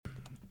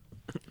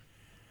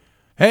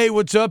Hey,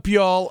 what's up,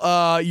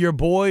 y'all? Your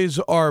boys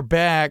are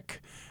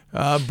back.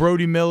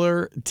 Brody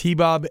Miller,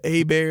 T-Bob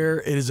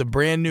Hebert. It is a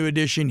brand new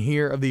edition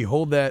here of the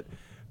Hold That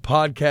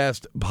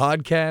podcast.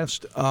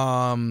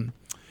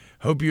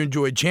 Hope you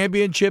enjoyed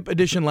Championship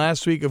Edition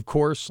last week, of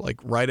course, like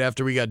right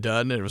after we got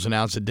done. It was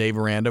announced that Dave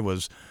Aranda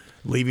was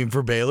leaving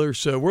for Baylor.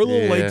 So we're a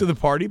little late to the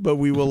party, but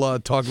we will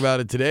talk about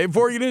it today.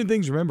 Before we get into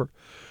things, remember,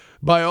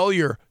 buy all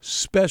your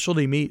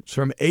specialty meats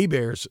from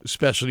Hebert's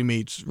Specialty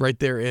Meats right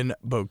there in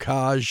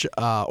Bocage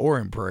or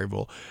in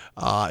Prairieville.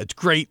 It's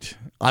great.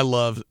 I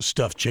love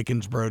stuffed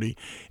chickens, Brody.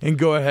 And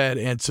go ahead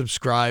and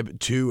subscribe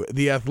to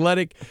The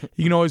Athletic.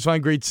 You can always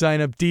find great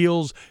sign-up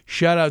deals.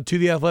 Shout out to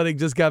The Athletic.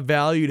 Just got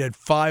valued at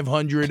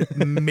 $500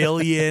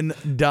 million.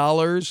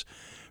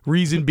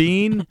 Reason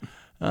being,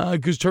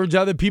 because turns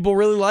out that people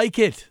really like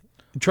it.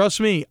 Trust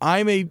me,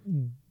 I'm a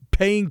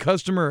paying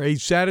customer, I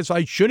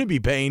shouldn't be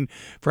paying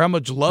for how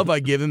much love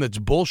I give them. That's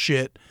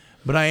bullshit.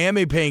 But I am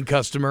a paying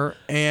customer,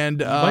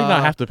 and you might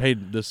not have to pay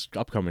this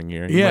upcoming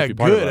year. You yeah, might be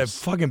part good. Of I us.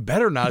 fucking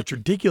better not. It's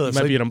ridiculous.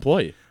 You might be an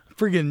employee.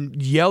 Freaking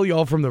yell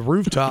y'all from the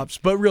rooftops.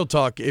 But real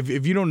talk,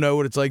 if you don't know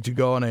what it's like to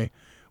go on a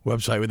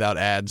website without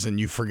ads, then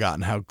you've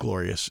forgotten how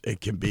glorious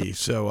it can be.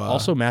 So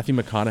also, Matthew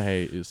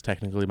McConaughey is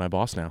technically my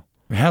boss now.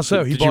 How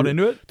so? He bought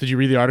into it? Did you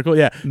read the article?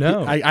 Yeah.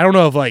 No. I don't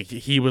know if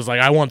he was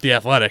like, I want The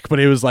Athletic, but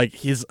it was like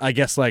I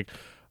guess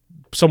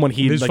someone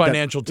his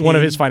financial team. One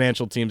of his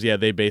financial teams. Yeah,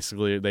 they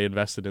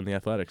invested in The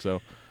Athletic.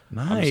 So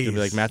nice. I'm just gonna be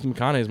like, Matthew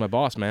McConaughey is my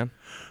boss, man.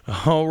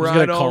 All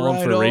right, all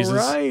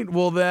right.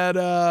 Well,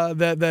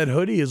 that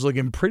hoodie is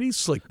looking pretty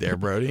slick there,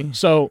 Brody.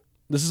 So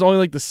this is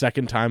only the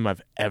second time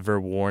I've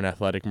ever worn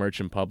Athletic merch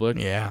in public.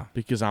 Yeah.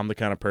 Because I'm the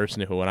kind of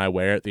person who, when I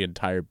wear it, the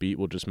entire beat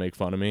will just make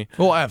fun of me.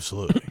 Well,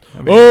 absolutely. I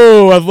mean,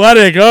 oh,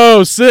 Athletic!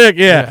 Oh, sick!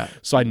 Yeah.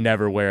 So I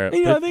never wear it.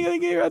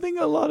 I think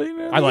a lot of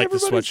I like the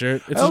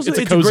sweatshirt. It's a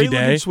it's cozy a great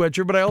day.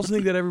 Sweatshirt, but I also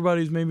think that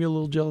everybody's maybe a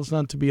little jealous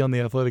not to be on the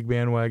Athletic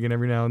bandwagon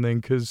every now and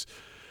then, because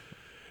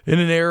in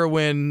an era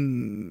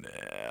when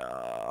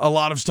a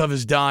lot of stuff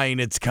is dying,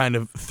 it's kind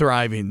of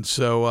thriving.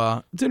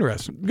 So it's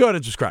interesting. Go ahead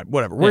and subscribe.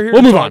 Whatever.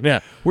 We'll move on. Yeah.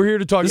 We're here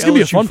to talk LSU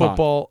be a fun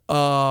football.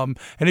 And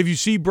if you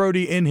see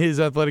Brody in his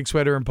athletic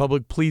sweater in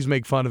public, please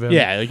make fun of him.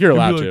 Yeah, you're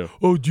allowed to.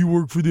 Oh, do you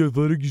work for the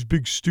Athletic? You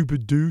big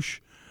stupid douche.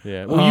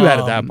 Yeah. Well, you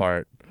added that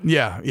part.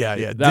 Yeah.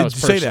 That was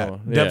say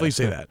personal. that. Definitely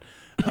say that.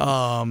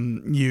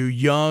 You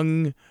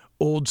young,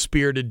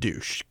 old-spirited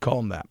douche. Call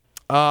him that.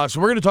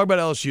 So we're going to talk about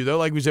LSU, though.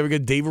 Like we said, we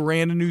got Dave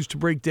Aranda news to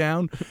break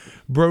down.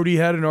 Brody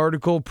had an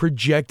article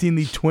projecting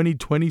the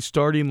 2020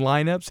 starting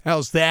lineups.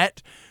 How's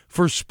that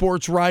for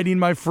sports writing,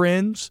 my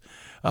friends?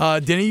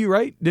 Didn't you,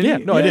 right? I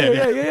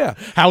did. Yeah.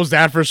 How's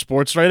that for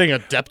sports writing? A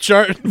depth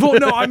chart? Well,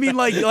 no, I mean,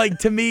 like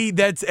to me,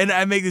 that's, and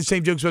I make the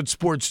same jokes about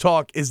sports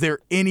talk. Is there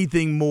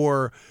anything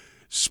more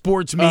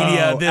sports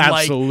media than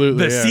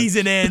absolutely, the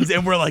season ends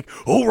and we're like,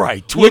 all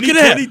right, looking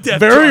at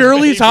very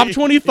early top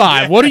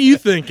 25. What are you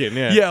thinking?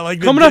 Yeah,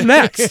 coming up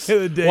next.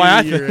 The day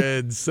the year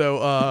ends. So,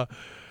 I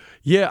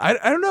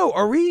don't know.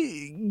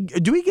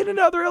 Do we get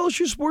into other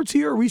LSU sports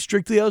here? Are we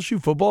strictly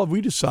LSU football? Have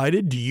we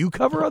decided? Do you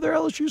cover other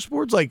LSU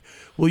sports? Like,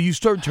 will you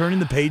start turning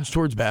the page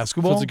towards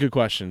basketball? That's a good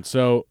question.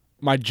 So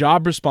my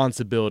job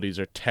responsibilities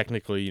are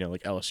technically,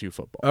 like LSU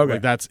football. Okay.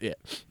 That's it.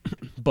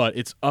 But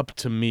it's up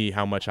to me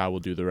how much I will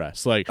do the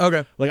rest.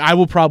 Okay. I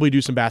will probably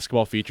do some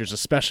basketball features,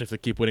 especially if they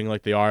keep winning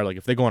like they are. Like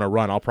if they go on a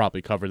run, I'll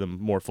probably cover them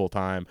more full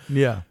time.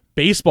 Yeah.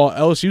 Baseball,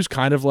 LSU's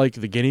kind of like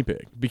the guinea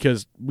pig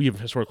because we have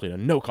historically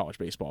done no college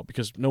baseball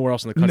because nowhere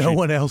else in the country. No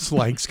one else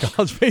likes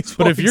college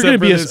baseball. But if you're going to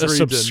be a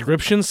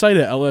subscription site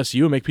at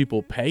LSU and make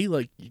people pay,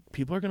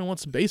 people are going to want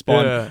some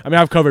baseball. Yeah. And, I mean,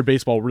 I've covered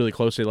baseball really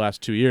closely the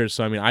last 2 years,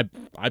 so I mean,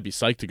 I'd be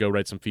psyched to go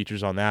write some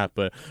features on that.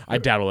 But I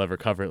doubt I'll ever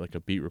cover it like a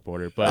beat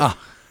reporter. But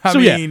to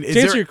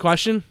answer your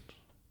question,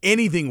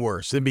 anything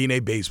worse than being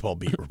a baseball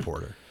beat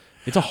reporter?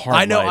 It's a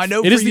hard life. I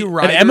know. It is you an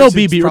writers,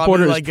 MLB beat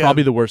reporter is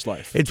probably the worst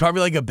life. It's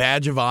probably like a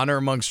badge of honor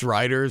amongst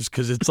writers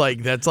because it's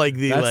like that's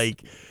the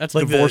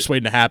divorce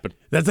waiting to happen.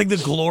 That's like the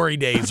glory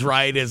days,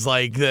 right? Is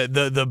like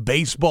the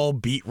baseball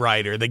beat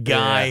writer, the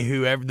guy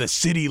who the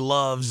city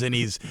loves, and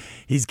he's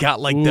got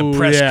the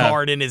press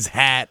card in his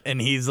hat, and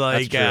he's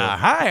like,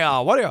 "Hi,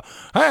 what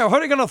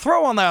are you gonna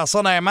throw on there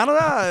Sunday, man?"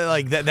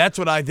 Like that's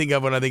what I think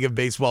of when I think of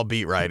baseball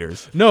beat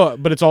writers. No,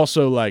 but it's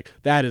also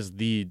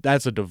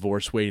that's a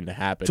divorce waiting to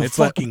happen. It's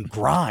a fucking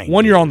grind.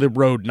 You're on the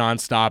road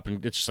nonstop,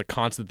 and it's just a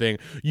constant thing.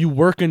 You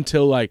work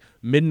until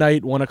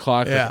midnight, 1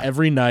 o'clock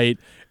every night,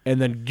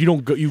 and then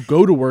you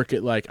go to work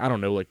at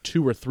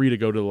 2 or 3 to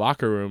go to the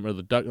locker room or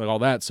the duck, all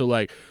that. So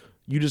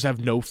you just have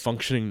no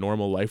functioning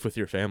normal life with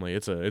your family.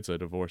 It's a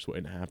divorce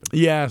waiting to happen.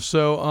 Yeah.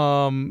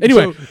 So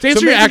anyway, to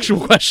answer your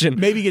actual question,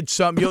 maybe get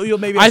some. You'll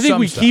maybe. I think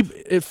we keep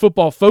it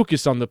football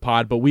focused on the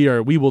pod, but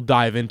we will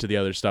dive into the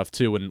other stuff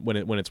too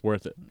when it's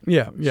worth it.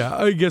 Yeah.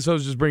 I guess I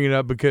was just bringing it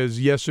up because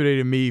yesterday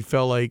to me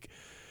felt like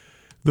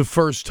the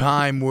first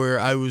time where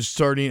I was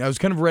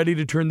kind of ready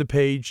to turn the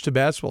page to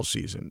basketball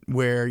season,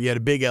 where you had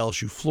a big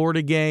LSU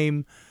Florida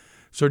game.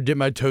 Sort of dipped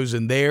my toes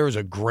in there. It was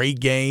a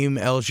great game.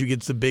 LSU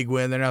gets the big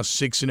win. They're now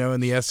 6-0 in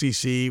the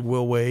SEC.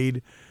 Will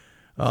Wade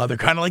They're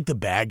kind of like the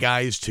bad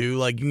guys too.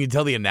 Like you can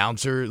tell the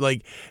announcer,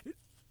 like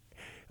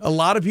a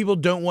lot of people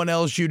don't want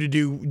LSU to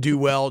do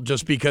well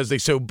just because they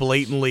so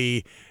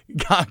blatantly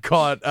got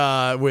caught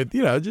with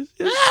just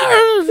being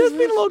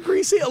a little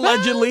greasy.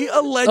 Allegedly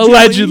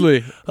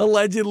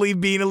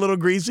being a little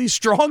greasy.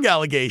 Strong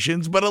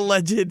allegations, but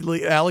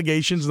allegedly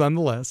allegations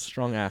nonetheless.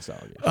 Strong ass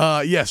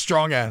allegations.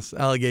 Strong ass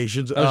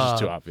allegations. That was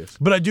just too obvious.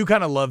 But I do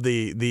kind of love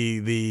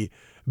the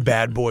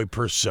bad boy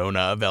persona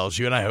of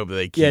LSU, and I hope that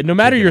they keep. Yeah, no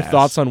matter your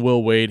thoughts on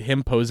Will Wade,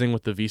 him posing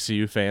with the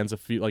VCU fans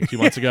 2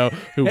 months ago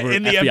who were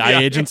FBI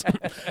agents,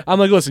 I'm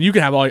like, listen, you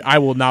can have I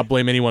will not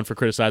blame anyone for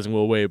criticizing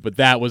Will Wade, but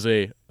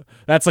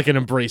that's like an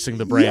embracing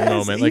the brand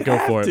moment. Like, go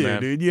for it, man.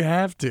 Dude, you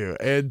have to.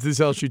 And this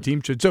LSU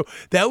team should. So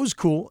that was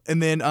cool.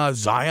 And then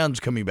Zion's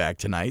coming back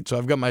tonight, so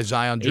I've got my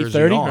Zion jersey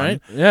 8:30, on.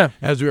 right? Yeah.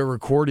 As we are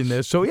recording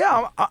this, so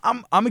yeah,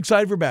 I'm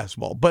excited for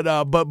basketball. But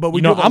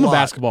we I'm a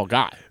basketball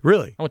guy.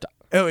 Really? I went to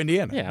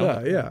Indiana.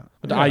 Yeah.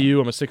 Went to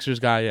IU. I'm a Sixers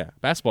guy. Yeah,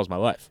 basketball's my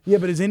life. Yeah,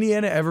 but has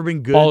Indiana ever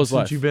been good All his since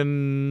life. you've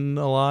been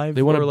alive?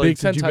 They won a Big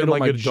since Ten you've been, title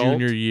my adult?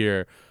 junior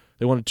year.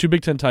 They won 2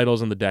 Big Ten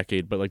titles in the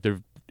decade, but like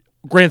their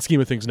grand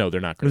scheme of things, no, they're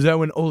not great. Was that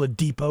when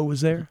Oladipo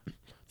was there?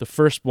 The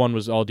first one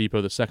was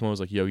Oladipo. The second one was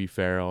like Yogi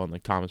Ferrell and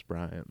like Thomas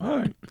Bryant. All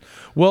right.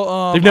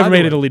 Well, they've never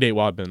made it Elite Eight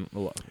while I've been.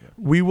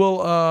 We will.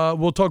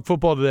 We'll talk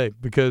football today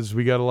because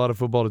we got a lot of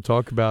football to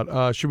talk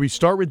about. Should we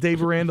start with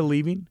Dave Aranda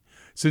leaving?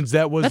 Since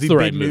that was the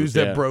big news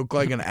that broke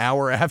like an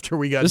hour after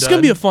we got done. This is going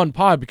to be a fun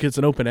pod because it's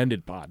an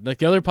open-ended pod. Like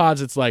the other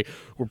pods, it's like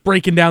we're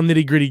breaking down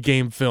nitty-gritty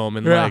game film.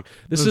 And like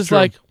this is true.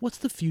 Like, what's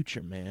the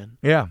future, man?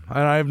 Yeah,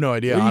 I have no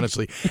idea,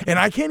 honestly. And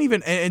I can't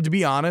even, and to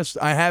be honest,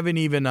 I haven't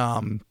even,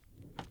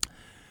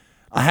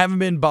 I haven't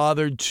been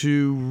bothered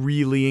to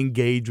really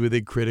engage with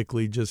it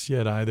critically just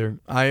yet either.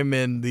 I'm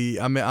in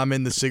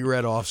the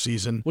cigarette off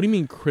season. What do you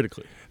mean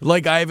critically?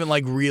 Like I haven't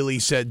like really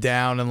sat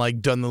down and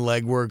like done the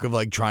legwork of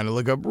like trying to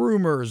look up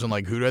rumors and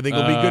like who do I think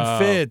will be good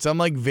fits. I'm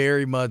like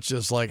very much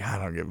just like I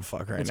don't give a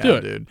fuck Let's now, do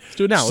it. dude. Let's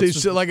do it now.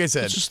 So, like I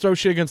said, let's just throw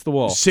shit against the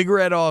wall.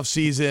 Cigarette off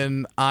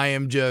season. I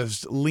am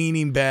just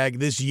leaning back.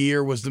 This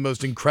year was the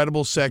most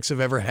incredible sex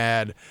I've ever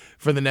had.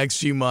 For the next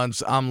few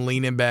months, I'm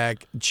leaning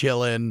back,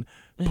 chilling,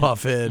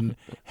 puffing,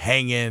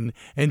 hanging,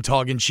 and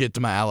talking shit to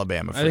my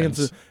Alabama friends.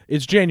 I think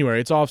it's January.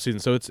 It's off season,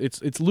 so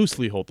it's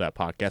loosely hold that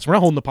podcast. We're not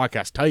holding the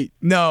podcast tight.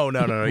 No.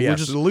 Yes,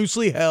 just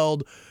loosely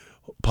held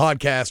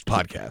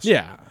podcast.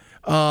 Yeah.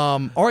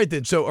 All right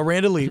then. So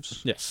Aranda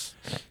leaves. Yes.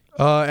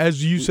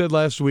 As you said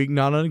last week,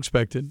 not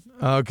unexpected.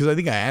 Because I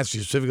think I asked you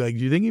specifically, like,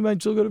 do you think he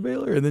might still go to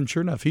Baylor? And then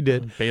sure enough, he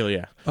did. Baylor,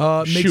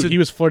 yeah. He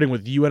was flirting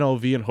with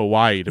UNLV in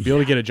Hawaii to be able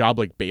to get a job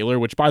like Baylor,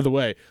 which, by the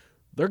way,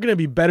 they're going to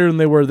be better than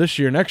they were this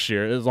year, next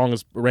year, as long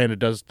as Aranda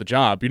does the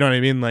job. You know what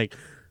I mean? Like,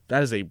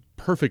 that is a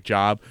perfect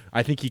job.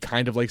 I think he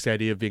kind of likes the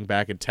idea of being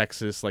back in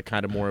Texas, like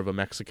kind of more of a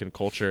Mexican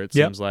culture, it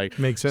seems like.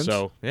 Makes sense.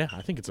 So, yeah,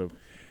 I think it's a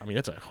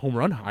home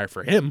run hire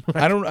for him.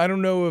 I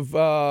don't know if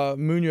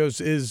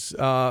Munoz is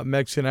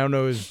Mexican. I don't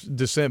know his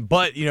descent,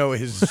 but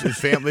his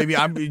family.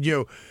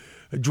 Maybe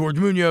George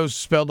Munoz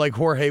spelled like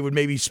Jorge would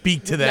maybe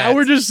speak to that. Now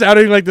we're just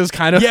sounding like this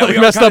kind of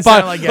messed up.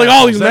 Like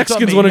all these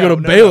Mexicans want to go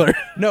to Baylor.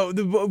 No,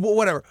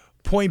 whatever.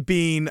 Point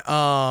being,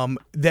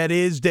 that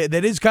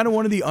is kind of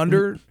one of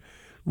the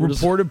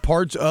reported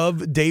parts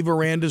of Dave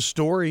Aranda's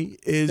story.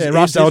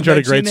 Ross Dellinger had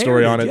a great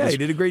story on it. Yeah, he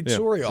did a great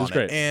story on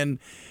it.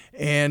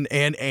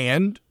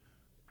 And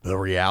the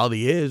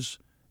reality is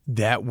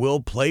that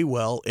will play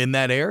well in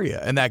that area,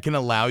 and that can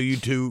allow you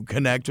to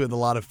connect with a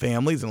lot of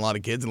families and a lot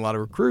of kids and a lot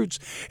of recruits.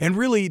 And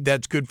really,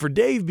 that's good for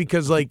Dave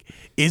because, like,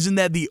 isn't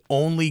that the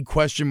only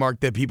question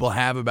mark that people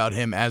have about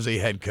him as a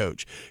head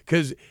coach?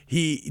 Because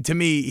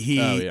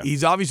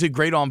he's obviously a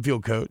great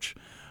on-field coach.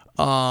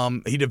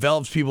 He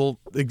develops people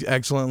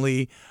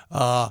excellently.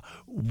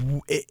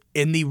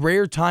 In the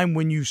rare time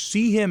when you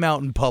see him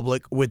out in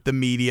public with the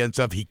media and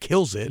stuff, he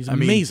kills it. He's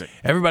amazing.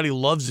 Everybody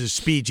loves his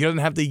speech. He doesn't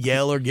have to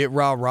yell or get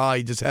rah-rah.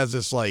 He just has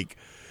this like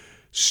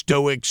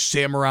stoic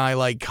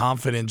samurai-like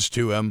confidence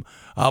to him.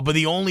 But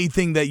the only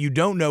thing that you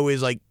don't know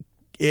is like,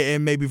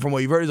 and maybe from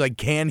what you've heard, is like,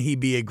 can he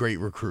be a great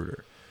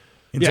recruiter?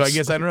 And so I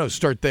guess, I don't know,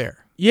 start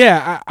there.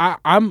 Yeah,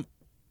 I'm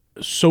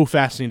so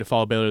fascinating to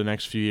follow Baylor the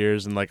next few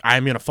years, and like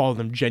I'm going to follow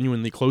them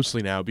genuinely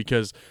closely now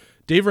because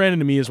Dave Aranda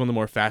to me is one of the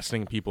more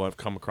fascinating people I've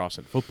come across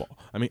in football.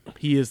 I mean,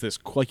 he is this,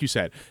 like you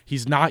said,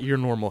 he's not your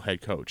normal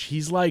head coach.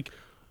 He's like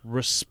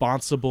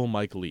responsible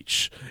Mike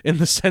Leach in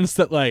the sense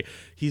that like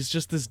he's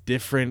just this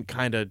different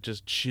kind of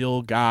just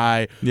chill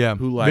guy. Yeah,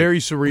 who like very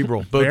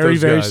cerebral, both very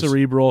those very guys.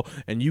 cerebral,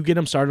 and you get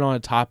him started on a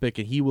topic,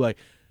 and he will like.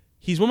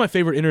 He's one of my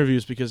favorite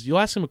interviews because you'll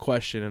ask him a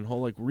question and he'll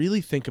like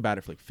really think about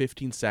it for like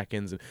 15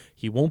 seconds and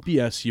he won't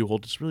BS you. He'll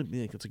just really be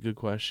like, that's a good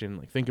question.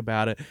 Like think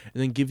about it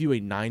and then give you a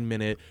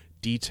 9-minute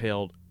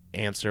detailed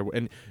answer.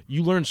 And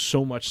you learn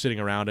so much sitting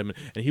around him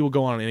and he will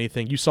go on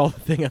anything. You saw the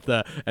thing at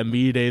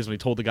media days when he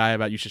told the guy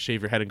about you should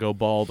shave your head and go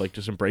bald. Like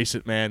just embrace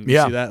it, man.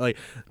 You see that? Like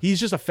he's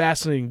just a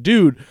fascinating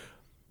dude.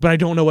 But I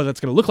don't know what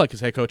that's going to look like as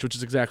head coach, which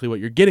is exactly what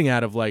you're getting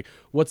at of like,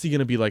 what's he going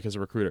to be like as a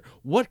recruiter?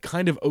 What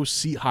kind of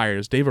OC hire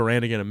is Dave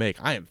Aranda going to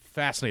make? I am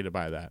fascinated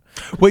by that.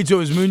 Wait, so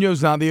is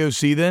Munoz not the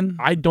OC then?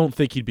 I don't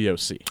think he'd be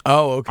OC.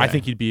 Oh, okay. I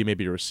think he'd be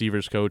maybe a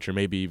receivers coach or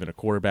maybe even a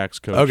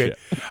quarterbacks coach. Okay.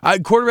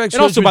 And Quarterbacks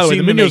coach also, by the way,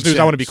 the Munoz news, sense.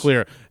 I want to be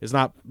clear, has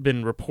not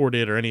been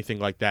reported or anything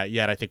like that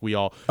yet. I think we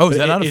all... Oh, is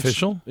that not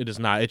official? It is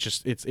not. It's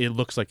just, it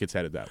looks like it's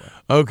headed that way.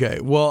 Okay.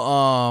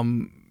 Well,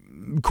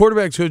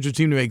 quarterbacks coach would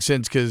seem to make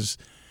sense because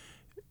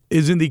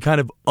isn't the kind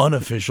of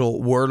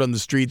unofficial word on the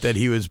street that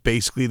he was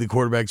basically the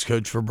quarterbacks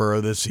coach for Burrow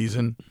this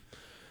season?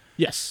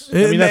 Yes.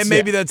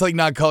 Maybe that's like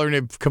not coloring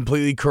it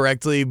completely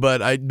correctly,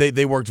 but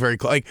they worked very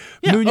close. Like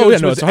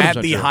Munoz was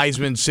at the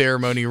Heisman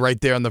ceremony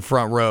right there on the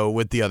front row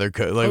with the other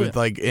coach, with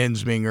like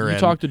Ensminger. You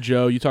talk to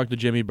Joe, you talk to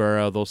Jimmy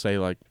Burrow, they'll say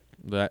like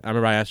that. I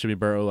remember I asked Jimmy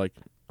Burrow, like,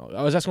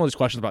 I was asking all these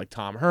questions about like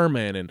Tom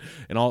Herman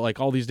and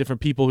all these different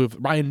people who've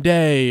Ryan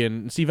Day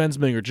and Steve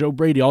Ensminger, Joe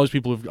Brady, all these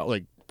people who've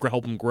like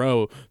help him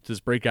grow to this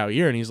breakout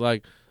year, and he's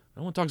like,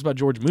 no one talks about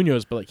George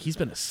Munoz, but like he's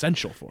been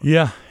essential for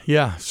him.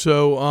 Yeah.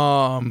 So,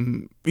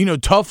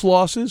 tough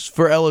losses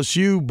for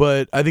LSU,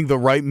 but I think the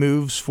right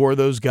moves for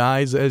those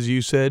guys, as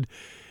you said.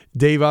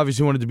 Dave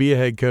obviously wanted to be a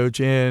head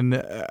coach,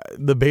 and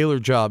the Baylor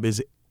job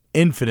is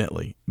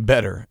infinitely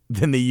better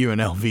than the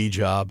UNLV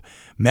job.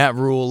 Matt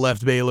Rule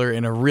left Baylor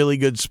in a really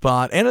good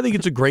spot, and I think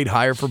it's a great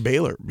hire for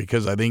Baylor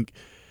because I think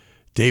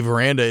Dave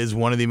Aranda is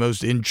one of the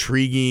most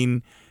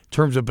intriguing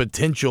terms of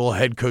potential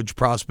head coach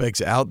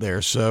prospects out there.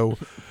 So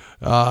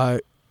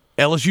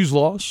LSU's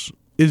loss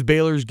is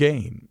Baylor's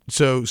gain.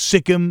 So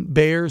sick 'em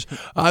Bears.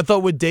 I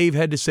thought what Dave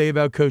had to say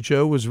about Coach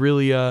O was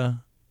really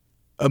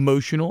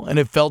emotional, and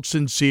it felt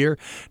sincere.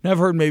 And I've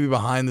heard maybe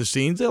behind the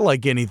scenes,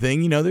 like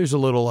anything, there's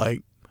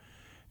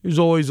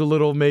always a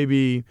little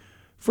maybe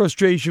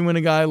frustration when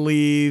a guy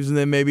leaves, and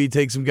then maybe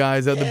take some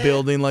guys out the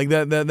building like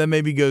that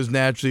maybe goes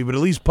naturally, but at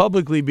least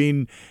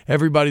publicly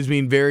everybody's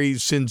being very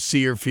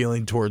sincere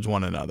feeling towards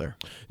one another.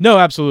 No,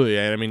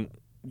 absolutely. I mean,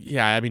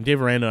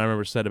 Dave Aranda, I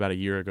remember, said about a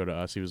year ago to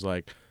us, he was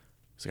like,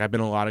 I've been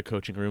in a lot of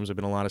coaching rooms, I've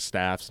been in a lot of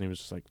staffs, and he was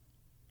just like,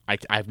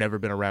 I've never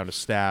been around a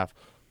staff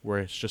where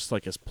it's just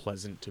like as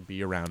pleasant to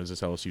be around as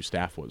this LSU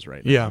staff was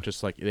right now. Yeah.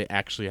 Just like they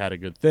actually had a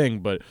good thing,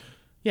 but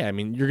yeah, I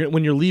mean,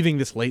 when you're leaving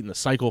this late in the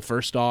cycle,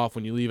 first off,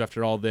 when you leave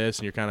after all this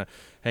and you're kind of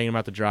hanging them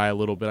out to dry a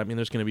little bit, I mean,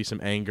 there's going to be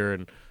some anger,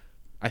 and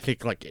I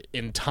think like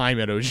in time,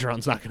 Ed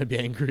Ogeron's not going to be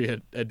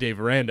angry at Dave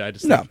Aranda.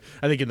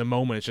 I think in the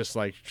moment it's just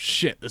like,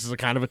 shit, this is a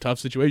kind of a tough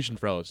situation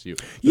for LSU.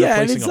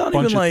 They're and it's not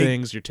even like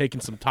things. You're taking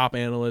some top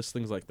analysts,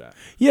 things like that.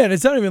 Yeah, and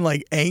it's not even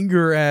like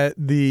anger at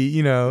the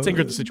it's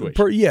anger at the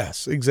situation.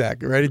 Yes,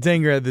 exactly right. It's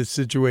anger at this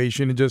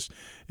situation.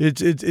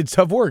 It's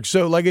tough work.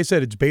 So like I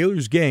said, it's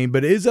Baylor's game,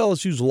 but it is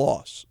LSU's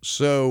loss.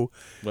 So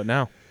what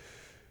now?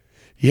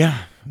 Yeah.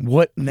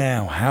 What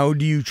now? How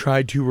do you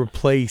try to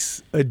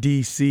replace a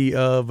DC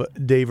of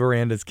Dave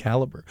Aranda's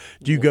caliber?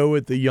 Do you go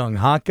with the young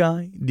hot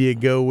guy? Do you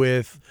go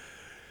with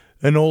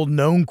an old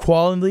known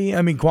quantity?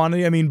 I mean,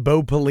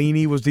 Bo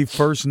Pelini was the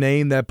first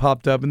name that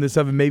popped up in this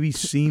stuff. It maybe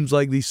seems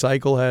like the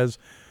cycle has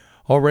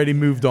already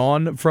moved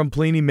on from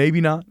Pelini. Maybe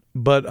not.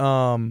 But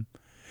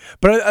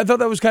I thought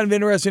that was kind of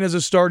interesting as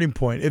a starting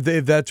point.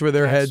 If that's where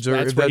their heads are,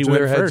 if that's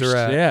where their heads are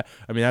at. Yeah,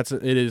 I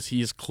mean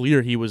he's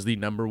clear he was the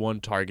number one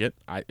target.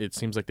 It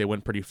seems like they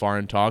went pretty far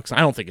in talks. I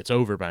don't think it's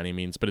over by any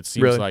means, but it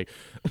seems like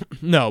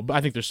no.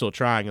 I think they're still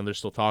trying and they're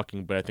still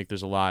talking. But I think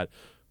there's a lot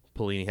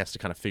Pelini has to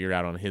kind of figure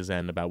out on his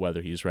end about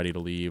whether he's ready to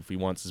leave. He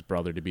wants his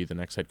brother to be the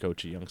next head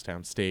coach at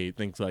Youngstown State,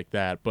 things like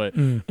that. But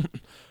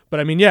but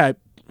I mean, yeah,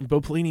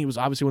 Bo Pelini was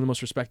obviously one of the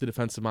most respected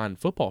defensive mind in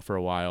football for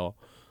a while.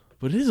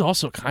 But it is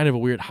also kind of a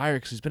weird hire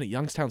because he's been at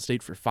Youngstown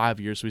State for 5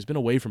 years, so he's been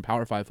away from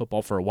Power 5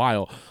 football for a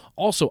while.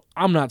 Also,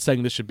 I'm not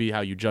saying this should be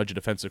how you judge a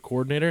defensive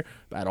coordinator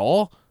at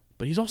all,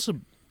 but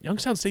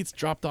Youngstown State's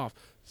dropped off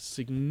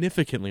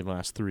significantly in the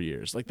last 3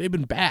 years. Like, they've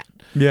been bad.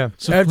 Yeah.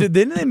 So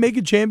didn't they make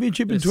a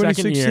championship in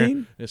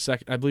 2016?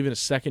 I believe in his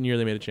second year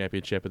they made a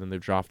championship, and then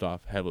they've dropped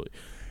off heavily.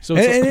 So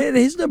and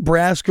his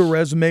Nebraska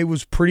resume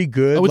was pretty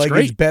good. Oh, it's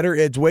great. It's better.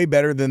 It's way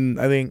better than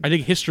I think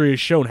history has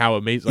shown how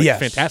amazing,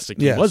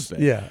 fantastic he was there.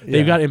 Yeah,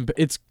 they've got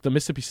it's the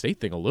Mississippi State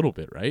thing a little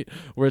bit, right?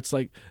 Where it's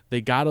like they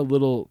got a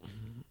little.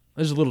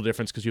 There's a little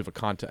difference because you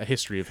have a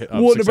history of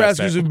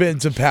Nebraska's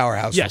been some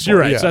powerhouse. Yes, football.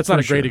 You're right. Yeah, so that's not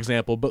a great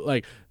example, but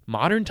like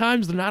modern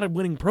times, they're not a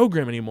winning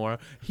program anymore.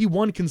 He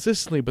won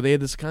consistently, but they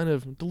had this kind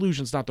of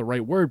delusion's not the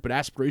right word, but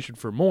aspiration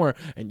for more,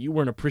 and you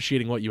weren't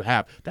appreciating what you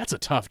have. That's a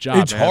tough job.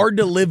 It's hard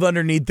to live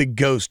underneath the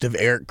ghost of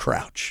Eric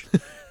Crouch.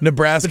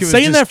 Nebraska was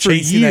saying just that for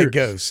chasing years. that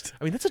ghost.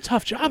 I mean, that's a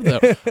tough job, though.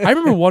 I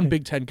remember one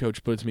Big Ten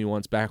coach put it to me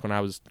once back when I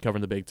was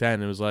covering the Big Ten,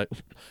 and it was like,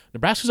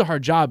 Nebraska's a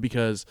hard job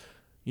because,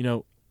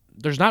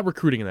 there's not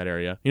recruiting in that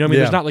area. You know what I mean?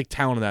 Yeah. There's not like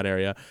talent in that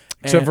area.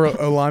 Except for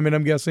alignment,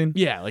 I'm guessing.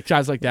 Yeah, like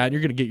guys like that. And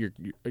you're going to get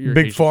your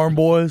big farm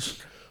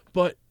boys.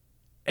 And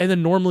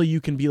then normally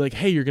you can be like,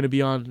 hey, you're going to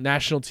be on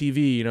national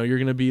TV. You're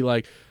going to be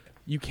like,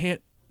 you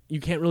can't you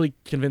can't really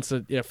convince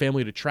a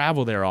family to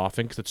travel there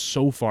often because it's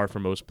so far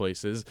from most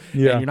places.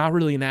 Yeah. And you're not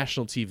really a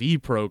national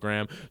TV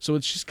program, so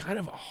it's just kind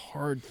of a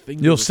hard thing.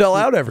 You'll sell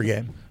out every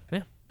game.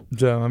 Yeah.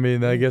 So, I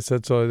mean, I guess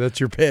that's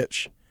your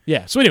pitch.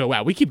 Yeah. So anyway,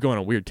 wow, we keep going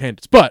on weird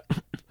tangents, but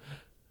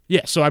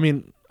yeah. So I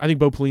mean, I think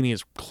Bo Pelini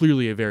is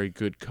clearly a very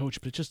good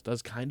coach, but it just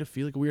does kind of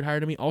feel like a weird hire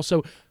to me.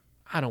 Also,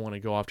 I don't want to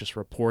go off just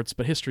reports,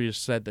 but history has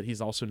said that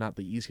he's also not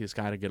the easiest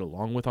guy to get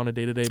along with on a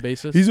day-to-day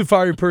basis. He's a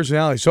fiery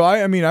personality. So,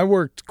 I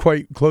worked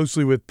quite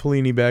closely with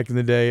Pelini back in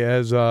the day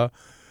as on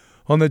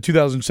the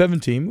 2007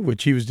 team,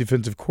 which he was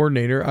defensive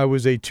coordinator. I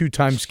was a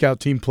 2-time Scout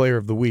Team Player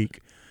of the Week.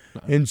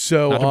 And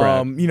so,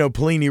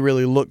 Pelini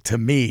really looked to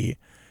me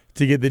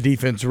to get the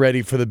defense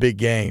ready for the big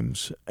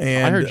games.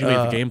 And I heard you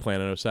made the game plan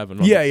in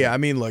 07. Yeah. I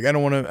mean, look, I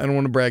don't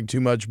want to brag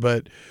too much,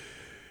 but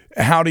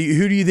who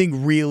do you think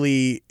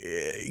really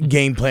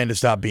game planned to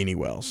stop Beanie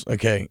Wells?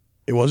 Okay,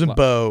 it wasn't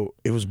Bo,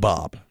 it was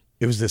Bob.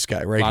 It was this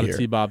guy right here. A lot of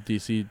T-Bob,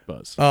 DC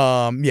Buzz.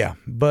 Yeah,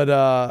 but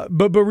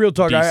real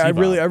talk, I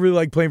really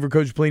like playing for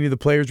Coach Pelini. The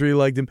players really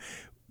liked him.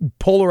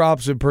 Polar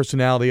opposite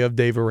personality of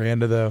Dave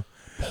Aranda, though.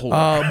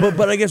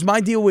 But I guess my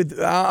deal with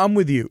I'm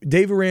with you.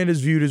 Dave Aranda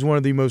is viewed as one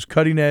of the most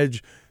cutting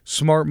edge,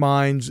 smart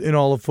minds in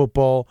all of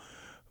football.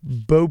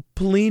 Bo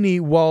Pelini,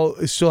 while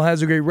it still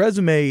has a great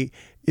resume,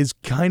 is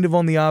kind of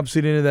on the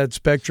opposite end of that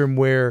spectrum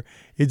where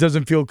it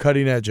doesn't feel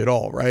cutting edge at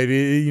all, right?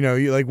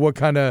 What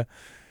kind of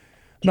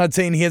 – I'm not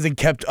saying he hasn't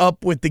kept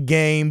up with the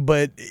game,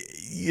 but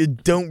you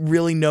don't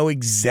really know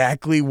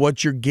exactly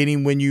what you're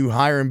getting when you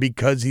hire him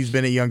because he's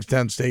been at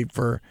Youngstown State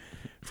for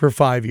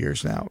 5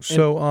 years now.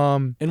 So,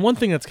 and one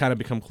thing that's kind of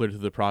become clear through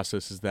the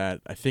process is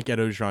that I think Ed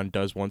Orgeron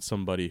does want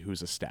somebody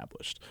who's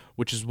established,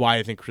 which is why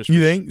I think Chris.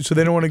 You think so?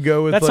 They don't want to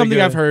go with. That's something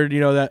I've heard.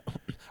 That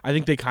I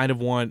think they kind of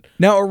want.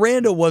 Now,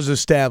 Aranda was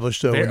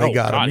established though when they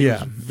got him. He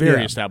was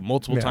very established,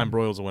 multiple-time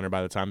Broyles a winner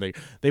by the time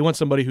they want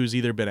somebody who's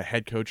either been a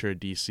head coach or a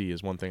DC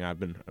is one thing I've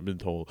been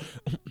told.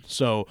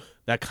 So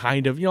that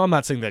kind of I'm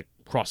not saying that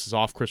crosses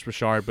off Chris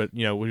Richard, but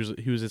he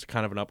was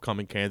kind of an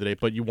upcoming candidate.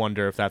 But you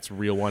wonder if that's a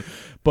real one.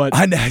 But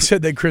I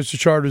said that Chris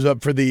Richard was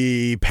up for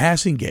the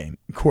passing game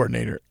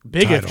coordinator.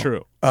 Big title. If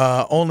true.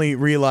 Only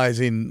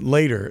realizing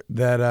later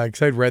that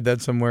because I'd read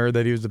that somewhere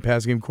that he was the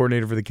passing game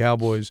coordinator for the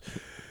Cowboys.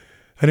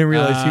 I didn't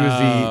realize he was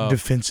the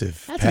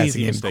defensive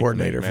passing game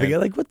coordinator.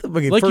 What the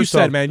fuck? Like you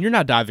said, man, you're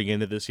not diving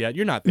into this yet.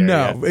 You're not there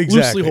yet. No,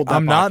 exactly. Loosely hold that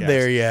I'm not podcast.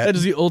 there yet. That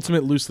is the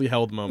ultimate loosely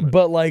held moment.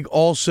 But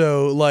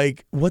also,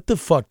 what the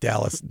fuck,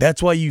 Dallas?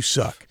 That's why you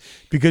suck.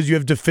 Because you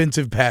have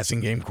defensive passing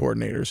game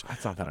coordinators.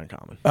 That's not that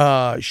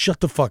uncommon. Shut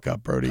the fuck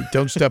up, Brody.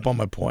 Don't step on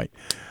my point.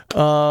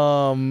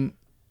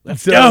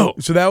 Let's go.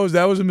 So that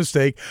was a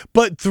mistake.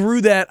 But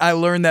through that, I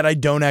learned that I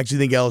don't actually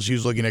think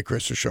LSU's looking at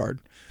Chris Richard.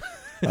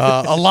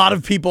 A lot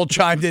of people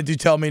chimed in to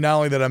tell me not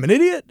only that I'm an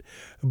idiot,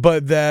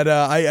 but that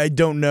I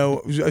don't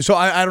know. So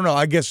I don't know.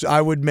 I guess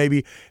I would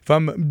maybe, if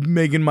I'm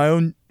making my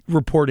own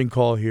reporting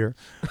call here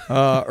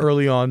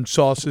early on,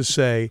 sources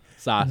say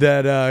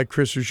that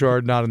Chris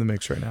Richard not in the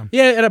mix right now.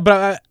 Yeah,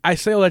 but I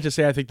say all that to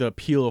say I think the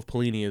appeal of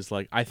Pelini is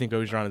I think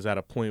Orgeron is at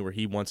a point where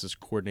he wants his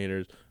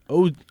coordinators.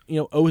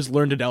 Has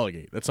learned to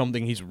delegate. That's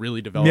something he's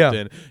really developed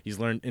in. He's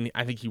learned, and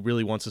I think he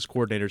really wants his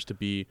coordinators to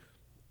be,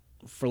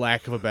 for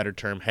lack of a better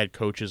term, head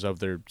coaches of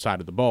their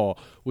side of the ball,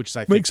 which is,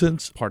 I think, makes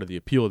sense. Part of the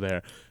appeal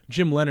there.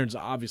 Jim Leonard's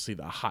obviously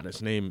the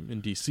hottest name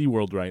in DC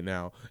world right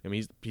now. I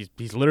mean,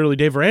 he's literally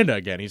Dave Aranda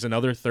again. He's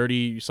another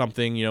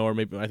 30-something, or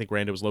maybe I think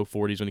Aranda was low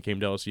 40s when he came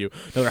to LSU.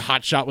 Another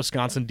hotshot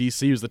Wisconsin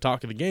DC who's the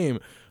talk of the game.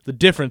 The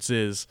difference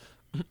is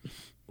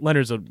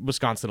Leonard's a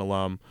Wisconsin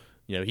alum.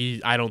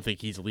 I don't think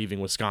he's leaving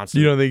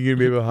Wisconsin. You don't think you'd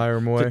be able to hire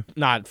him away?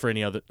 Not for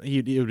any other.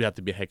 It would have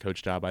to be a head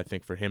coach job, I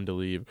think, for him to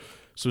leave.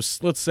 So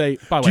let's say.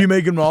 Do you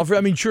make him an offer? I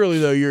mean, surely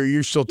though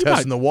you're still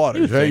testing the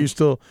waters, right? You're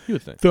still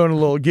throwing a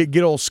little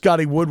get old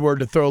Scotty Woodward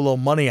to throw a little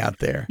money out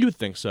there. You would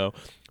think so,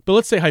 but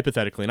let's say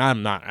hypothetically, and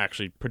I'm not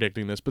actually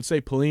predicting this, but say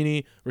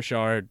Pelini,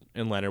 Richard,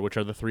 and Leonard, which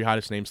are the three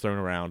hottest names thrown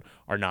around,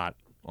 are not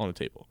on the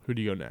table. Who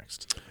do you go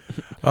next?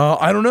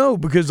 I don't know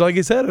because, like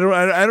I said,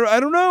 I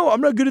don't know.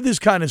 I'm not good at this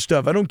kind of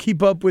stuff. I don't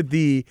keep up with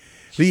the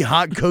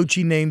hot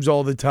coaching names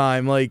all the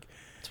time.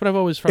 That's what I've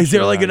always. Is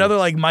there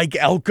another Mike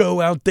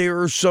Elko out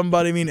there or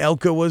somebody? I mean,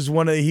 Elko was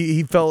one of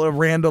he felt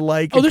Aranda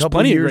a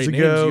couple years ago.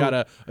 Names. You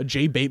got a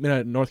Jay Bateman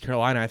at North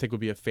Carolina. I think would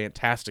be a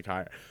fantastic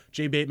hire.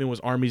 Jay Bateman was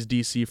Army's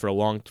DC for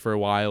a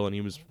while,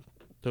 and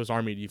those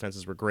Army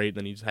defenses were great. And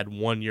then he just had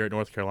 1 year at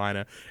North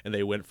Carolina, and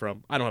they went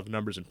from, I don't have the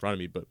numbers in front of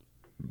me, but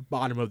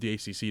bottom of the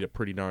ACC to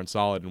pretty darn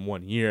solid in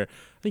 1 year.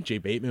 I think Jay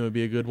Bateman would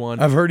be a good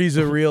one. I've heard he's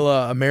a real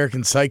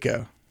American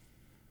psycho.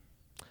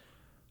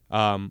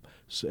 And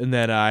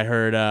then I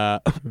heard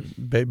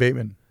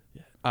Bateman.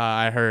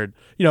 I heard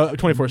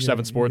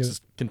 24/7 Sports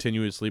has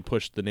continuously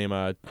pushed the name,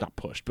 not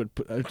pushed, but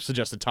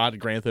suggested Todd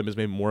Grantham is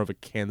maybe more of a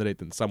candidate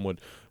than some would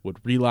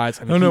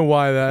realize. I don't know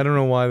why that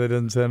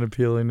doesn't sound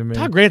appealing to me.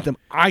 Todd Grantham,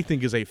 I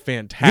think, is a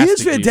fantastic. He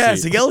is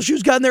fantastic. DC.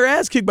 LSU's gotten their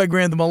ass kicked by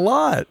Grantham a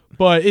lot,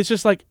 but it's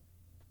just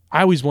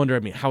I always wonder,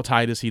 how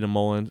tied is he to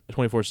Mullen?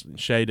 24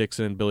 Shea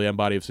Dixon, Billy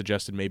Embody have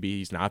suggested maybe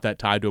he's not that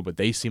tied to it, but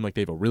they seem like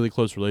they have a really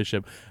close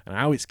relationship. And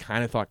I always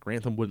kind of thought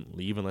Grantham wouldn't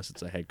leave unless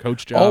it's a head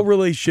coach job. All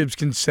relationships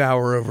can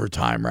sour over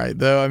time, right?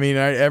 Though,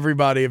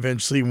 everybody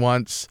eventually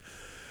wants.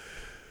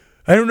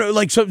 I don't know.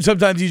 Like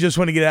sometimes you just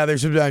want to get out there.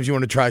 Sometimes you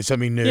want to try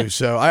something new. Yeah.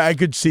 So I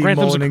could see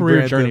Grantam's Mullen a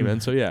career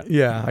journeyman. So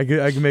yeah, I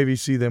could maybe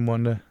see them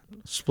wanting to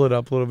split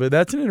up a little bit.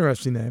 That's an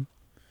interesting name.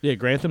 Yeah,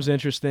 Grantham's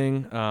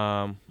interesting.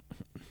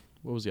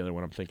 What was the other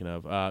one I'm thinking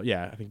of?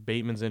 I think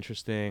Bateman's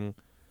interesting.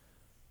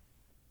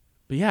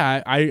 But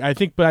yeah, I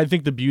think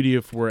the beauty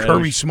of where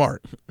Kirby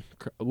Smart,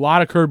 a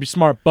lot of Kirby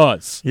Smart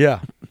buzz.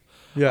 Yeah.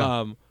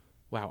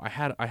 Wow, I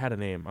had a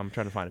name. I'm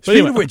trying to find it.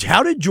 Speaking of which,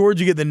 how did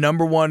Georgia get the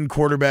number one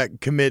quarterback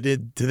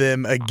committed to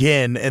them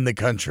again in the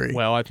country?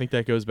 Well, I think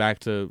that goes back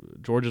to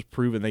Georgia's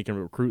proven they can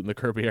recruit in the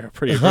Kirby era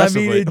pretty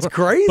aggressively. It's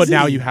crazy. But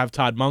now you have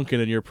Todd Monken,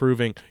 and you're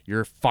proving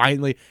you're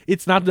finally –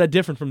 it's not that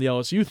different from the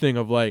LSU thing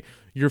of like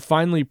you're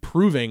finally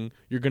proving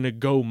you're going to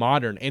go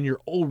modern, and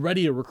you're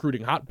already a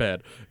recruiting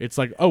hotbed. It's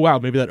like, oh, wow,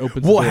 maybe that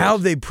opens the doors. How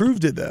have they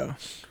proved it, though?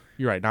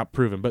 You're right, not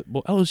proven. But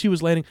LSU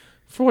was landing –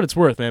 for what it's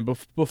worth, man,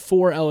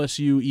 before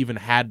LSU even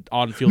had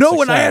on-field success.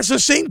 When I asked the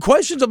same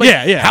questions, I'm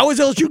like, how is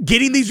LSU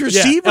getting these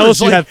receivers?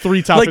 Yeah, LSU had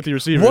 3 top 50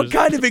 receivers. What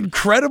kind of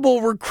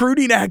incredible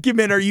recruiting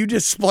acumen are you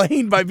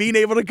displaying by being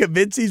able to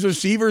convince these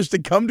receivers to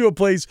come to a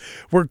place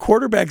where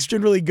quarterbacks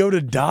generally go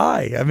to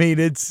die?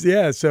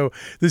 So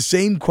the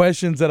same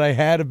questions that I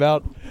had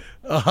about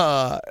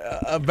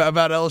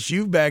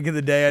LSU back in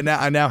the day,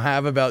 I now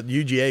have about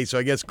UGA, so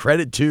I guess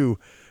credit to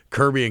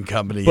Kirby and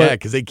company,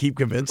 because they keep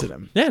convincing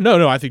him. Yeah,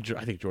 no, I think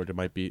Georgia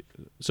might be.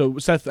 So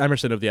Seth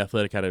Emerson of The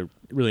Athletic had a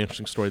really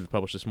interesting story that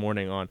published this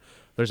morning on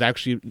there's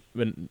actually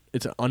been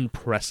it's an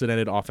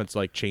unprecedented offense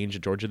change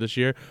in Georgia this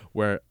year,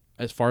 where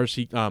as far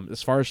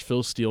as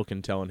Phil Steele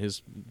can tell in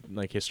his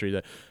history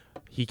that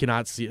he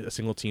cannot see a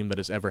single team that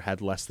has ever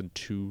had less than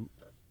 2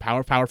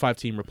 Power 5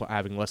 team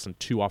having less than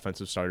 2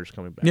 offensive starters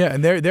coming back. Yeah,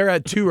 and they're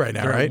at 2 right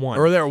now, right?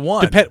 Or they're at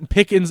 1.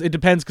 Pickens, it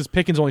depends because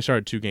Pickens only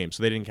started 2 games,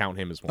 so they didn't count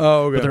him as one.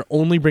 Oh, okay. But they're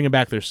only bringing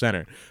back their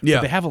center. Yeah,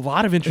 but they have a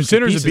lot of interesting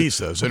center's pieces. A beast,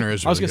 though. Center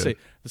is. I was gonna say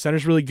the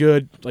center's really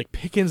good. Like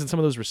Pickens and some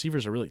of those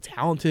receivers are really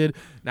talented.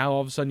 Now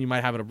all of a sudden you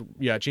might have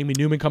Jamie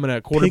Newman coming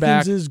at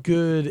quarterback. Pickens is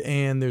good,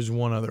 and there's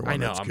one other one. I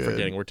know that's I'm good.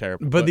 forgetting. We're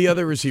terrible. But the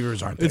other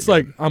receivers aren't. It's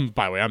by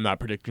the way, I'm not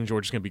predicting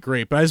Georgia's gonna be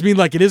great, but I just mean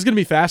it is gonna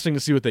be fascinating to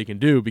see what they can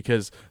do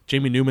because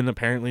Jamie Newman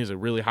apparently is a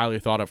really highly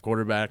thought of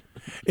quarterback.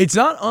 It's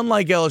not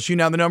unlike LSU.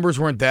 Now the numbers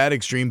weren't that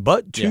extreme,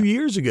 but 2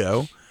 years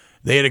ago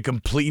they had a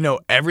complete.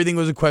 Everything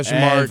was a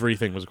question mark.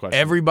 Everything was a question.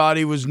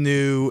 Everybody was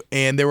new,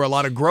 and there were a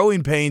lot of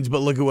growing pains. But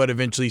look at what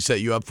eventually set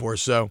you up for.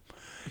 So,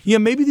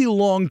 maybe the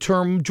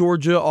long-term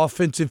Georgia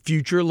offensive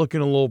future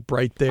looking a little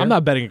bright there. I'm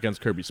not betting against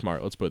Kirby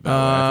Smart. Let's put it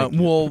that way.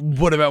 Well,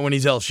 what about when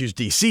he's LSU's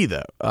DC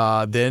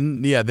though?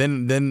 Then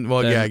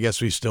I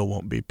guess we still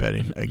won't be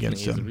betting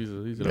against him.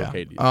 He's an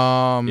okay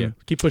DC.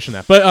 Keep pushing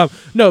that. But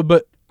no,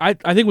 but.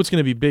 I think what's going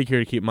to be big here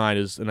to keep in mind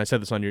is, and I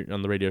said this on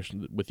the radio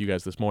with you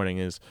guys this morning,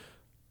 is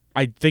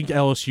I think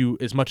LSU,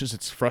 as much as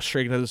it's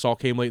frustrating that this all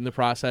came late in the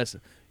process,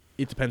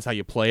 it depends how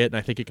you play it, and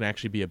I think it can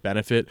actually be a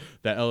benefit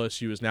that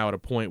LSU is now at a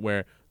point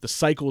where the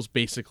cycle's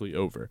basically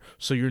over.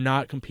 So you're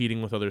not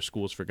competing with other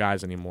schools for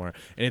guys anymore,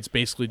 and it's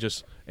basically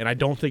just – and I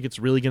don't think it's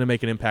really going to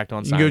make an impact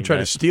on signing You're going to try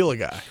to steal a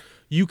guy.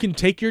 You can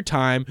take your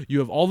time. You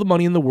have all the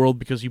money in the world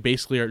because you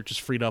basically are just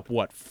freed up,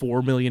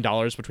 $4 million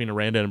between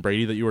Aranda and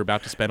Brady that you were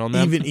about to spend on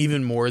them?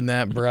 Even more than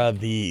that,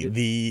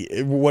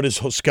 bruh. What is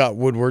Scott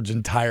Woodward's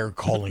entire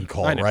calling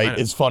call, I know.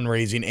 It's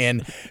fundraising,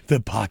 and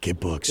the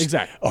pocketbooks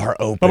are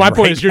open. But my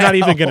point is you're not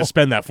even going to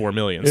spend that $4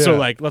 million. Yeah. So,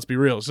 let's be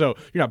real. So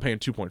you're not paying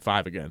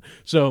 2.5 again.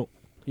 So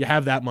you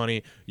have that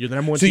money. You're the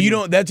number one team.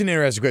 So that's an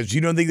interesting question.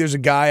 You don't think there's a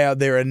guy out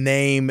there, a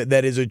name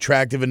that is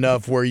attractive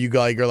enough where you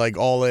are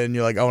all in?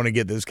 You're like, I want to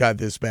get this guy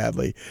this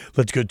badly.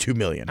 Let's go $2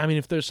 million. I mean,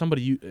 if there's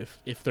somebody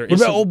if there is.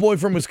 What about old boy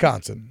from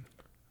Wisconsin,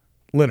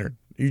 Leonard?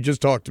 You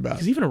just talked about.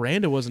 Because even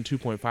Aranda wasn't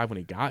 2.5 when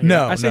he got here.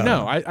 No, I say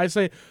no. I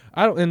say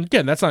I don't. And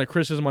again, that's not a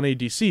criticism on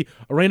ADC.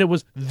 Aranda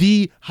was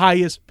the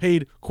highest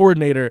paid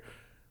coordinator.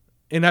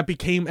 And that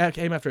came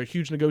after a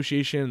huge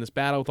negotiation and this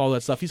battle with all that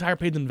stuff. He's higher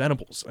paid than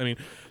Venables. I mean,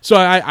 so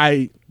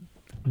I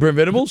Brent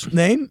Venables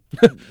name,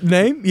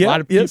 yeah, a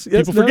lot of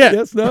people forget.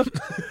 Yes, no.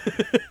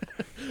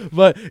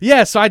 But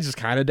yeah, so I just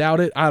kind of doubt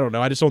it. I don't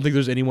know. I just don't think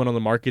there's anyone on the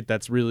market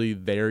that's really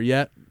there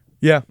yet.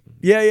 Yeah.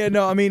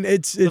 No, I mean,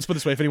 it's let's put it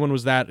this way: if anyone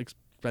was that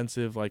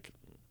expensive,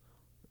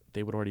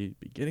 they would already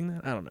be getting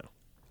that. I don't know.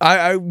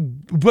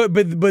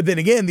 But then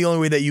again, the only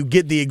way that you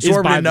get the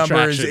exorbitant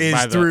numbers is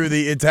through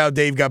it's how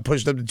Dave got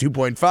pushed up to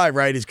 2.5,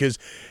 right? Is because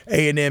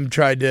A&M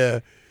tried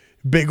to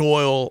big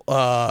oil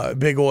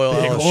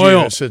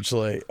LSU,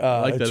 essentially.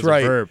 That's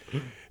right. Verb.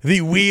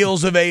 The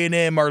wheels of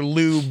A&M are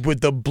lubed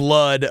with the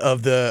blood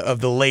of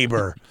the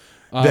labor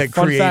that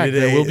fun created fact, it.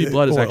 There Will Be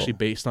Blood is actually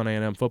based on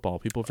A&M football.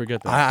 People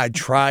forget that. They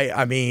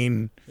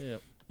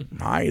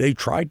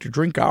tried to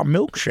drink our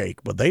milkshake,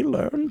 but they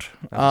learned.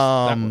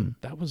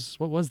 That was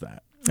what was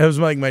that? That was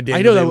like my Daniel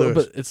I know that,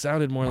 Day-Lewis. but it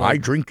sounded more like I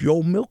drink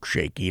your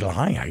milkshake,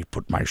 Eli. I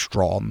put my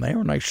straw in there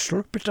and I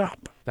slurp it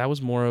up. that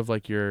was more of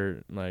like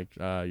your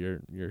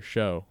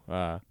show.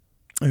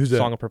 Who's that?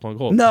 Song of Purple and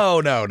Gold.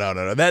 No.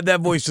 That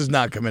voice does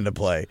not come into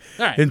play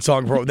right. in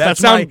Song of Purple.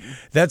 That's I my.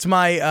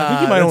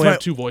 think you might only have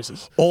two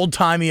voices. Old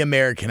timey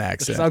American It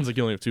accent. sounds like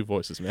you only have two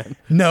voices, man.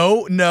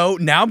 No. Now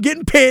I'm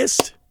getting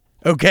pissed.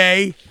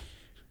 Okay.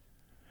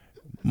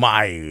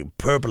 My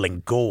purple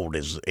and gold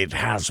it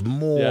has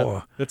more.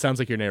 Yeah, that sounds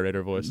like your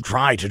narrator voice.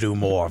 Try to do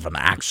more of an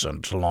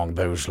accent along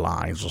those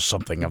lines or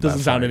something of that.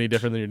 Doesn't sound any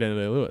different than your Daniel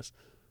Day-Lewis.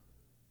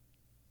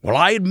 Well,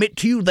 I admit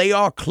to you, they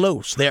are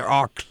close. There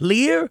are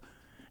clear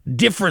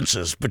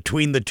differences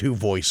between the two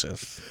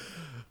voices.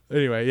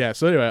 Anyway,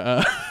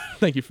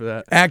 thank you for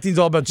that. Acting's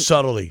all about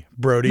subtlety,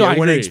 Brody. No, I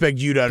wouldn't agree. expect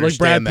you to Like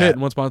understand Brad Pitt that. in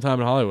Once Upon a Time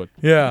in Hollywood.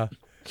 Yeah.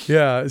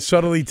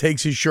 Subtly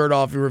takes his shirt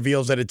off and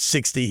reveals that at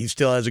 60 he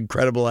still has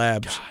incredible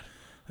abs. God.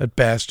 That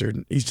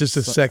bastard. He's just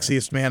the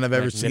sexiest man I've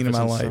ever seen in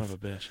my life. Son of a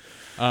bitch.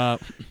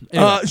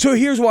 Anyway. So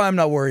here's why I'm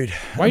not worried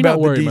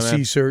about the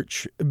DC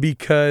search.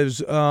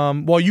 Because,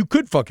 you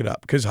could fuck it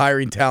up because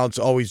hiring talent's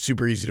always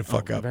super easy to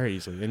fuck up. Very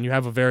easily. And you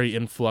have a very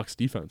influx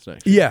defense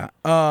next. Yeah.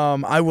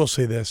 I will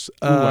say this.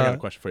 I got a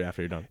question for you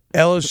after you're done.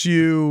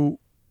 LSU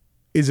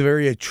is a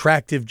very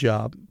attractive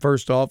job,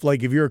 first off.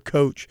 Like, if you're a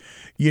coach,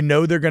 you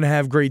know they're going to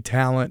have great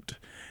talent.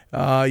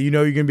 You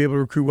know you're going to be able to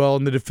recruit well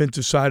on the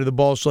defensive side of the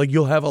ball. So, like,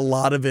 you'll have a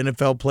lot of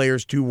NFL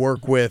players to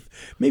work with.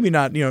 Maybe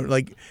not,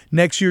 like,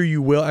 next year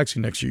you will.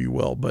 Actually, next year you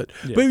will. But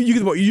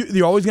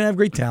you're always going to have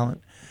great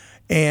talent.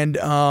 And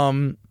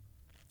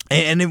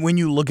then when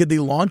you look at the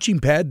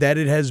launching pad that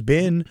it has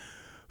been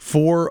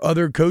for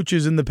other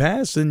coaches in the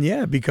past, then,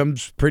 it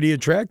becomes pretty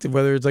attractive,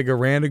 whether it's like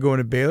Aranda going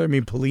to Baylor. I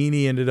mean,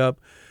 Pelini ended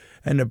up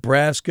at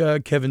Nebraska.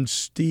 Kevin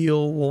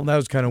Steele, well, that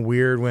was kind of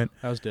weird.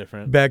 That was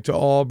different. Back to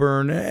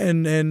Auburn,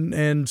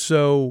 and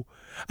so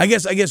I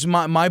guess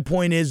my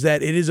point is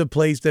that it is a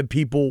place that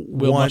people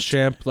want.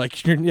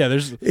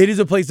 It is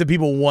a place that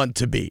people want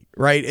to be,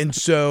 right? And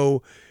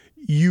so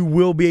you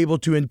will be able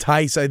to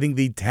entice, I think,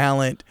 the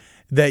talent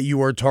that you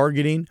are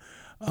targeting,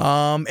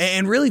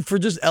 and really for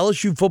just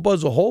LSU football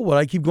as a whole. What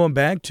I keep going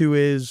back to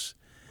is.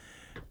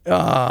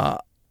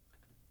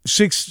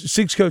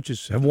 Six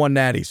coaches have won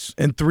natties,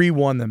 and 3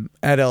 won them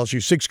at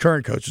LSU. 6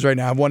 current coaches right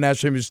now have won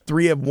national championships.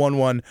 3 have won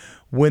one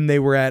when they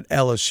were at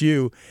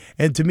LSU.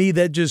 And to me,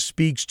 that just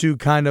speaks to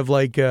kind of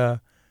like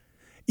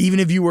even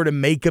if you were to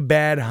make a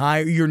bad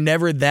hire, you're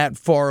never that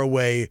far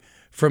away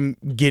from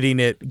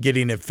getting it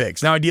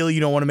fixed. Now, ideally,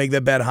 you don't want to make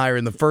that bad hire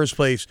in the first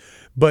place,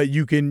 but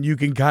you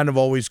can kind of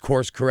always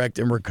course correct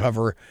and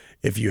recover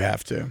if you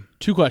have to.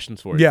 2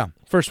 questions for you. Yeah.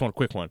 First one,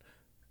 quick one.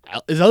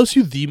 Is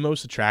LSU the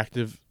most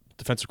attractive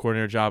defensive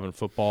coordinator job in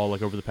football,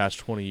 like, over the past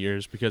 20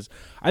 years? Because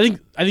I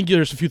think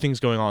there's a few things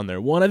going on there.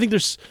 One,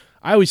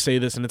 I always say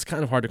this, and it's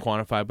kind of hard to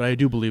quantify, but I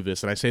do believe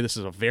this, and I say this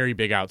as a very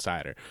big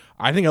outsider.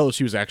 I think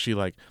LSU is actually,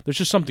 like, there's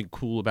just something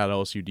cool about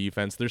LSU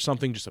defense. There's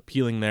something just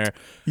appealing there.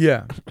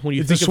 Yeah.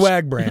 It's a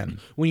swag brand.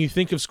 When you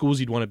think of schools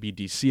you'd want to be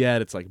DC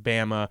at, it's like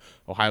Bama,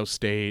 Ohio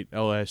State,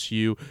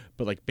 LSU.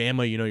 But, like,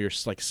 Bama, you're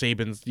like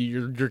Saban's,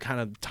 you're kind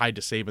of tied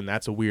to Saban.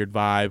 That's a weird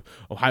vibe.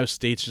 Ohio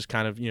State's just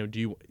kind of,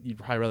 you'd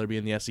probably rather be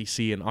in the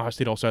SEC, and Ohio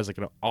State also has, like,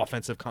 an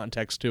offensive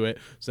context to it,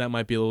 so that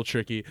might be a little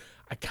tricky.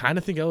 I kind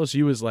of think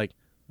LSU is, like,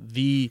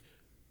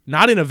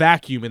 not in a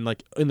vacuum,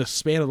 in the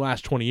span of the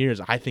last 20 years,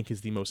 I think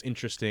is the most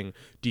interesting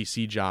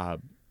DC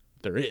job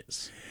there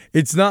is.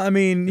 It's not, I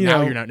mean,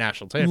 now you're not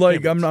national champion.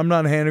 Like, I'm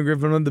not Hannah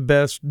Griffin. I'm not the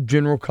best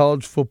general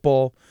college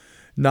football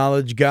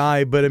knowledge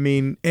guy, but I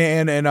mean,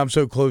 and I'm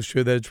so close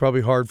to it that it's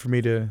probably hard for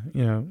me to,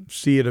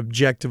 see it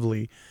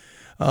objectively.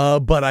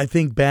 But I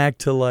think back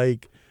to,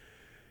 like,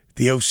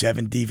 the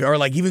 07 defense, or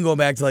like even going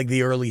back to like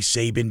the early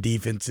Saban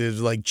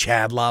defenses, like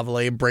Chad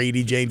Lavallee and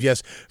Brady James.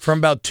 Yes, from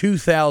about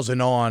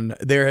 2000 on,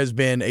 there has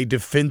been a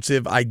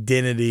defensive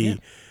identity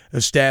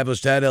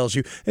established at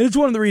LSU. And it's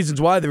one of the reasons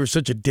why there was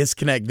such a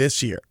disconnect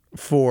this year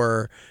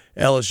for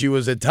LSU,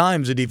 was at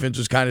times the defense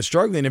was kind of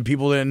struggling and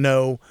people didn't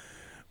know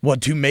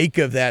what to make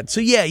of that.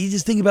 So, you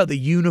just think about the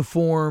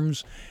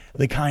uniforms,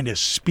 the kind of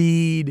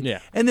speed.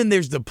 Yeah. And then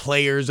there's the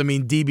players. I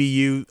mean,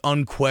 DBU,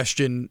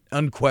 unquestioned.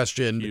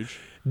 Huge.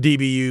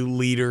 DBU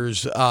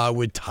leaders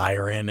with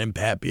Tyron and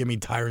Pepe. I mean,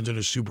 Tyron's in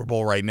a Super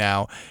Bowl right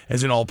now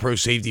as an all-pro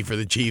safety for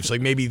the Chiefs.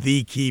 Like, maybe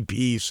the key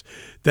piece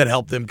that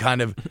helped them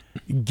kind of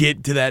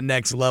get to that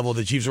next level.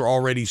 The Chiefs are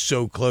already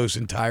so close,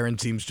 and Tyron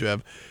seems to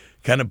have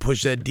kind of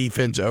pushed that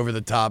defense over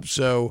the top.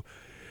 So,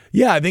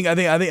 I think all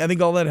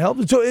that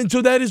helped. And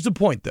so that is the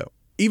point, though.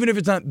 Even if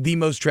it's not the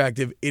most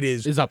attractive, it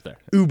is up there.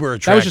 Uber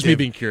attractive. That was just me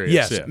being curious.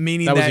 Yes, yeah.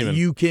 Meaning that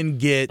you can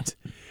get.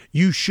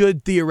 You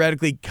should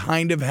theoretically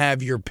kind of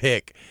have your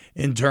pick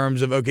in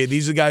terms of, okay,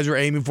 these are the guys we're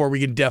aiming for.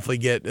 We can definitely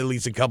get at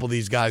least a couple of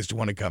these guys to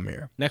want to come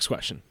here. Next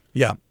question.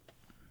 Yeah.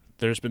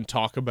 There's been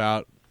talk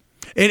about...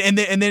 And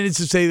then it's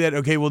to say that,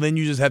 okay, well, then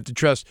you just have to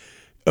trust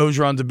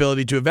Orgeron's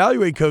ability to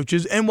evaluate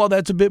coaches. And while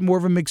that's a bit more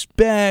of a mixed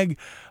bag,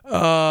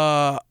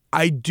 I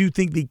do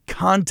think the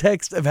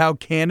context of how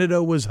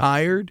Canada was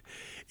hired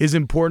is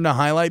important to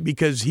highlight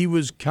because he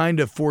was kind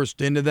of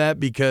forced into that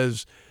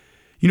because,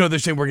 they're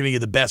saying we're going to get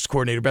the best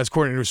coordinator. Best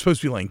coordinator was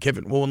supposed to be Lane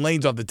Kiffin. Well, when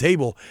Lane's off the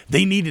table,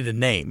 they needed a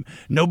name.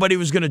 Nobody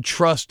was going to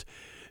trust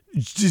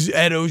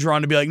Ed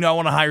Orgeron to be like, no, I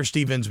want to hire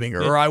Steve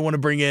Ensminger or I want to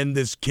bring in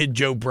this kid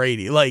Joe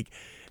Brady. Like,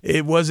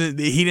 it wasn't.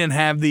 He didn't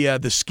have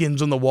the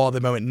skins on the wall at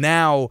the moment.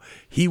 Now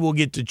he will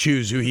get to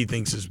choose who he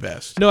thinks is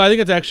best. No, I think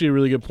that's actually a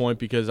really good point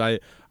because I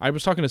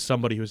was talking to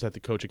somebody who was at the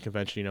coaching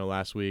convention,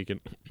 last week, and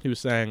he was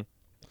saying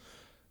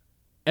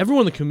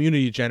everyone in the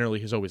community generally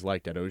has always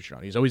liked Ed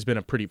Orgeron. He's always been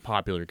a pretty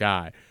popular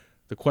guy.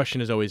 The question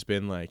has always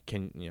been like,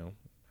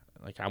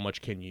 how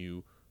much can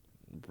you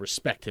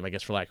respect him, I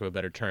guess, for lack of a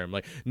better term.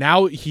 Like,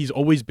 now he's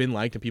always been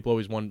liked and people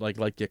always want like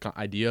the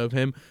idea of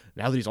him.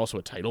 Now that he's also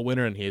a title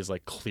winner and he has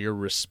like clear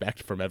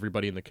respect from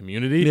everybody in the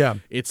community,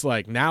 it's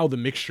like now the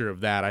mixture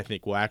of that I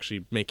think will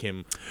actually make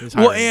him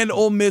and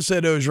Ole Miss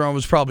Ed Orgeron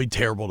was probably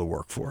terrible to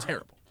work for.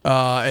 Terrible.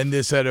 And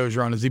this Ed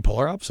Orgeron is the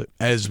polar opposite,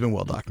 as has been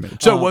well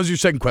documented. So what was your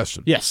second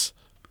question? Yes.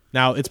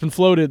 Now it's been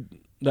floated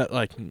that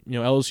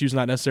LSU's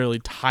not necessarily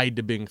tied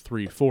to being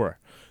 3-4.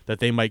 That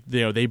they might,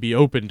 they'd be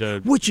open to,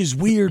 which is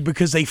weird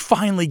because they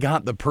finally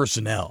got the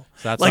personnel.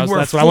 So that's what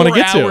I want to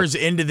get to. 4 hours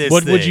into this,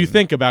 what would you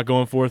think about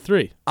going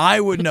 4-3?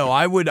 I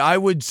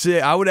would say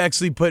I would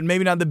actually put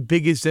maybe not the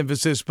biggest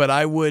emphasis, but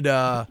I would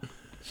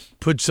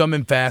put some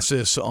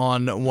emphasis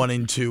on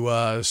wanting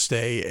to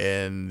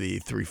stay in the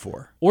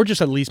 3-4, or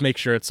just at least make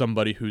sure it's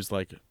somebody who's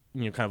like.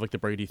 Kind of like the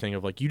Brady thing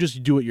of like you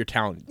just do what your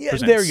talent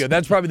presents. There you go.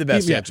 That's probably the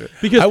best answer.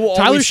 Because I will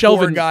Tyler always score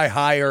Shelvin a guy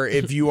higher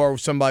if you are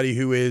somebody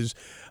who is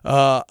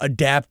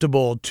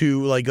adaptable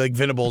to like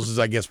Venables is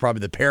I guess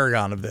probably the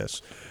paragon of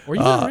this. Or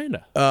even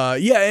Aranda.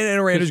 And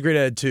Aranda's great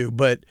at it too,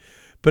 but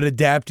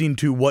adapting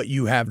to what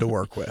you have to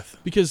work with.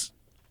 Because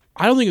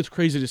I don't think it's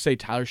crazy to say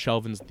Tyler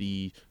Shelvin's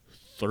the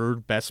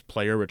third best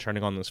player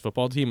returning on this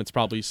football team. It's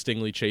probably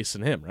Stingley, Chase,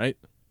 and him, right?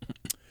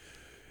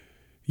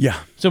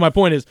 Yeah. So my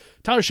point is,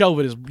 Tyler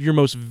Shelvin is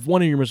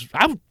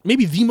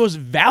maybe the most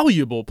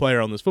valuable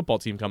player on this football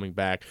team coming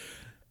back,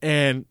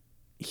 and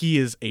he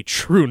is a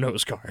true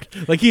nose guard.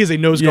 Like he is a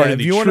nose guard in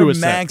the truest sense. If you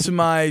want to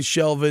maximize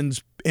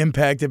Shelvin's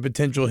impact and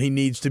potential, he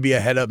needs to be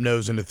a head up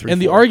nose in a 3-4.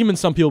 And the argument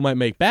some people might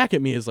make back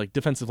at me is like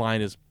defensive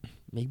line is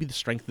maybe the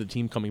strength of the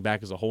team coming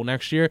back as a whole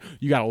next year.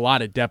 You got a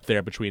lot of depth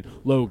there between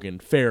Logan,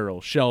 Farrell,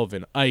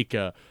 Shelvin,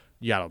 Ika.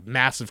 You got a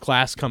massive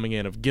class coming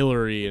in of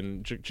Guillory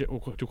and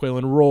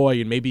Jaquelin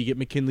Roy, and maybe you get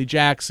McKinley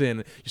Jackson.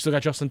 You still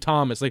got Justin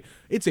Thomas. Like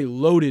it's a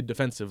loaded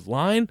defensive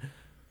line,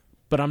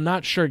 but I'm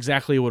not sure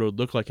exactly what it would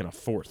look like in a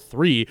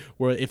 4-3,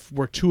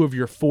 where 2 of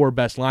your 4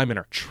 best linemen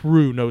are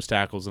true nose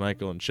tackles in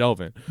Eichel and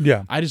Shelvin.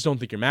 Yeah, I just don't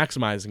think you're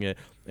maximizing it.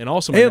 And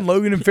also,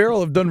 Logan and Farrell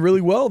have done really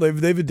well.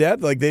 They've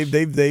adapted. Like they've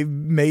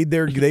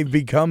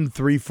become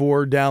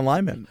 3-4 down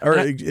linemen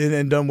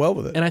and done well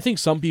with it. And I think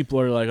some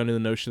people are like under the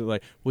notion that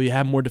like, well, you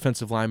have more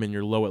defensive linemen,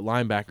 you're low at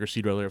linebackers, so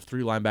you'd rather have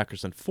 3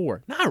 linebackers than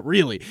 4. Not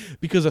really,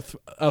 because a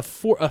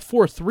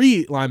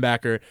 4-3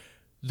 linebacker.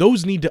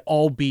 Those need to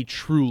all be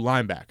true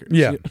linebackers.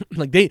 Yeah.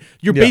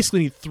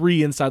 Basically need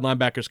 3 inside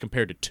linebackers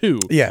compared to 2.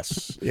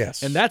 Yes.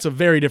 And that's a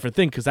very different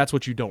thing because that's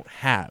what you don't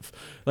have.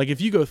 Like if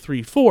you go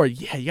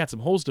 3-4, you got some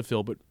holes to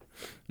fill, but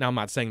now I'm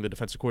not saying the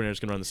defensive coordinator is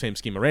going to run the same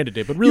scheme Aranda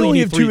did, but really you only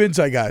have 2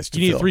 inside guys to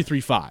fill. You need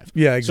 3-3-5.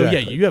 Yeah,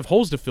 exactly. So you have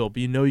holes to fill, but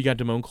you got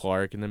Damone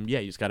Clark, and then you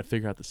just got to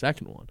figure out the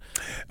second one.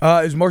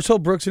 Is Marcel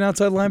Brooks an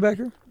outside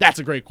linebacker? That's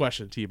a great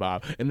question,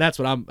 T-Bob. And that's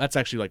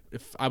actually like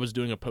if I was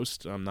doing a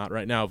post, I'm not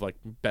right now, of like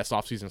best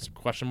offseason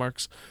question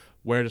marks,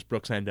 where does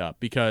Brooks end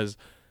up? Because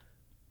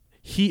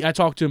I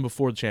talked to him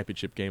before the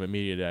championship game at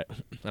Media Day,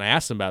 and I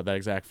asked him about that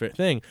exact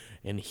thing,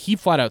 and he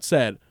flat out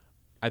said,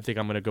 I think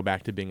I'm going to go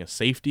back to being a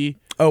safety.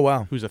 Oh,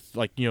 wow. Who's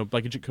like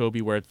a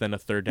Jacoby where it's then a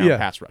third down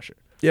pass rusher.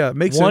 Yeah, it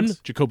makes sense.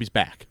 Jacoby's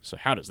back. So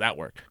how does that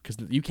work? Because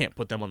you can't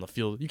put them on the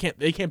field.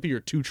 They can't be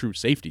your 2 true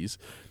safeties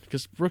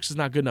because Brooks is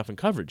not good enough in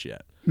coverage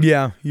yet.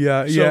 Yeah.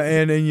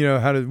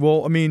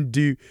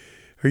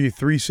 Are you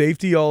 3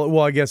 safety?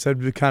 I guess that'd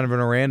be kind of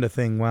an Aranda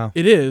thing. Wow.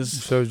 It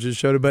is. So it just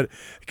showed it. But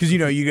because, you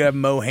could have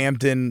Mo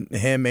Hampton,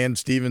 him, and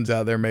Stevens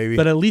out there maybe.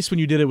 But at least when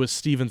you did it with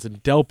Stevens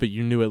and Delpit,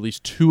 you knew at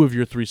least 2 of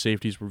your 3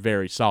 safeties were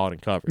very solid in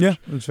coverage. Yeah,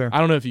 that's fair. I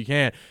don't know if you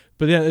can.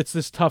 But yeah, it's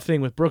this tough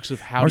thing with Brooks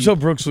of how Marcel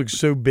Brooks looks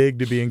so big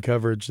to be in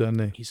coverage, doesn't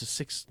he? He's a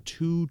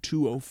 6'2",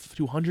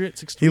 200,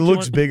 6'3". He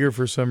looks bigger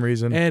for some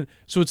reason. And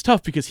so it's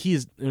tough because he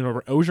is,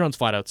 Orgeron's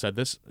flat out said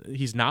this,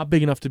 he's not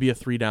big enough to be a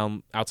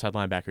 3-down outside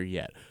linebacker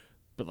yet.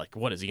 But like,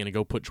 what is he going to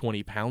go put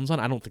 20 pounds on?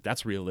 I don't think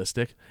that's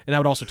realistic, and that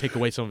would also take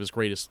away some of his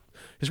greatest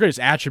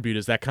attribute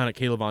is that kind of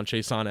Calebon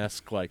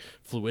Chason-esque like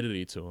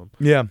fluidity to him.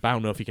 Yeah, but I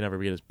don't know if he can ever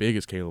be as big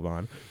as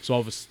Calebon.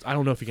 So I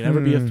don't know if he can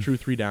ever be a true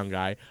 3-down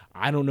guy.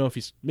 I don't know if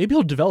maybe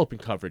he'll develop in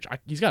coverage.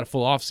 He's got a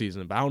full off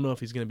season, but I don't know if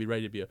he's going to be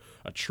ready to be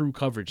a true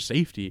coverage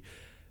safety.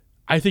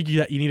 I think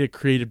you need a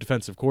creative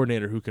defensive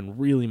coordinator who can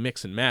really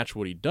mix and match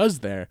what he does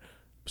there.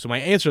 So my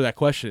answer to that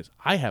question is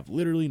I have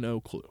literally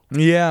no clue.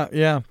 Yeah.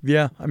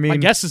 I mean, my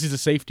guess is he's a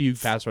safety who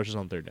pass rushes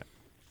on 3rd down.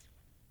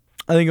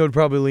 I think I would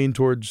probably lean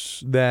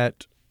towards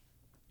that.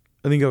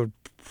 I think I would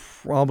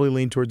probably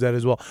lean towards that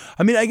as well.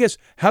 I mean, I guess,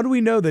 how do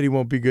we know that he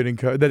won't be good in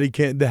that he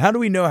can't? How do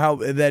we know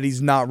that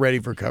he's not ready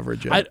for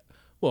coverage yet?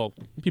 Well,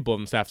 people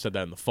on the staff said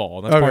that in the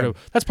fall. And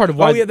that's part of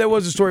why. Oh yeah, there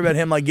was a story about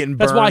him like getting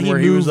burned. That's why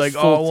he was like,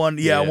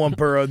 one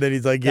Burrow. Then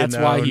he's like, that's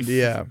why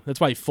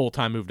he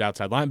full-time moved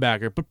outside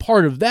linebacker. But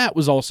part of that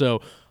was also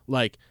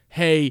like,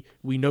 hey,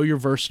 we know you're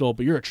versatile,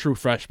 but you're a true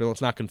freshman.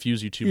 Let's not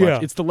confuse you too much. Yeah.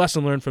 It's the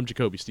lesson learned from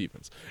Jacoby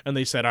Stevens. And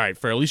they said, all right,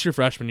 for at least your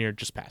freshman year,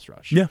 just pass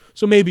rush. Yeah.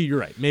 So maybe you're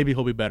right. Maybe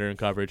he'll be better in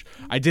coverage.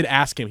 I did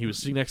ask him. He was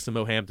sitting next to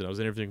Mo Hampton. I was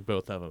interviewing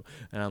both of them.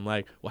 And I'm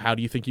like, well, how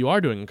do you think you are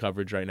doing in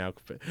coverage right now?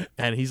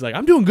 And he's like,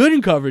 I'm doing good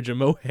in coverage. And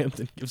Mo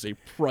Hampton gives a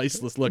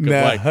priceless look of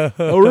like,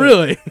 oh,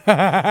 really?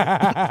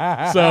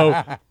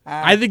 So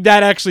I think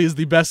that actually is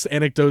the best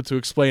anecdote to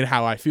explain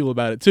how I feel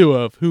about it, too,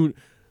 of who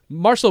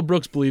Marcel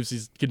Brooks believes he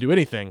can do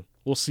anything.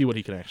 We'll see what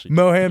he can actually do.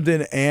 Mo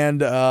Hampton and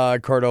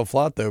Cardell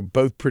Flott, though,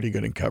 both pretty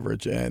good in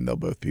coverage, and they'll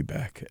both be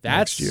back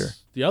next year. That's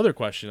the other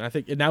question. I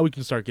think now we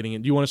can start getting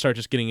in. Do you want to start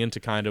just getting into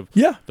kind of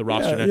the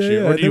roster next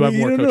year? Or do you have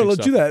more coaching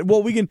let's do that.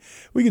 Well, we can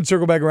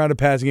circle back around to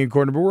passing game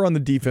corner, but we're on the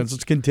defense.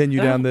 Let's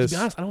continue down this. To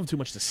be honest, I don't have too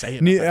much to say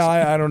about that.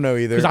 I don't know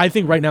either. Because I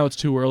think right now it's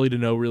too early to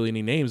know really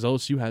any names.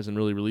 OSU hasn't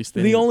really released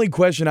them. The only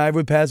question I have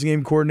with passing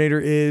game coordinator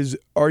is,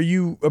 are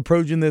you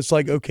approaching this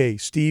like, okay,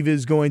 Steve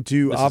is going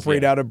to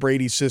operate out of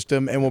Brady's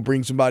system and we'll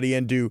bring somebody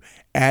in to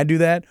add to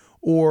that?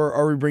 Or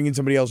are we bringing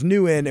somebody else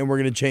new in and we're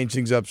going to change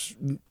things up,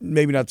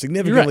 maybe not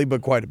significantly,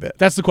 but quite a bit?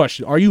 That's the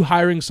question. Are you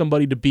hiring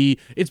somebody to be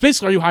 – it's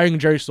basically, are you hiring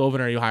Jerry Sullivan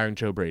or are you hiring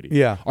Joe Brady?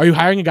 Yeah. Are you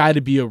hiring a guy to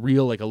be a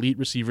real like elite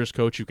receivers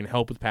coach who can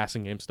help with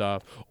passing game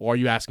stuff, or are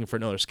you asking for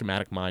another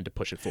schematic mind to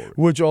push it forward?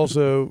 Which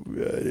also,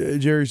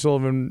 Jerry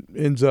Sullivan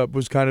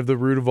was kind of the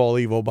root of all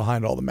evil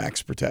behind all the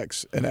max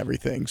protects and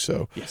everything.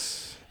 So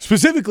yes.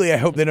 Specifically, I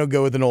hope they don't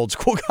go with an old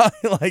school guy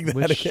like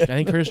that again. I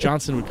think Curtis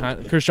Johnson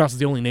Curtis Johnson's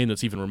the only name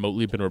that's even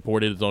remotely been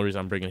reported. It's the only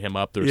reason I'm bringing him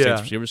up. The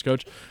Saints receivers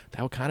coach.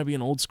 That would kind of be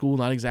an old school,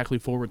 not exactly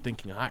forward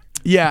thinking hire.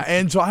 Yeah,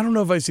 and so I don't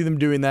know if I see them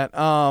doing that.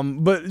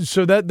 But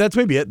so that's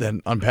maybe it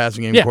then on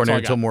passing game coordinator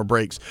until more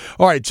breaks.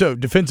 All right, so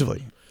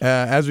defensively,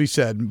 as we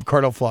said,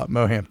 Cardell Flott,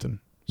 Mo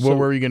Hampton. Where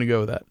are you going to go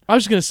with that? I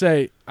was just going to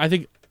say, I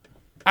think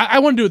I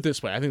want to do it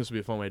this way. I think this would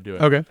be a fun way to do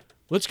it. Okay.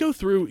 Let's go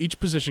through each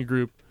position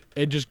group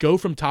and just go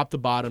from top to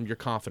bottom your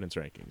confidence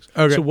rankings.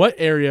 Okay. So what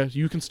area,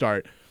 you can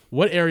start,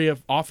 what area,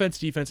 offense,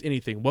 defense,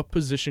 anything, what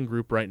position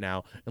group right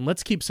now, and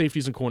let's keep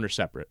safeties and corners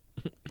separate.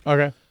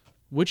 Okay.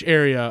 Which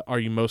area are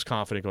you most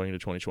confident going into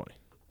 2020?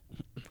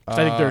 I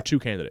think there are two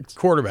candidates.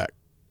 Quarterback,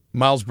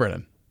 Miles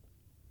Brennan.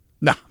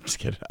 No, I'm just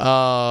kidding.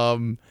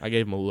 I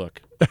gave him a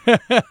look.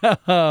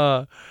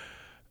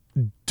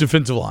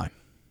 Defensive line.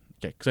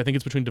 Okay, because I think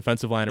it's between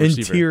defensive line and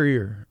receiver.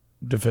 Interior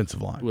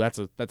defensive line. Ooh, that's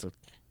a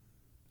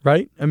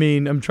right? I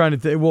mean, I'm trying to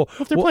think. Well,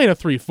 if they're playing a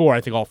 3-4,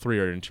 I think all three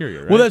are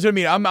interior, right? Well, that's what I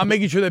mean. I'm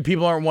making sure that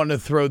people aren't wanting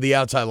to throw the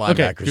outside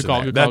linebackers. Okay, good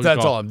call, good call.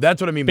 That's all. That's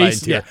what I mean by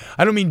interior. Yeah.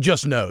 I don't mean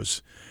just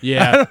nose.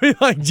 Yeah. I don't mean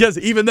like just,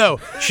 even though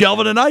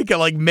Shelvin and Ika,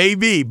 like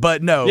maybe,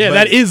 but no. Yeah,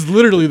 that is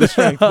literally the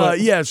strength.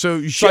 Yeah,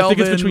 so Shelvin, I think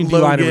it's between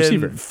D-line and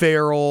receiver.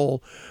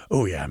 Farrell.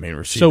 Oh, yeah, I mean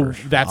receiver.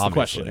 So that's obviously the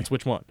question. It's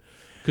which one?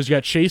 Because you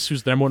got Chase,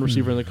 who's the number one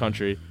receiver in the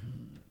country,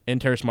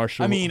 and Terrace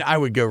Marshall. I mean, I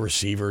would go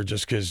receiver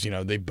just because,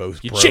 they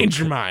both changed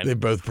your mind. They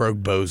both broke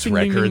Bo's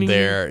record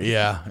there.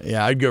 Yeah,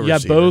 I'd go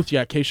receiver. Yeah, both.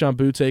 Yeah, Keyshawn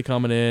Butte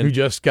coming in. Who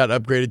just got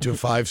upgraded to a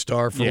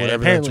 5-star for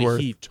whatever that's worth.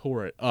 Apparently he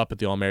tore it up at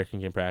the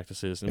All-American game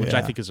practices, which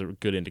I think is a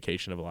good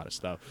indication of a lot of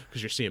stuff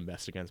because you're seeing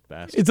best against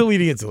best. It's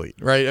elite against elite,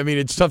 right? I mean,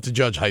 it's tough to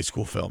judge high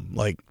school film.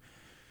 Like,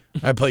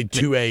 I played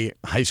 2A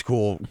high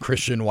school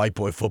Christian white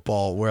boy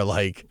football where,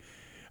 like,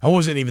 I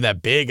wasn't even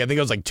that big. I think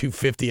I was like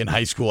 250 in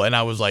high school, and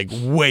I was like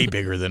way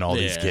bigger than all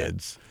these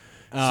kids.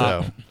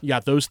 So you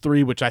got those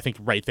three, which I think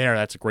right there,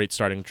 that's a great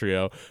starting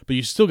trio. But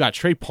you still got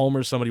Trey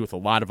Palmer, somebody with a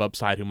lot of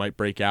upside who might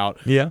break out.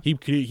 Yeah. He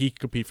could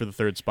compete for the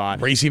third spot.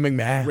 Racey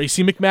McMath.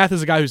 Racey McMath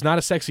is a guy who's not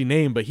a sexy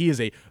name, but he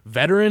is a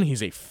veteran.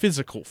 He's a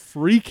physical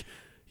freak.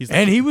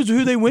 He was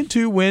who they went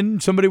to when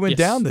somebody went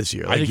down this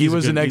year. Like, he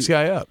was the next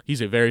guy up.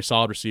 He's a very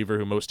solid receiver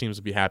who most teams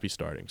would be happy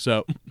starting.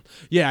 So,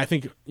 yeah, I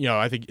think,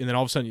 and then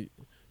all of a sudden,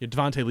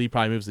 Devontae Lee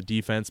probably moves the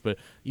defense, but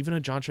even a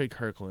John Trey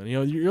Kirkland,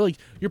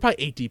 you're probably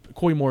 8 deep.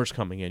 Coy Moore's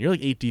coming in. You're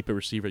like 8 deep at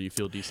receiver. You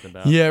feel decent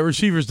about. Yeah,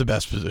 receiver's the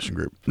best position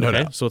group. No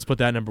doubt. So let's put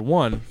that number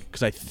one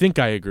because I think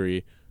I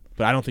agree,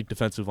 but I don't think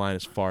defensive line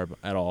is far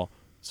at all.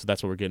 So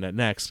that's what we're getting at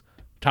next.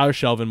 Tyler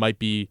Shelvin might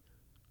be.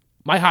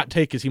 My hot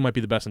take is he might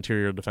be the best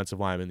interior defensive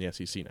lineman in the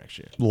SEC next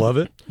year. Love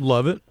it.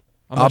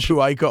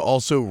 Apu Ika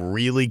also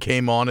really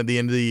came on at the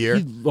end of the year.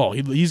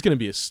 He's going to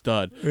be a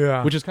stud.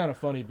 Yeah. Which is kind of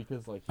funny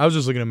because, like... I was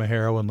just looking at my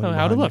hair.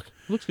 How'd it look?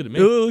 It looks good to me.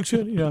 It looks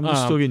good. Yeah, I'm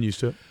just still getting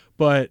used to it.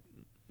 But,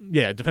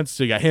 yeah, defense,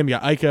 so you got him, you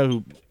got Ika,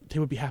 who they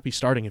would be happy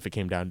starting if it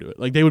came down to it.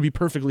 Like, they would be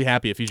perfectly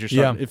happy if he's your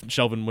starting, if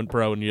Shelvin went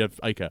pro and you have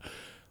Ika.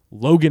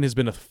 Logan has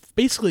been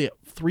basically a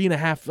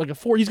 3.5, like a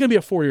 4. He's going to be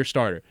a 4-year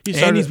starter. He's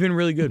been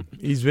really good.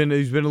 He's been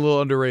a little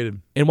underrated.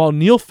 And while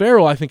Neil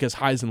Farrell, I think, has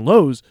highs and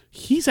lows,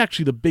 he's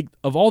actually the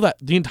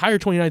entire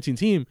 2019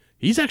 team.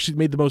 He's actually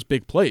made the most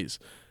big plays.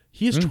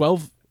 He has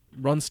 12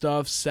 run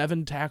stuff,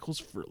 7 tackles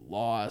for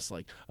loss,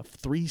 like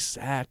 3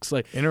 sacks.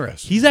 Like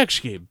interesting. He's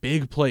actually a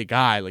big play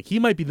guy. Like he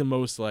might be the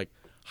most like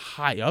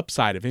high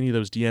upside of any of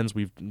those DNs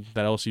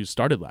that LSU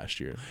started last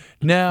year.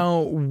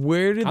 Now,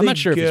 where did I'm they not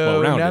sure go? if he's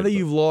well-rounded, Now that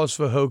you've lost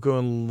Fehoko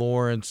and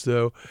Lawrence,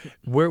 though,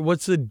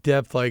 what's the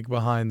depth like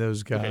behind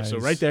those guys? Okay, so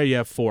right there you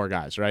have 4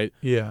 guys, right?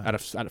 Yeah. Out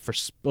of for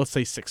let's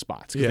say 6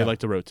 spots because they like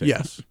to rotate.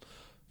 Yes.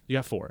 You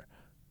got 4.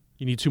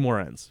 You need 2 more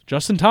ends.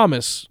 Justin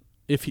Thomas,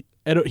 if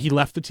he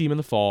left the team in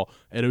the fall,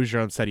 Ed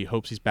Ogeron said he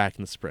hopes he's back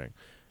in the spring.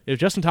 If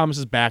Justin Thomas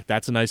is back,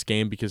 that's a nice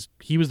game because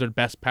he was their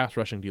best pass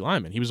rushing D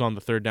lineman. He was on the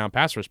 3rd down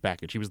pass rush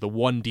package. He was the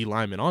one D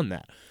lineman on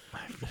that. I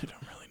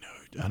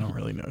don't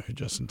really know who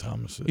Justin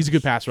Thomas is. He's a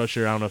good pass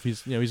rusher. I don't know if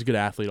he's a good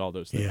athlete. All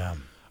those things. Yeah.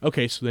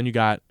 Okay, so then you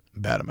got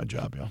bad at my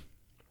job, y'all.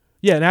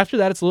 Yeah, and after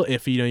that it's a little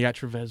iffy. You got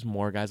Trevez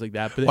Moore, guys like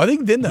that. But I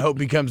think then the hope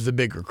becomes the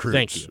big recruits.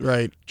 Thank you.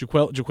 Right.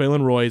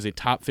 Jaquelin Roy is a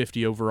top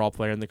 50 overall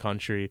player in the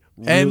country.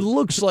 And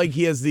looks like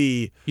he has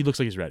He looks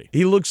like he's ready.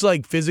 He looks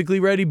like physically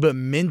ready, but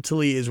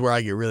mentally is where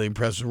I get really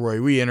impressed with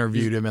Roy. We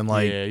interviewed him and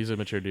yeah, he's a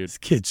mature dude. This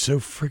kid's so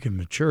freaking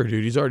mature,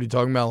 dude. He's already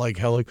talking about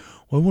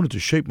well, I wanted to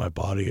shape my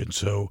body, and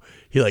so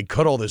he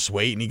cut all this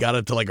weight and he got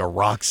it to a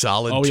rock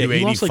solid 285.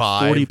 He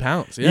lost 40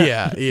 pounds.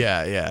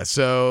 Yeah.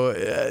 So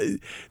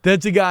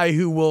that's a guy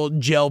who will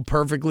gel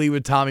perfectly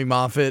with Tommy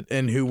Moffitt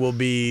and who will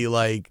be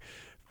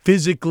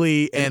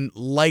physically and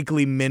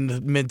likely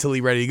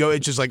mentally ready to go.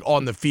 It's just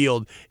on the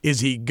field, is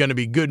he going to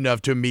be good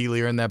enough to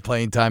immediately earn that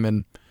playing time?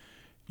 And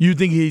you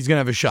think he's going to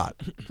have a shot.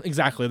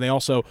 Exactly. They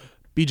also,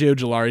 B.J.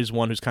 Ojulari is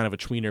one who's kind of a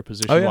tweener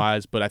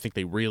position-wise, but I think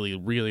they really,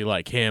 really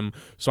like him.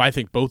 So I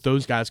think both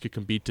those guys could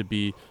compete to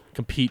be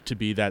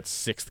that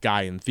 6th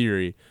guy in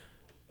theory.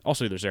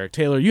 Also, there's Eric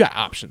Taylor. You got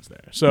options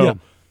there. So,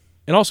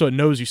 and also at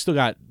nose, you still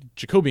got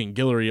Jacoby and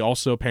Guillory.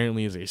 Also,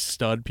 apparently, is a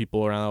stud.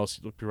 People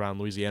around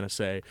Louisiana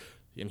say,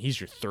 and he's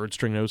your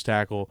 3rd-string nose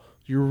tackle.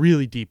 You're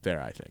really deep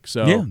there, I think.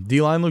 So yeah,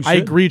 D-line looks. I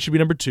good. agree it should be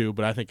number 2,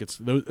 but I think it's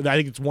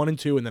 1 and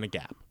 2, and then a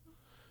gap.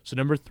 So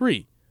number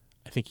 3,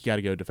 I think you got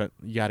to go defense.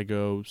 You got to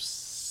go.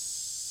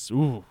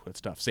 Ooh,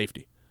 that's tough.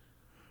 Safety.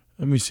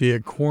 Let me see.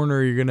 At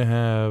corner, you're gonna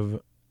have.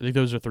 I think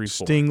those are 3,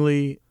 4.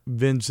 Stingley,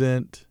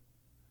 Vincent.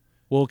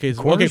 Well, okay.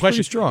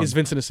 Question: strong. Is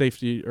Vincent a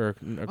safety or?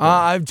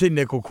 I'd say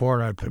nickel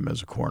corner. I'd put him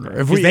as a corner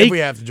if we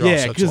have to draw.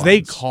 Yeah, because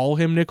they call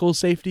him nickel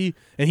safety,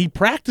 and he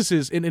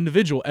practices an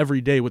individual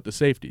every day with the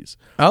safeties.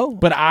 Oh,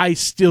 but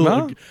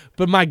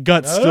but my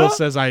gut still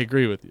says I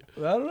agree with you.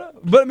 I don't know.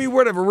 But I mean,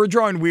 whatever. We're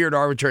drawing weird,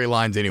 arbitrary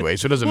lines anyway,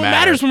 so it doesn't matter. It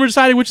matters when we're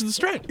deciding which is the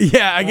strength.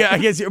 Yeah, I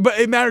guess. But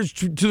it matters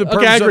to the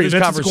purpose I agree. of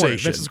this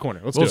conversation. That's his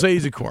corner. We'll say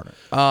he's a corner.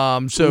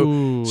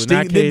 So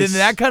then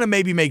that kind of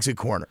maybe makes it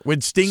corner.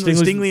 With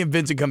Stingley and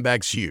Vincent come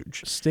back's huge.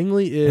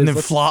 Stingley is. And then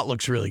Flott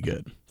looks really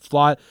good.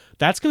 Flott,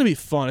 that's going to be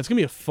fun. It's going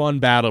to be a fun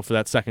battle for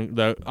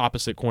the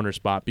opposite corner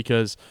spot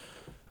because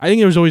I think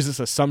there was always this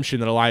assumption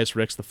that Elias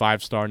Ricks, the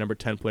 5-star number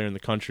 10 player in the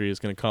country, is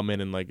going to come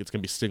in and it's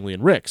going to be Stingley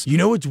and Ricks. You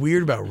know what's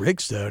weird about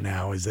Ricks though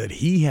now is that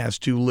he has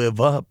to live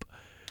up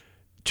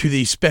to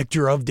the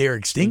specter of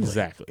Derek Stingley.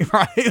 Exactly.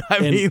 Right?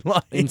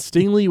 And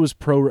Stingley was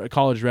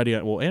college ready,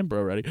 and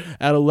pro ready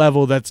at a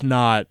level that's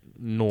not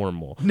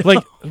normal.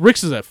 No.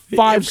 Ricks is a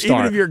 5-star.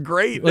 Even if you're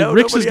great,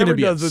 Ricks is going to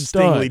be does what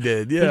Stingley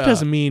did. Yeah. It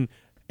doesn't mean,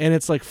 and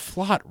it's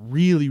Flott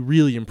really,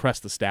 really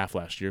impressed the staff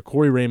last year.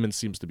 Corey Raymond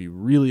seems to be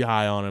really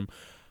high on him.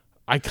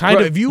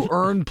 If you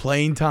earn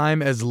playing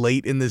time as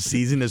late in the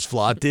season as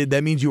Flott did,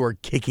 that means you are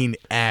kicking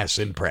ass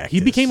in practice.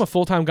 He became a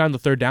full-time guy in the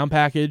 3rd down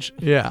package.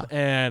 Yeah.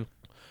 And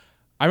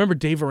I remember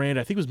Dave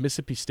Aranda, I think it was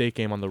Mississippi State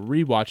game on the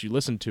rewatch, you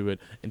listened to it,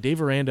 and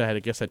Dave Aranda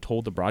had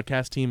told the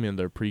broadcast team in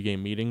their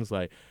pregame meetings,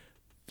 that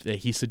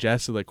he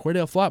suggested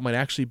Cordell Flott might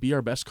actually be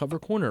our best cover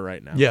corner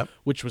right now. Yeah.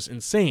 Which was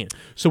insane.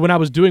 So when I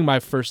was doing my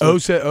first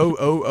echoed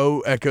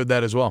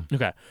that as well.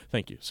 Okay,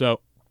 thank you. So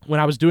when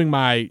I was doing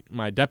my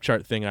depth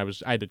chart thing, I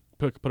had to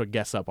put a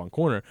guess up on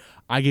corner.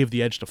 I gave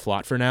the edge to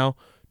Flott for now,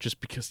 just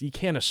because you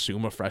can't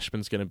assume a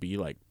freshman's going to be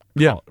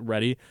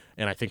ready,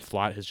 and I think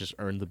Flott has just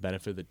earned the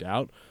benefit of the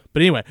doubt.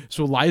 But anyway,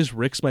 so Elias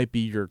Ricks might be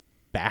your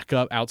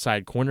backup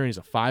outside corner. He's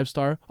a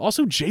 5-star.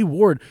 Also, Jay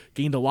Ward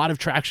gained a lot of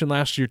traction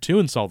last year too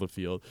and saw the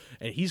field,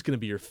 and he's going to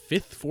be your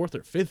 4th or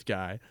 5th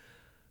guy.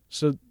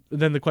 So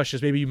then the question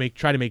is, maybe you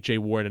try to make Jay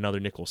Ward another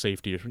nickel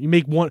safety. You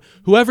make one.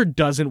 Whoever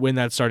doesn't win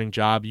that starting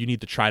job, you need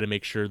to try to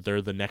make sure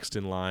they're the next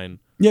in line.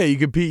 Yeah, you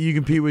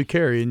compete with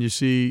Carey, and you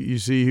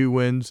see who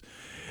wins.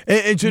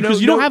 And so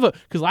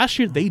because last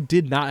year they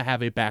did not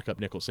have a backup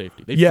nickel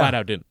safety. They flat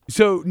out didn't.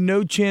 So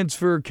no chance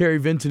for Carey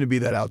Vinton to be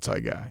that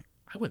outside guy.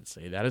 I wouldn't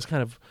say that. It's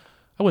kind of.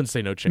 I wouldn't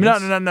say no chance.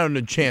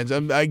 No chance.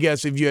 I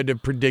guess if you had to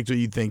predict what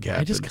you think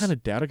happens. I just kind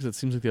of doubt it because it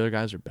seems like the other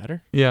guys are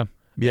better. Yeah.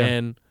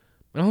 And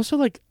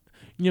also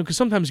because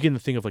sometimes you get in the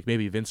thing of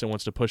maybe Vincent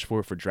wants to push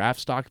for draft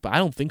stock, but I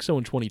don't think so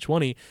in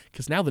 2020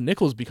 because now the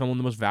nickel's become one of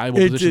the most valuable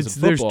positions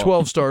in football. There's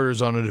 12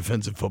 starters on a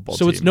defensive football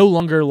team. So it's no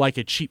longer a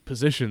cheap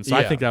position, so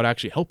I think that would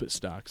actually help his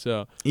stock.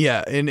 So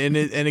yeah, and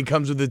it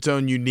comes with its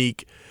own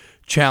unique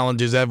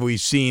challenges, as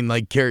we've seen.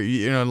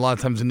 Carey, a lot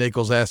of times the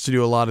nickel's asked to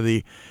do a lot of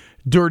the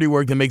dirty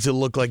work that makes it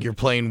look like you're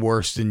playing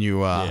worse than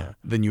you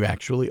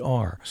actually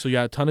are. So you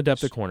got a ton of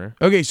depth at corner.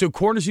 Okay, so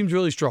corner seems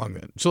really strong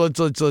then. So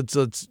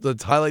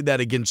let's highlight that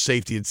against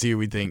safety and see who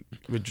we think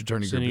which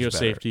returning group is better.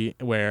 Safety,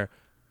 where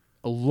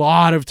a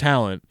lot of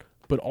talent,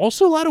 but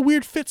also a lot of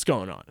weird fits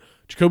going on.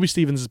 Jacoby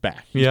Stevens is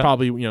back. He's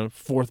probably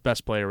fourth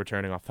best player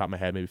returning off the top of my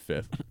head, maybe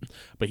fifth.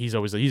 But he's a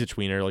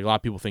tweener. Like a lot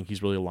of people think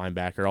he's really a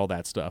linebacker, all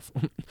that stuff.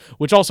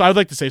 Which also I would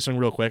like to say something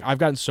real quick. I've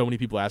gotten so many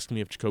people asking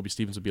me if Jacoby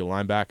Stevens would be a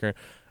linebacker,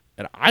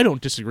 and I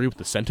don't disagree with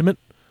the sentiment.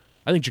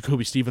 I think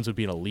Jacoby Stevens would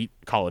be an elite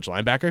college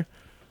linebacker.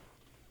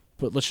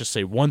 But let's just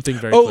say one thing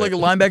very clearly. Like a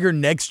linebacker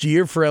next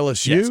year for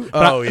LSU? Yes.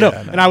 No.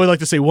 And I would like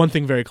to say one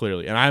thing very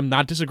clearly, and I'm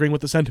not disagreeing with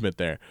the sentiment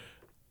there.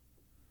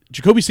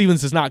 Jacoby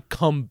Stevens does not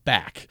come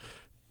back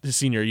his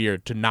senior year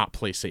to not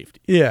play safety.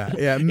 Yeah.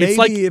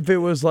 Maybe if it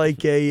was like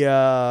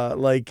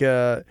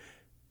sorry,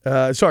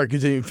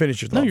 continue.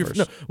 Finish your thought first.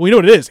 No. Well, you know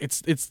what it is?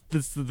 It's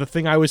the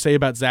thing I always say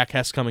about Zach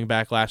Hess coming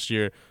back last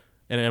year,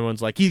 and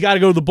everyone's like, he's got to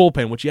go to the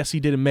bullpen, which, yes, he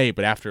did in May,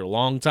 but after a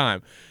long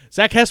time.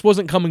 Zach Hess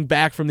wasn't coming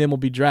back from the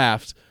MLB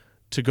draft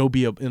to go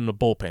be in the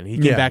bullpen. He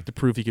came back to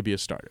prove he could be a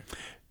starter.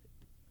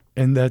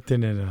 And that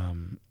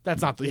didn't.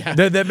 That's not the. Yeah.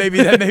 That maybe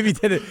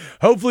didn't.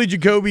 Hopefully,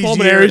 Jacoby's Paul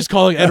year. is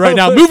calling Ed right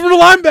now. Move him to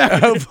linebacker.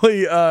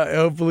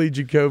 Hopefully,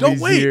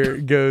 Jacoby's year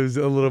goes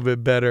a little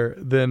bit better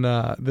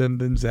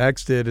than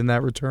Zach's did in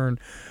that return.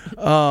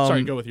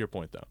 Sorry, go with your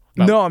point though.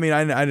 No, I mean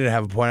I didn't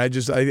have a point.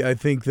 I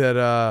think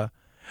that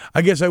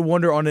I guess I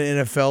wonder on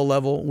an NFL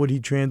level would he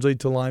translate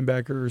to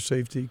linebacker or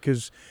safety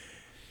because.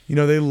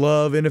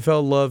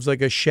 NFL loves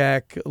like a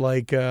Shaq,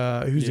 like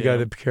who's the guy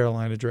that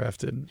Carolina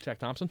drafted? Shaq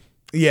Thompson?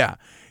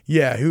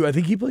 Yeah, who I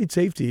think he played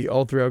safety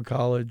all throughout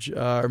college,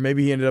 or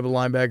maybe he ended up a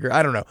linebacker.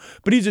 I don't know.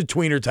 But he's a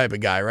tweener type of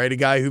guy, right? A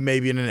guy who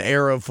maybe in an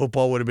era of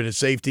football would have been a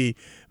safety,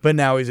 but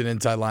now he's an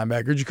inside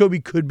linebacker.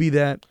 Jacoby could be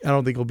that. I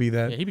don't think he'll be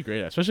that. Yeah, he'd be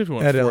great, especially if he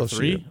went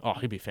 4-3. Oh,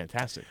 he'd be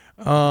fantastic.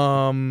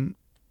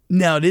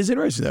 Now, it is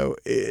interesting, though.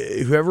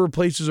 Whoever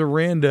replaces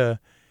Aranda,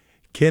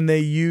 can they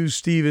use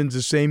Stevens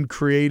the same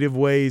creative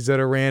ways that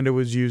Aranda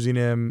was using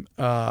him?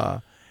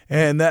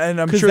 And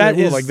I'm sure they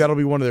will. Like that'll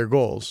be one of their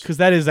goals. Because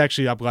that is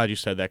actually, I'm glad you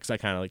said that because I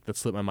kind of that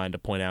slipped my mind to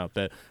point out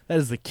that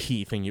is the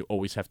key thing you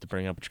always have to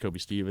bring up with Jacoby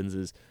Stevens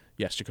is,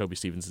 yes, Jacoby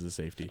Stevens is a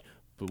safety,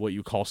 but what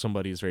you call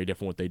somebody is very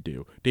different what they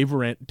do.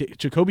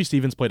 Jacoby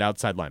Stevens played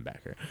outside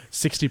linebacker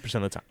 60%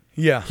 of the time.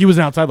 Yeah. He was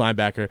an outside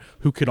linebacker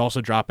who could also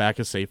drop back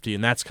as safety,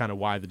 and that's kind of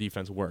why the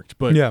defense worked.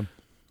 But yeah.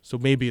 So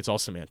maybe it's all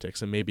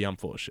semantics, and maybe I'm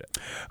full of shit.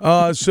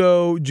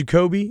 So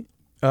Jacoby,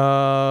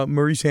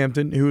 Maurice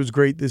Hampton, who was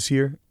great this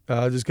year,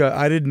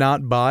 I did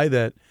not buy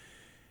that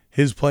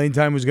his playing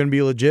time was going to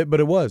be legit, but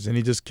it was, and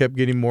he just kept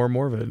getting more and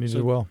more of it, and he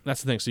did well.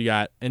 That's the thing. So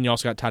you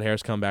also got Todd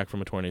Harris coming back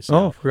from a torn ACL.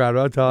 Oh, forgot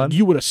about Todd.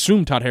 You would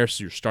assume Todd Harris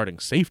is your starting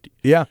safety.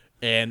 Yeah,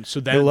 and so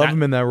they love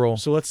him in that role.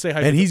 So let's say,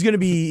 and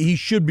he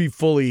should be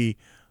fully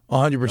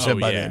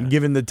 100% by then,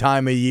 given the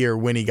time of year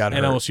when he got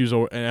hurt.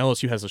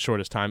 LSU has the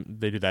shortest time.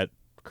 They do that,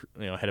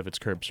 ahead of its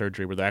curb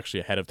surgery, where they're actually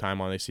ahead of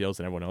time on ACLs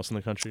than everyone else in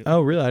the country. Oh,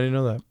 really? I didn't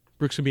know that.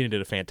 Brooks Sabina did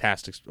a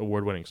fantastic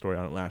award-winning story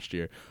on it last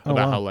year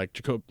about how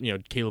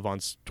Caleb Vaughn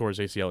tore his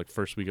ACL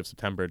first week of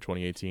September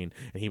 2018,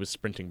 and he was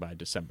sprinting by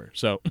December.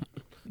 So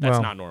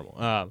that's not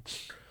normal.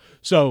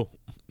 So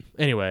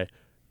anyway,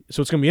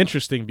 so it's going to be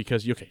interesting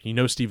because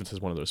Stevens has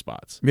one of those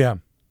spots. Yeah.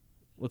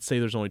 Let's say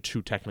there's only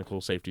two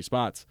technical safety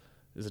spots.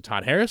 Is it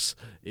Todd Harris?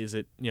 Is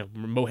it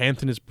Mo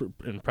Hampton has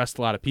impressed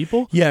a lot of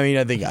people? Yeah, I mean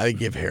I think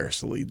give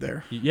Harris the lead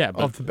there. Yeah,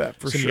 off the bat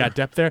for sure. You got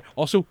depth there.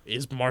 Also,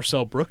 is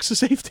Marcel Brooks a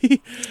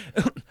safety?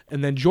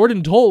 And then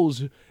Jordan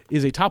Tolles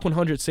is a top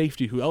 100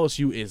 safety who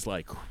LSU is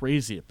like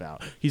crazy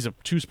about. He's a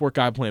two-sport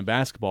guy playing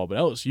basketball, but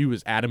LSU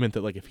is adamant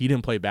that if he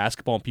didn't play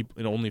basketball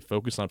and only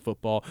focused on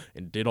football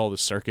and did all the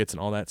circuits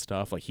and all that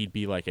stuff, he'd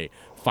be like a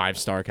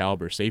 5-star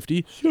caliber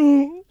safety.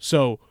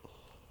 So.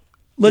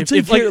 Let's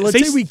say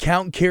we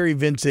count Kerry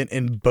Vincent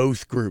in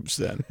both groups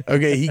then.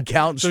 Okay, he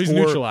counts so he's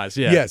neutralized,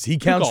 yeah. Yes, he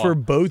counts for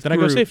both then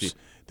groups. I go safety.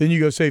 Then you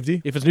go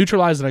safety? If it's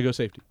neutralized, then I go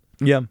safety.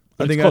 Yeah,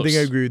 I think I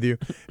agree with you.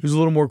 There's a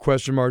little more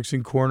question marks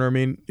in corner. I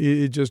mean,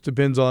 it just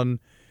depends on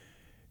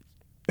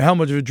how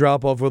much of a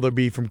drop-off will there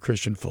be from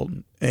Christian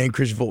Fulton. And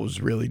Christian Fulton was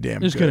really damn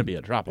good. There's going to be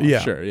a drop-off,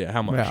 sure. Yeah,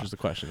 how much is the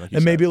question?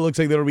 And maybe it looks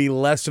like there will be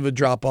less of a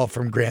drop-off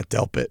from Grant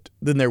Delpit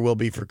than there will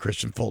be for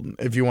Christian Fulton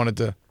if you wanted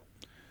to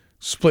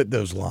split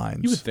those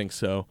lines. You would think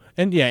so.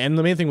 And and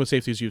the main thing with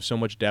safety is you have so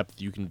much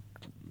depth you can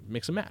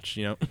mix and match,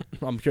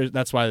 I'm curious,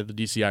 that's why the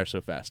DCI are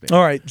so fascinating.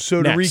 All right,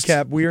 so Next. To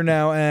recap, we are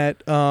now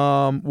at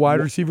wide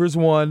receivers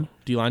 1,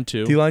 D-line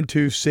 2, D-line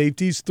 2,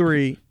 safeties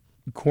 3,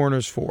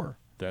 corners 4.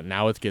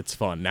 Now it gets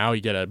fun. Now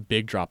you get a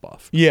big drop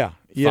off. Yeah.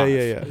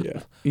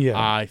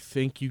 I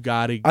think you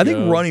got to go. I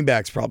think running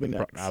back's probably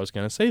next. I was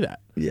going to say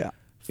that. Yeah.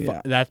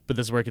 But this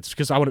is where it gets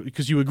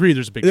because you agree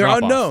there's a big They're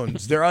drop-off.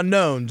 unknowns. They're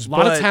unknowns. A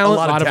lot of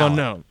talent, a lot of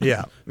unknown.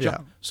 Yeah.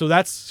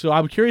 So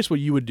I'm curious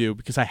what you would do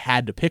because I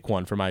had to pick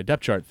one for my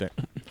depth chart thing.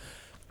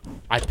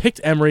 I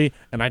picked Emory,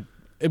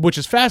 which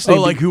is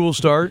fascinating. Oh, who will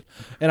start?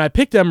 And I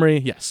picked Emory,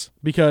 yes,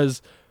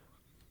 because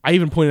I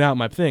even pointed out in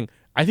my thing.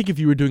 I think if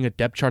you were doing a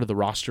depth chart of the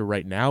roster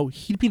right now,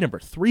 he'd be number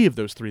 3 of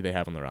those 3 they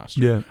have on the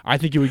roster. Yeah. I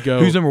think it would go.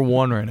 Who's number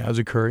 1 right now? Is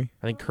it Curry?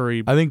 I think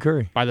Curry.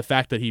 By the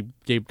fact that he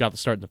got the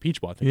start in the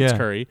Peach Bowl, I think it's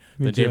Curry,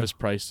 then too. Davis,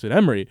 Price, and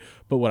Emery.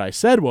 But what I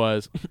said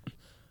was,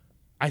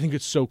 I think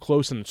it's so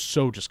close and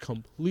so just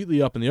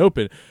completely up in the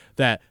open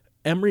that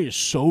Emery is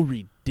so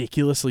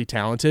ridiculously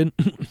talented,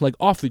 like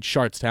off the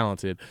charts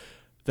talented,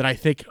 that I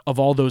think of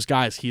all those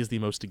guys, he is the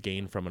most to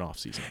gain from an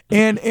offseason.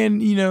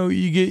 And you know,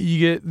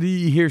 you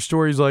hear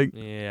stories like,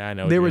 yeah, I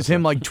know. There was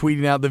him like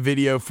tweeting out the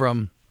video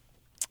from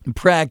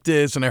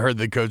practice, and I heard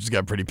the coaches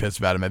got pretty pissed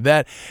about him at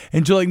that.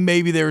 And so like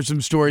maybe there were some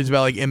stories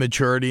about like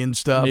immaturity and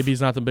stuff. Maybe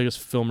he's not the biggest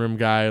film room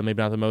guy, or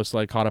maybe not the most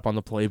like caught up on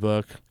the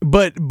playbook.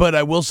 But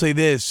I will say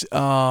this.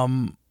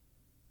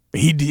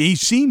 He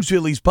seems to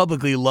at least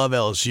publicly love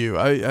LSU.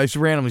 I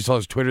randomly saw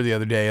his Twitter the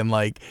other day, and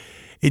like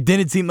it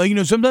didn't seem like, you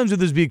know, sometimes with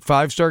those big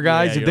 5-star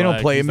guys, if they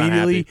don't play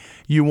immediately,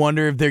 you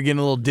wonder if they're getting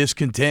a little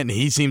discontent. And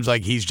he seems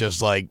like he's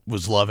just like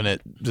was loving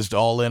it, just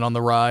all in on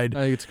the ride.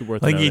 I think it's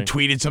worth like noting. He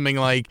tweeted something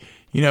like,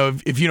 you know,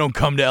 if you don't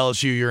come to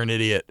LSU, you're an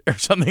idiot, or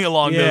something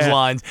along those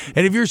lines.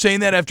 And if you're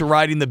saying that after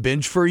riding the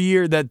bench for a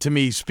year, that to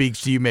me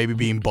speaks to you maybe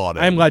being bought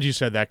in. I'm glad you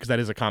said that, because that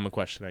is a common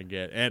question I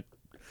get. And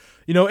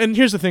you know, and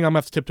here's the thing, I'm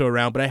going to have to tiptoe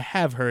around, but I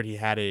have heard he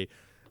had a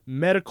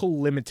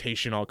medical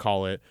limitation, I'll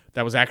call it,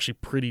 that was actually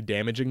pretty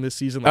damaging this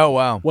season. Like, oh,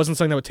 wow. Wasn't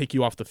something that would take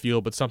you off the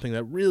field, but something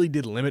that really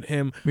did limit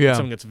him. Yeah.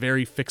 Something that's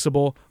very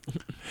fixable.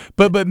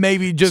 But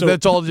maybe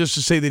that's all just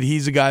to say that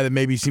he's a guy that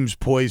maybe seems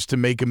poised to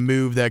make a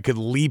move that could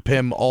leap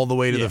him all the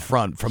way to the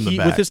front from the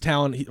back. With his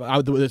talent,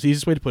 the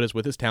easiest way to put it is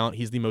with his talent,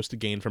 he's the most to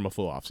gain from a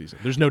full offseason.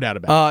 There's no doubt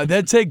about it.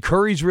 That said,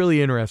 Curry's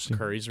really interesting.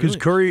 Because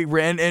Curry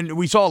ran, and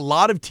we saw a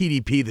lot of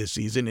TDP this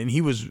season, and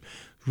he was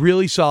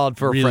really solid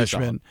for a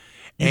freshman. Solid.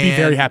 You'd be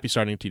very happy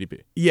starting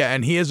TDP. Yeah,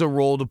 and he has a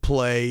role to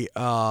play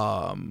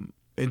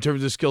in terms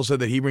of the skill set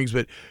that he brings.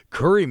 But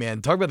Curry,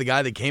 man, talk about the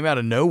guy that came out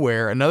of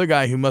nowhere, another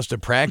guy who must have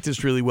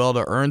practiced really well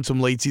to earn some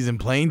late season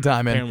playing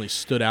time. And apparently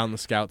stood out in the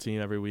scout team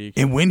every week.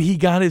 And when he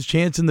got his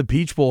chance in the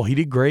Peach Bowl, he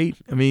did great.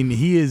 I mean,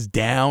 he is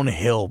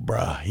downhill,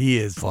 bruh. He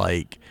is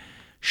like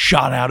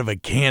shot out of a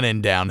cannon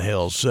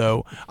downhill.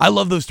 So I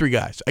love those 3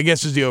 guys, I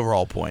guess is the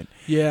overall point.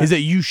 Yeah. Is that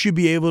you should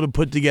be able to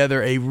put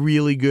together a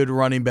really good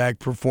running back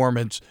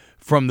performance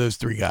from those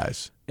 3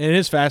 guys. And it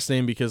is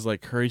fascinating because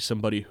like Curry's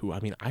somebody who,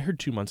 I mean, I heard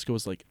 2 months ago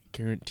was like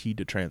guaranteed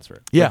to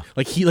transfer. Yeah.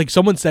 Like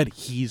someone said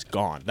he's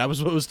gone. That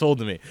was what was told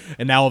to me.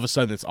 And now all of a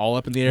sudden it's all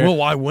up in the air. Well,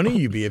 why wouldn't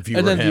you be if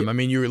you were him? I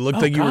mean, you looked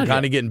like you were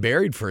kind of getting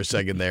buried for a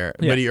second there,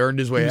 but he earned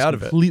his way out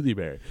of it. Completely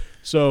buried.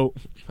 So,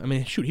 I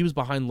mean, shoot, he was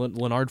behind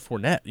Leonard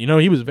Fournette. You know,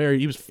 he was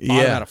 5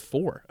 out of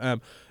 4.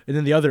 And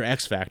then the other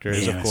X factor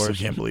is, of course,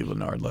 I can't believe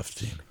Leonard left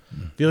the team.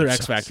 The other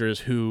X factor is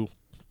who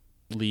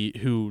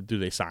do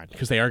they sign?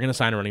 Because they are going to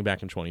sign a running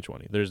back in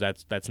 2020.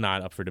 That's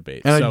not up for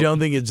debate. And I don't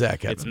think it's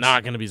Zach Evans. It's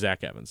not going to be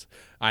Zach Evans.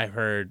 I've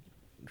heard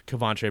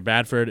Kevontre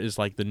Bradford is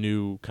like the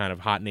new kind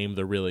of hot name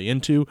they're really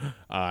into,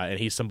 and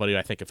he's somebody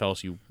I think if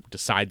LSU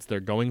decides they're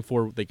going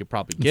for, they could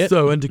probably get.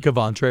 So into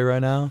Kevontre right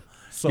now.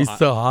 He's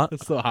so hot.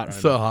 It's so hot right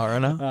now. So hot right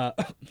now.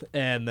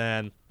 And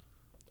then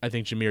I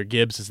think Jahmyr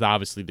Gibbs is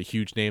obviously the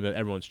huge name that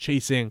everyone's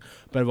chasing,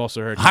 but I've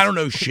also heard I don't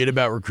know shit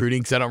about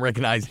recruiting because I don't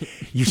recognize.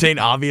 You're saying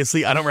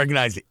obviously, I don't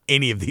recognize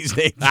any of these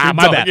names. My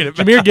bad.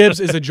 Jahmyr Gibbs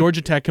is a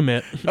Georgia Tech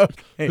commit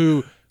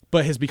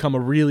but has become a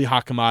really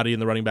hot commodity in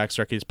the running back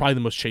circuit. He's probably the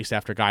most chased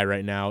after guy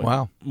right now.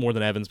 Wow. More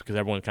than Evans because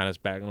everyone kind of is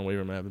backing away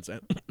from Evans.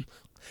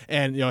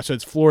 And you know, so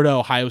it's Florida,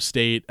 Ohio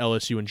State,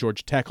 LSU, and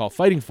Georgia Tech all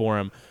fighting for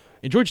him.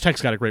 And Georgia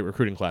Tech's got a great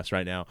recruiting class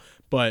right now.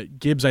 But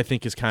Gibbs, I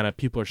think, is kind of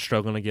people are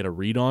struggling to get a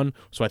read on.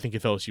 So I think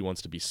if LSU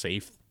wants to be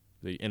safe,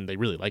 and they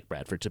really like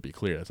Bradford, to be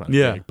clear. That's not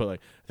a thing, but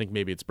like I think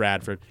maybe it's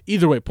Bradford.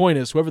 Either way, point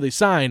is, whoever they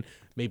sign,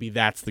 maybe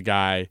that's the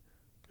guy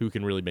who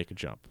can really make a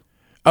jump.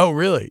 Oh,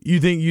 really? You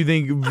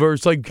think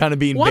versus like kind of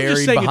being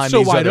buried behind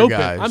these wide other open.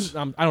 guys?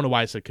 I don't know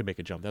why I said could make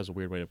a jump. That was a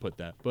weird way to put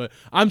that. But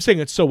I'm saying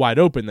it's so wide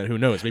open that who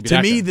knows? Maybe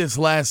to me, this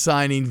last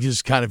signing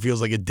just kind of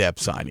feels like a depth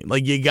signing.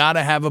 Like you got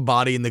to have a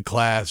body in the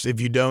class. If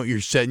you don't,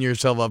 you're setting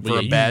yourself up for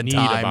a bad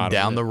time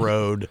down the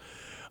road.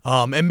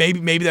 And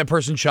maybe that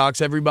person shocks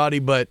everybody,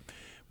 but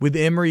with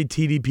Emery,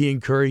 TDP, and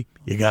Curry,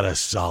 you got a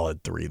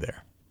solid 3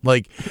 there.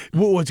 Like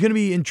what's going to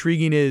be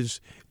intriguing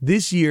is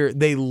this year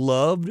they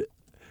loved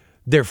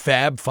their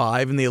Fab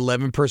 5 and the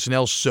 11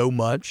 personnel so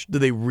much that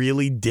they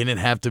really didn't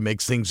have to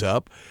mix things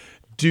up.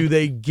 Do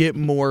they get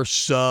more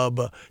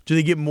Do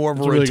they get more of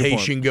a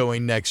rotation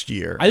going next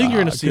year? I think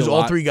you're going to see because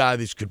all 3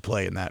 guys could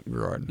play in that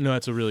regard. No,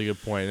 that's a really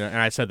good point. And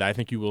I said that. I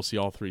think you will see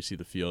all 3 see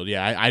the field.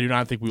 Yeah, I do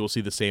not think we will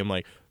see the same,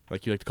 like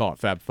you like to call it,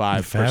 Fab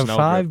 5. Fab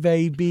 5,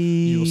 baby.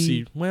 You'll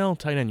see,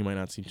 tight end you might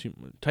not see too.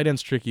 Tight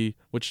end's tricky.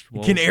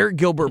 Can Eric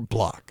Gilbert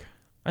block?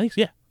 I think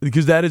so, yeah.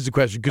 Because that is the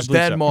question. Because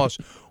Thad Moss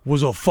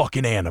was a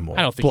fucking animal.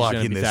 I don't think blocking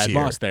he's going to be this Thad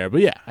year. Moss there, but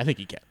yeah, I think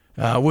he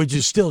can. Which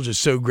is still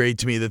just so great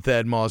to me that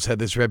Thad Moss had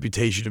this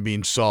reputation of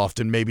being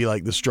soft, and maybe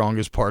like the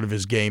strongest part of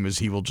his game is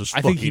he will just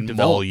fucking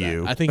maul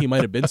you. I think he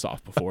might have been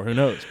soft before. Who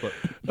knows?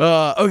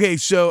 But Okay,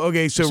 so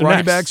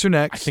running backs are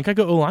next. I think I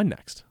go O-line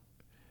next.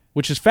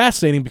 which is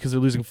fascinating because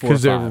they're losing 4 or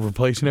 5. Because they're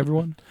replacing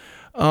everyone.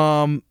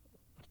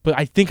 But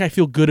I think I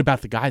feel good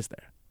about the guys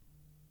there.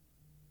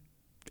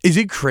 Is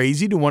it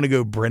crazy to want to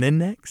go Brennan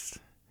next?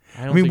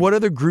 I mean, what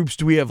other groups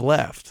do we have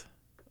left?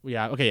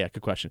 Yeah, okay, yeah,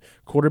 good question.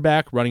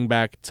 Quarterback, running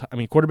back,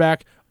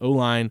 quarterback,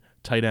 O-line,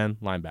 tight end,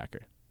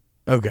 linebacker.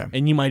 Okay.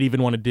 And you might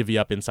even want to divvy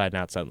up inside and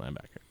outside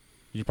linebacker.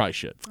 You probably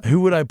should. Who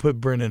would I put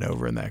Brennan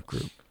over in that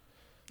group?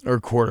 Or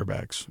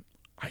quarterbacks?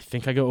 I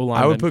think I go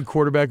O-line. I would put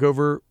quarterback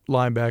over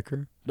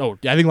linebacker. Oh,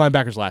 yeah, I think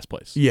linebacker's last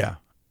place. Yeah.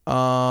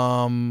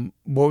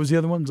 What was the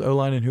other ones?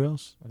 O-line and who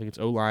else? I think it's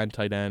O-line,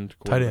 tight end,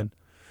 tight end.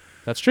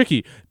 That's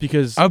tricky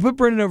because I would put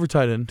Brennan over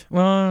tight end.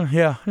 Well,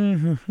 yeah.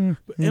 Am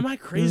I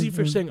crazy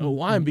for saying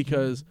O-line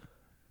because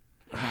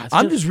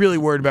I'm just really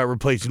worried about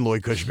replacing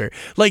Lloyd Cushenberry.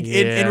 Like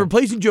in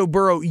replacing Joe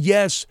Burrow,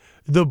 yes,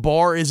 the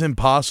bar is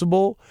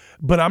impossible,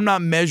 but I'm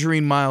not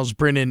measuring Miles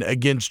Brennan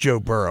against Joe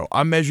Burrow.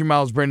 I'm measuring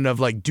Miles Brennan of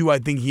like, do I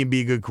think he can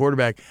be a good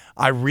quarterback?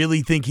 I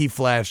really think he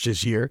flashed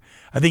this year.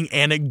 I think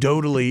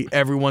anecdotally,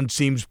 everyone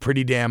seems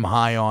pretty damn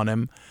high on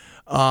him.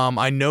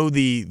 I know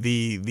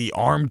the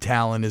arm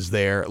talent is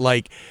there.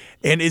 Like,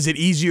 and is it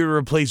easier to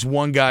replace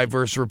one guy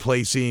versus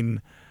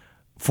replacing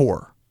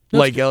 4?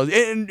 Like,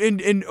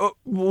 and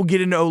we'll get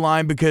into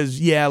O-line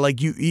because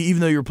like you, even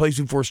though you're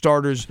replacing 4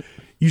 starters,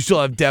 you still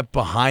have depth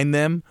behind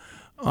them.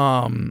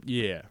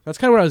 Yeah, that's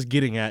kind of what I was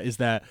getting at. Is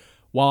that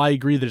while I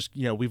agree, there's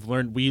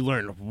we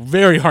learned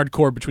very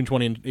hardcore between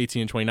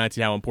 2018 and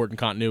 2019 how important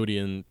continuity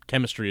and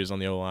chemistry is on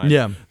the O-line.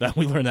 Yeah, that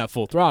we learned that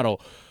full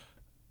throttle.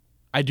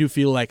 I do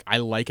feel like I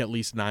like at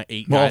least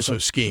 8 guys. Also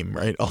scheme,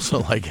 right?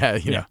 Also like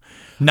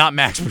not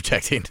max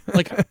protecting.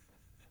 Like,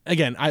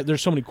 again,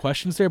 there's so many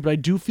questions there, but I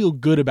do feel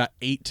good about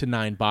 8 to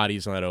 9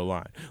 bodies on that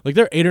O-line. Like,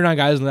 there are 8 or 9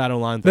 guys on that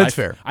O-line. That's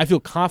fair. I feel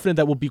confident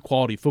that will be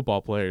quality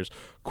football players.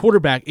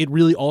 Quarterback, it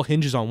really all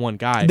hinges on one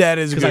guy. That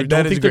is because I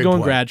don't think they're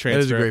going grad transfer.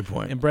 That is a great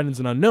point. And Brennan's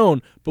an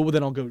unknown. But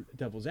then I'll go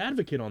devil's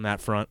advocate on that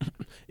front.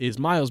 Is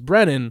Miles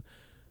Brennan?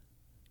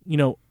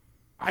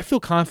 I feel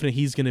confident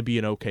he's going to be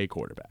an okay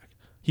quarterback.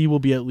 He will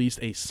be at least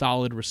a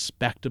solid,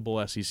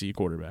 respectable SEC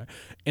quarterback.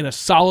 And a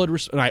solid,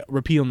 and I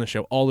repeat on the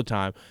show all the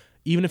time,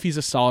 even if he's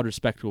a solid,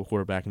 respectable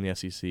quarterback in the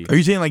SEC. Are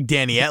you saying like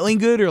Danny Etling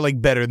good or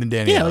like better than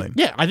Danny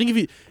Etling? I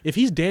think if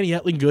he's Danny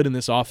Etling good in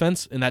this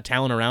offense and that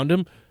talent around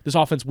him, this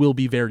offense will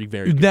be very,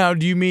 very good. Now,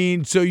 do you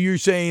mean, so you're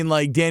saying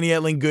like Danny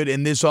Etling good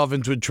and this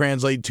offense would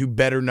translate to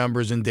better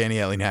numbers than Danny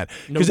Etling had?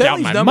 Because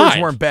Etling's numbers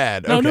weren't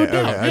bad. No doubt.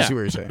 I see what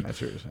you're saying.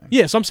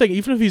 Yeah, so I'm saying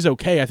even if he's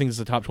okay, I think it's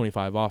a top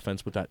 25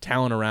 offense with that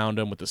talent around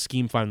him, with the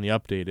scheme finally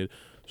updated.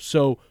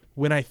 So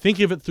when I think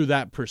of it through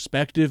that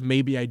perspective,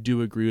 maybe I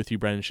do agree with you,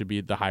 Brennan should be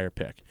the higher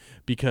pick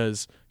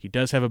because he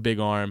does have a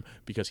big arm,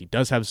 because he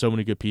does have so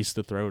many good pieces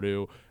to throw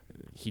to.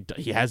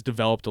 He has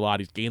developed a lot.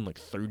 He's gained like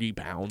 30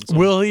 pounds.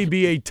 Will he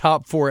be a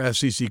top 4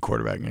 SEC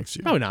quarterback next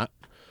year? Probably not.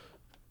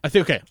 I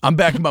think, okay. I'm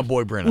backing my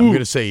boy Brennan. I'm going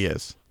to say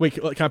yes. Wait,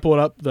 can I pull it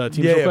up, the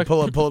teams real quick?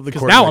 Pull up the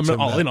quarterback. Now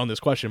I'm all in on this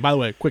question. By the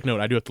way, quick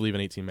note, I do have to leave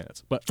in 18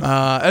 minutes. But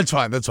That's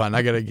fine.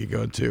 I got to get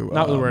going too.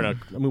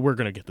 We're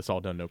going to get this all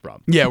done, no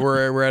problem. Yeah,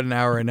 we're at an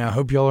hour right now.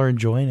 Hope y'all are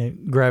enjoying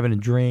it. Grabbing a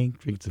drink,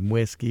 drinking some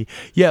whiskey.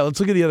 Yeah, let's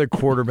look at the other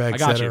quarterbacks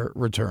that are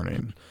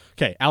returning.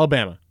 Okay,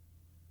 Alabama.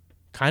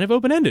 Kind of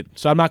open-ended,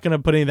 so I'm not going to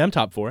put any of them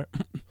top 4.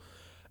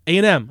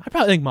 A&M, I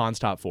probably think Mon's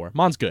top 4.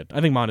 Mon's good.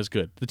 I think Mon is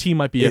good. The team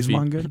might be Is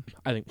Mon good?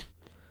 I think.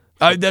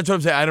 That's what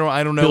I'm saying.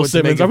 I don't know Bill what Simmons,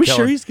 to make of are we Kellen.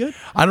 sure he's good?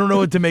 I don't know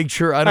what to make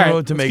sure. I don't know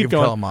what to make of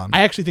Kellen Mond.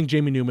 I actually think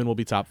Jamie Newman will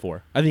be top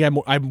 4. I think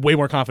I'm way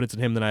more confident in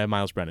him than I have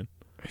Miles Brennan.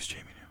 Who's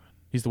Jamie Newman?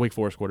 He's the Wake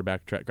Forest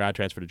quarterback, grad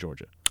transfer to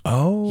Georgia.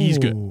 Oh, he's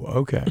good.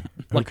 Okay.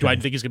 Do I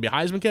think he's going to be a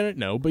Heisman candidate?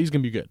 No, but he's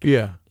going to be good.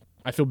 Yeah.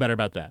 I feel better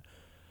about that.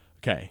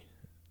 Okay.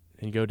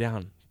 And you go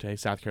down to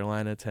South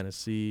Carolina,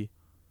 Tennessee,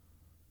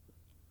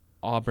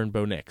 Auburn,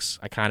 Bo Nix.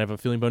 I kind of have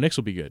a feeling Bo Nix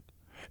will be good.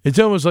 It's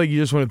almost like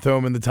you just want to throw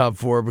him in the top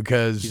 4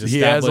 because he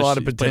has a lot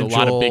of potential. He's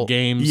played a lot of big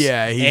games.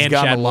 Yeah, he's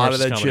got a lot of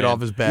that shit off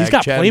his back. He's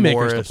got Chad playmakers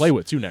Morris to play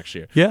with too next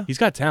year. Yeah, he's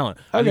got talent.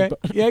 Okay,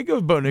 I go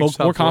with Bo Nix.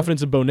 More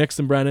confidence in Bo Nix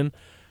than Brennan.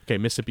 Okay,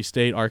 Mississippi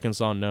State,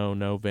 Arkansas,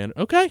 no.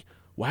 Okay,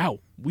 wow,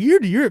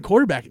 weird year at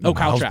quarterback. Oh,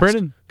 Kyle Trask.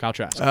 Brennan. Kyle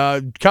Trask.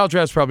 Kyle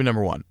Trask probably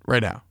number 1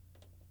 right now.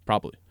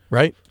 Probably.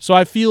 Right. So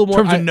I feel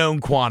more in terms of known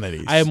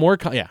quantities. I have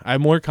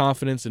more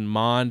confidence in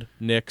Mond,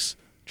 Nix,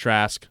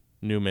 Trask,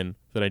 Newman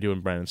than I do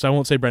in Brennan. So I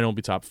won't say Brennan will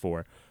be top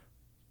 4.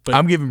 But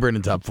I'm giving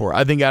Brennan top 4.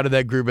 I think out of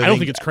that group, I don't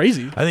think it's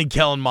crazy. I think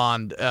Kellen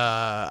Mond.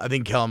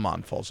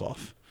 Falls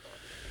off.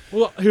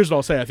 Well, here's what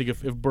I'll say. I think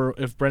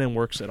if Brennan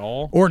works at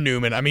all, or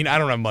Newman. I mean, I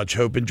don't have much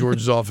hope in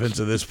Georgia's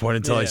offense at this point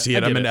until I see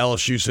it. I'm in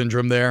LSU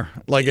syndrome there.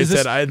 Like I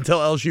said, until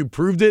LSU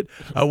proved it,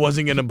 I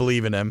wasn't going to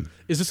believe in him.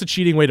 Is this a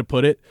cheating way to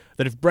put it?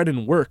 That if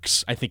Brennan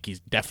works, I think he's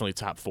definitely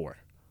top 4.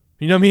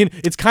 You know what I mean?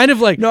 It's kind of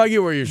like... No, I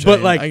get what you're saying.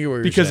 But like, I get what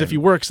you're because saying. if he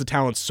works, the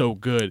talent's so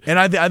good. And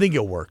I think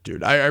he'll work,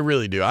 dude. I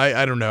really do.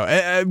 I don't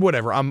know.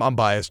 Whatever. I'm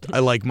biased. I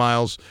like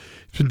Miles.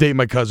 He's been dating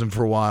my cousin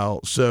for a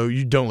while, so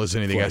you don't listen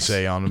to anything I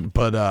say on him.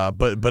 But I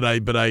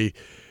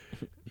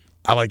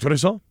liked what I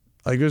saw.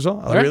 I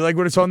really like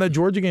what I saw in that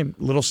Georgia game.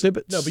 Little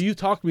snippets. No, but you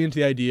talked me into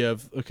the idea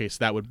of, okay, so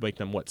that would make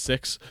them,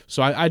 6?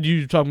 So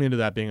you talked me into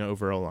that being an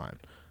over O-line.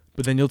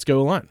 But then let's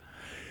go O-line.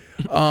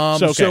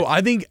 So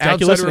I think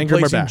outside of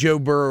replacing Joe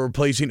Burrow,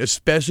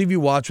 especially if you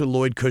watch what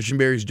Lloyd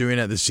Cushenberry is doing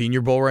at the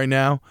Senior Bowl right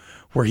now,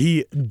 where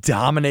he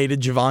dominated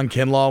Javon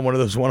Kinlaw in one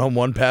of those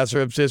one-on-one pass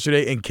reps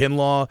yesterday, and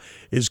Kinlaw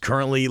is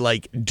currently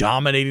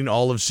dominating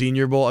all of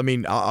Senior Bowl. I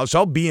mean,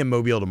 I'll be in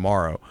Mobile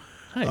tomorrow.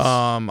 Nice.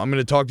 I'm going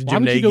to talk to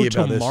Jim Nagy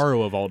about this.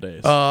 Tomorrow of all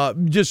days?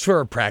 Just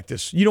for a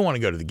practice. You don't want to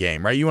go to the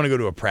game, right? You want to go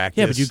to a practice.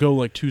 Yeah, but you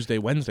go Tuesday,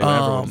 Wednesday when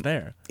everyone's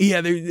there.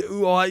 Yeah,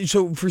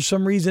 so for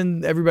some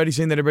reason, everybody's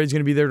saying that everybody's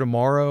going to be there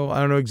tomorrow. I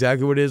don't know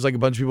exactly what it is. Like a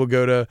bunch of people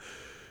go to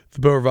the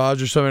Beau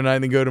Rivage or something tonight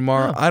and then go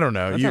tomorrow. I don't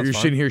know. You're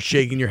sitting here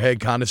shaking your head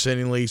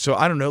condescendingly. So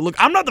I don't know. Look,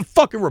 I'm not the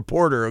fucking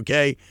reporter,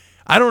 okay?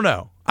 I don't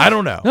know.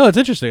 No, it's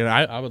interesting.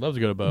 I would love to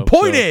go to Beau.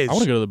 Point is, I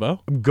want to go to the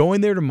Beau. I'm going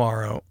there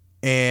tomorrow.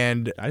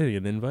 And I didn't get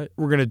an invite.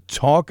 We're going to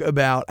talk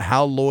about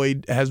how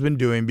Lloyd has been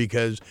doing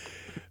because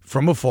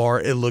from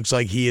afar, it looks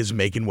like he is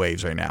making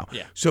waves right now.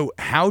 Yeah. So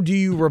how do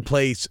you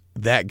replace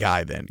that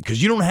guy then?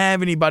 Because you don't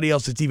have anybody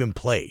else that's even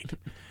played.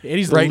 And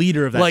he's the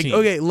leader of that team.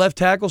 Okay, left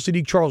tackle,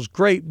 Sadiq Charles,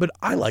 great, but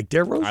I like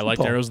Darren Rosenthal. I like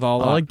Darren Rosenthal a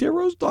lot. I like Darren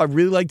Rosenthal. I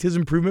really liked his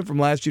improvement from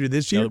last year to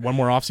this year. One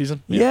more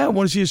offseason? Yeah, I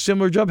want to see a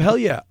similar jump. Hell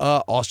yeah.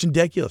 Austin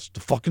Deculus, the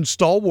fucking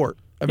stalwart.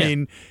 I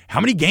mean,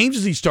 how many games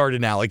has he started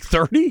now?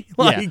 30?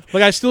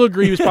 I still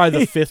agree he was probably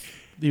the fifth.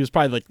 He was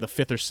probably the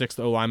 5th or 6th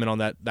O lineman on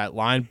that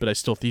line, but I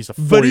still think he's a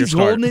 4-year But he's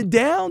start. holding it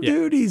down,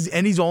 dude. He's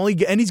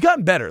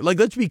gotten better.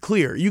 Let's be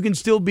clear. You can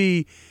still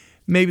be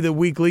maybe the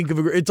weak link of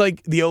a. It's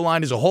like the O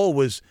line as a whole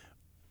was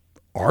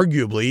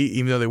arguably,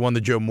 even though they won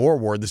the Joe Moore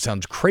Award, this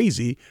sounds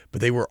crazy,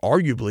 but they were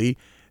arguably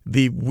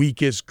the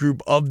weakest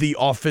group of the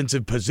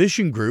offensive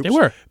position groups. They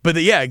were. But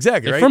yeah,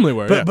 exactly, they right? Firmly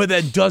were, but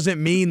that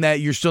doesn't mean that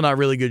you're still not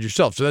really good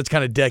yourself. So that's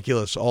kind of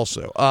Deculus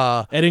also.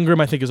 Ed Ingram,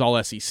 I think, is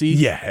all SEC.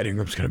 Yeah, Ed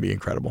Ingram's going to be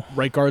incredible.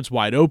 Right guard's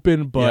wide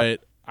open,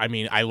 but I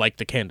mean, I like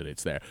the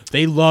candidates there.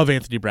 They love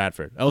Anthony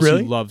Bradford. LSU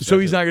really? loves So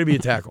he's not going to be a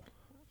tackle?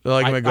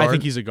 Like him a guard? I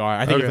think he's a guard.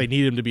 I think if they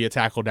need him to be a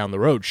tackle down the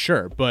road,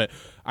 sure. But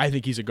I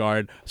think he's a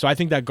guard. So I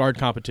think that guard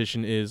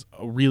competition is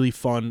a really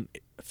fun.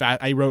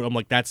 I wrote, I'm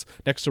like, that's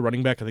next to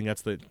running back. I think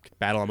that's the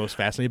battle I'm most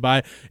fascinated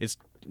by. It's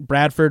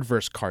Bradford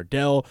versus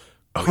Cardell.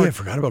 I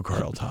forgot about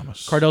Cardell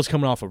Thomas. Cardell's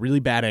coming off a really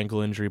bad ankle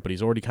injury, but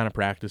he's already kind of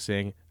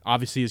practicing.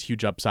 Obviously, his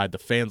huge upside. The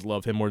fans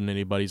love him more than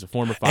anybody. He's a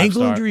former 5-star.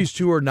 Ankle injuries,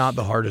 too, are not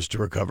the hardest to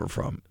recover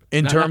from.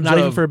 Not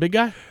even for a big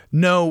guy?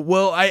 No.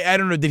 Well, I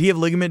don't know. Did he have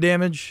ligament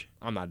damage?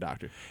 I'm not a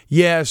doctor.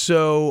 Yeah,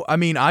 so, I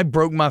mean, I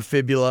broke my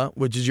fibula,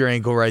 which is your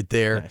ankle right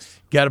there. Nice.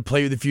 Got to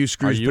play with a few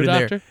screws. Are you a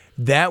doctor? There.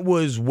 That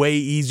was way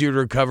easier to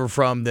recover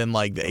from than, the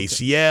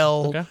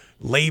ACL,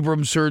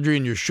 labrum surgery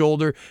in your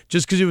shoulder.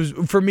 Just because it was,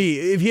 for me,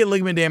 if he had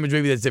ligament damage,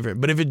 maybe that's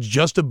different. But if it's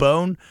just a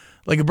bone,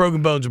 a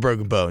broken bone's a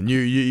broken bone.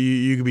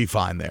 You could be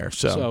fine there.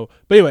 So,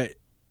 but anyway,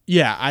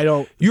 yeah, I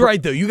don't. You're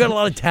right, though. You got a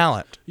lot of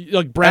talent.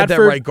 Bradford, at that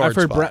right guard I've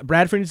heard spot.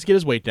 Bradford needs to get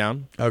his weight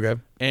down. Okay.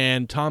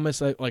 And Thomas,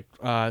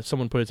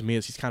 someone put it to me,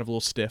 as he's kind of a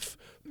little stiff.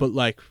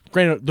 But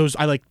granted,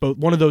 I like both.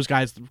 One of those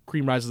guys,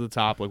 cream rises to the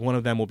top. One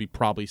of them will be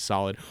probably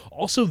solid.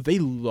 Also, they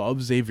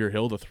love Xavier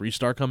Hill, the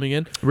 3-star coming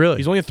in. Really?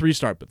 He's only a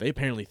 3-star, but they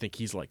apparently think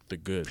he's the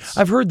goods.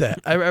 I've heard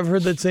that. I've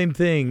heard that same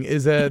thing.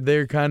 Is that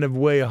they're kind of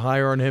way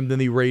higher on him than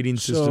the rating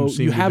system seems to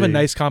be. You have a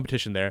nice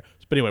competition there.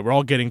 But anyway, we're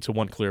all getting to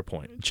one clear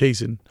point.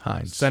 Chasen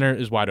Hines. Center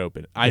is wide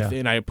open.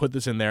 And I put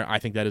this in there. I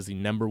think that is the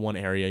number one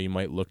area you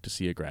might look to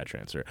see a grad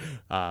transfer.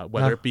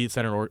 Whether it be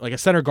center or a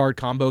center guard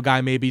combo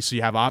guy maybe, so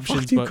you have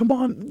options. Fuck, dude, come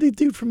on. The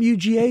dude from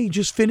UGA,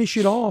 just finish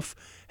it off.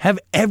 Have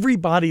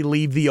everybody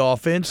leave the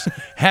offense.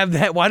 Have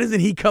that. Why doesn't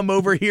he come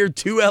over here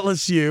to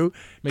LSU?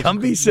 Come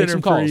be center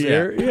for a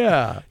year.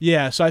 Yeah.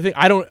 Yeah, so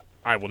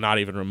I will not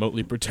even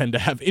remotely pretend to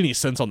have any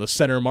sense on the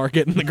center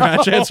market in the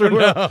grad transfer.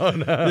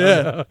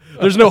 No.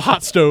 There's no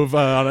hot stove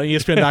on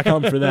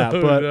ESPN.com for that.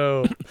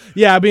 But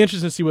yeah, I'd be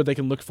interested to see what they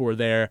can look for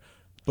there.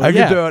 But I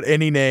could throw out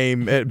any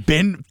name.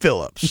 Ben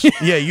Phillips.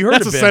 Yeah, you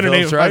heard of Ben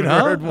Phillips, right?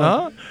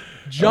 Huh?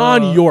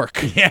 John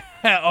York. Yeah.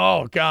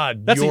 Oh,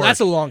 God. That's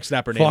a long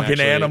snapper name. Fucking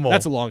animal.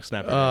 That's a long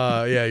snapper.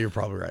 Yeah, you're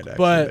probably right. Actually,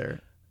 but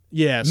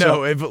yeah,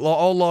 no. If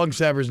all long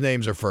snappers'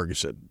 names are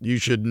Ferguson, you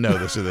should know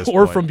this at this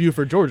or point. from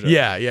Buford, Georgia.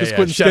 Yeah. Because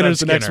Quentin Skinner's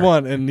the next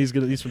one, and he's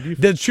from Buford.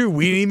 That's true.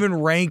 We didn't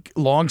even rank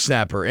long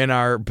snapper in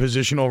our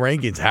positional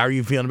rankings. How are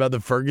you feeling about the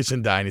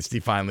Ferguson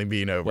dynasty finally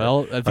being over?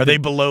 Well, are they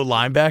below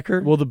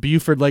linebacker? Well, the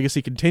Buford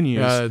legacy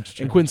continues,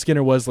 and Quentin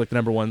Skinner was the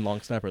number one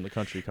long snapper in the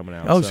country coming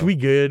out. Oh, so we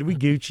good. We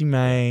Gucci,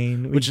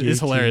 man. Which is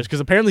hilarious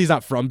because apparently he's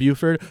not from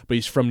Buford, but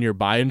he's from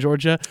nearby in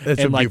Georgia. That's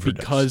and what Buford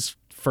because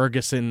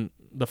does.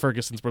 The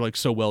Fergusons were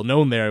so well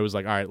known there, it was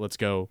all right, let's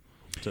go.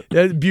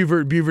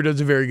 Buford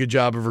does a very good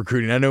job of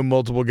recruiting. I know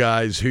multiple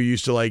guys who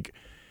used to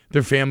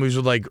their families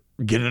would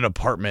get an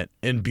apartment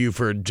in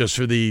Buford just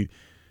for the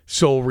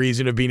sole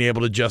reason of being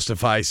able to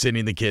justify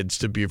sending the kids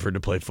to Buford to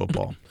play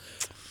football.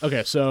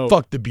 Okay, so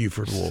fuck the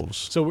Buford Wolves.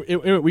 So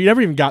we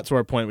never even got to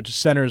our point, which is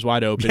center is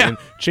wide open. Yeah. And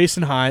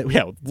Jason Hines,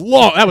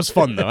 that was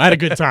fun, though. I had a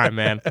good time,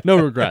 man. No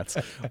regrets.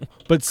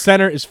 But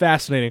center is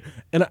fascinating.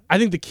 And I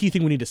think the key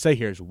thing we need to say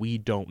here is we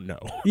don't know.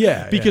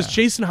 Yeah. Because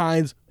Jason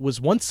Hines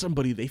was once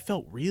somebody they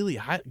felt really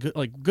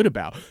good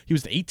about. He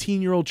was the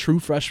 18-year-old true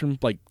freshman,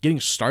 like getting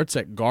starts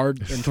at guard.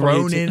 And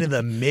thrown into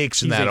the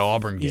mix in that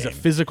Auburn game. He's a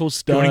physical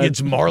stud. Going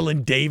against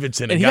Marlon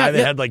Davidson, a guy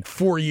that had like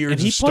 4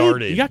 years of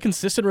starting. He got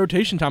consistent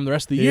rotation time the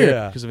rest of the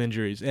year because of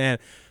injuries. And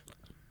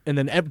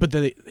then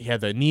he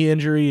had the knee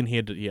injury, and he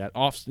had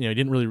off. He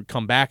didn't really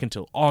come back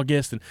until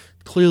August, and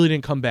clearly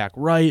didn't come back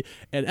right.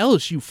 And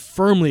LSU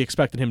firmly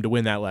expected him to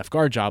win that left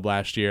guard job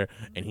last year,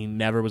 and he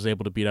never was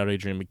able to beat out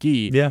Adrian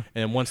McGee. Yeah.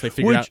 And once they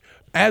figured out,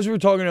 as we're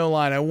talking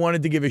O-line, I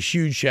wanted to give a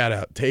huge shout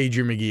out to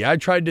Adrian McGee. I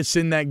tried to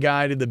send that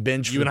guy to the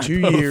bench for 2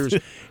 years,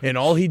 and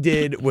all he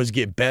did was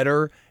get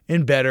better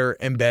and better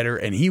and better,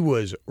 and he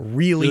was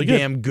really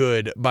damn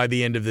good by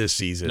the end of this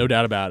season. No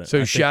doubt about it.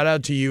 So shout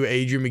out to you,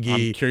 Adrian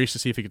McGee. I'm curious to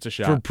see if he gets a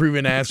shot. For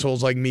proving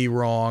assholes like me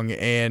wrong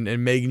and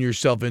making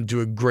yourself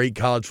into a great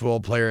college football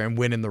player and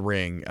winning the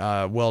ring.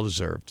 Well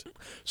deserved.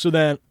 So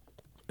then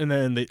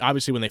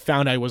obviously when they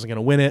found out he wasn't going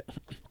to win it,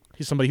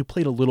 he's somebody who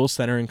played a little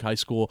center in high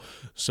school,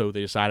 so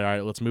they decided, all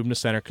right, let's move him to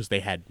center because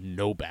they had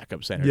no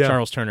backup center. Yeah.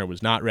 Charles Turner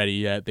was not ready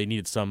yet. They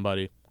needed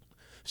somebody.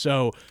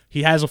 So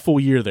he has a full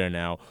year there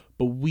now.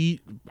 But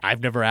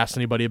I've never asked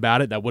anybody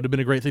about it. That would have been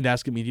a great thing to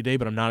ask at Media Day,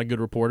 but I'm not a good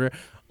reporter.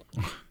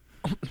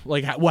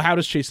 How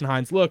does Jason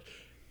Hines look?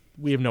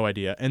 We have no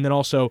idea. And then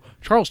also,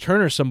 Charles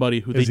Turner is somebody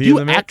who they do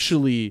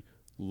actually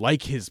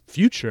like his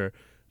future,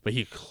 but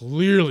he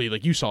clearly,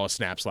 you saw his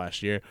snaps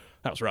last year.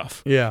 That was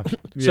rough. Yeah.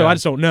 So I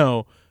just don't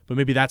know. But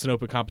maybe that's an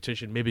open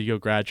competition. Maybe you go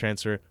grad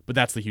transfer. But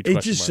that's the huge question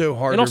mark. It's just so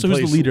hard and also, to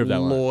replace who's the leader of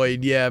that Lloyd,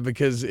 line? Yeah,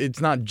 because it's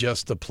not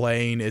just the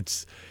playing.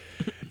 It's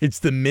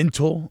the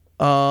mental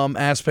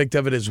aspect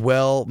of it as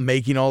well,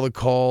 making all the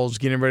calls,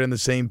 getting everybody on the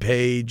same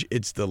page.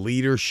 It's the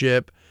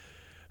leadership.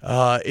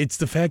 It's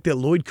the fact that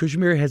Lloyd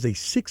Cushenberry has a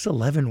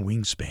 6'11"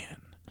 wingspan.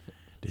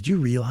 Did you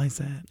realize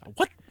that?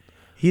 What?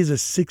 He has a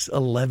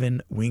 6'11"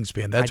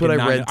 wingspan. That's what I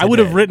read today. I would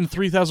have written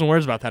 3,000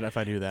 words about that if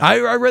I knew that.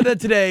 I read that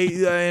today,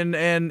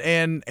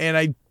 and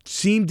I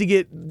seemed to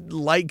get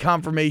light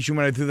confirmation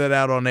when I threw that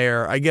out on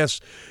air. I guess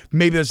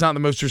maybe that's not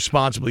the most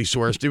responsibly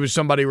sourced. It was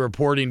somebody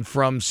reporting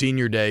from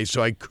Senior Day,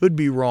 so I could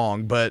be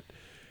wrong, but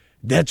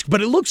it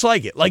looks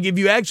like it. Like if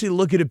you actually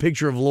look at a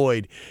picture of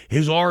Lloyd,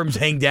 his arms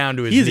hang down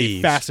to his knees. He's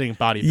a fascinating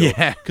bodybuilder.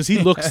 Yeah, because he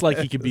looks like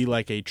he could be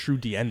like a true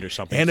D end or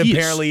something. And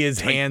apparently his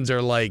hands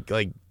are like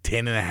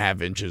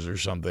 10.5 inches or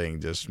something,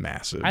 just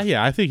massive.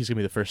 I think he's gonna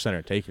be the first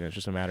center taken. It's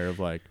just a matter of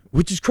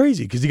which is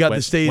crazy because he got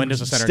to stay go?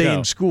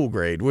 In school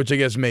grade, which I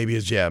guess maybe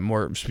is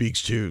more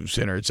speaks to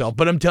center itself.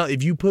 But I'm telling you,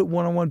 if you put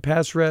one-on-one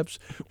pass reps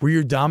where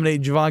you're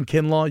dominating Javon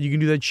Kinlaw, you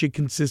can do that shit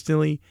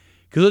consistently.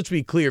 Because let's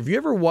be clear, if you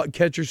ever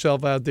catch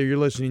yourself out there, you're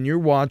listening, you're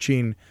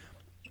watching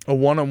a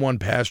one-on-one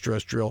pass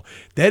rush drill,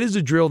 that is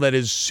a drill that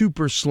is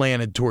super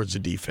slanted towards the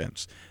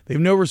defense. They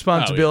have no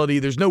responsibility.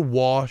 There's no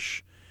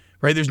wash,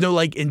 right? There's no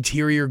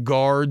interior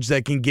guards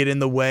that can get in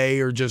the way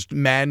or just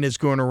madness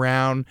going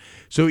around.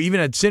 So even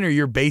at center,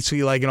 you're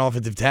basically like an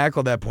offensive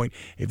tackle at that point.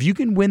 If you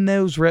can win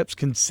those reps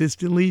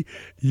consistently,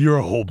 you're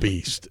a whole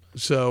beast.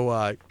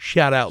 So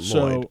shout out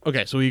Lloyd.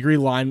 So we agree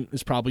line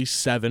is probably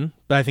 7,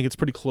 but I think it's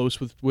pretty close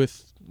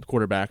with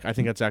quarterback. I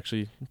think that's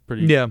actually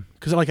pretty. Yeah.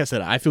 Because like I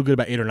said, I feel good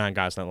about 8 or 9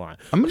 guys in that line.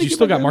 You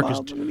still got Marcus.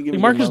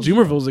 Marcus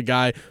Dumerville's a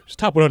guy who's a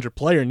top 100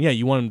 player, and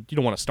you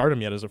don't want to start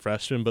him yet as a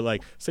freshman.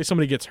 But say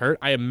somebody gets hurt,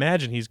 I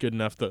imagine he's good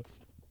enough to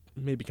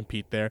maybe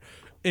compete there.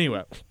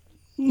 Anyway,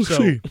 we'll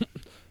see.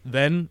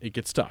 Then it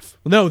gets tough.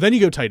 No, then you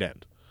go tight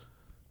end.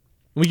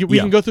 We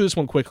can go through this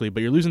one quickly,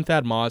 but you're losing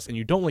Thad Moss, and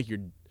you don't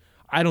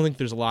I don't think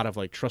there's a lot of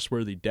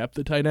trustworthy depth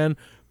at tight end.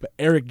 But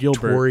Eric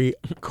Gilbert, Torrey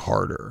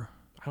Carter.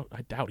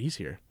 I doubt he's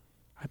here.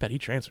 I bet he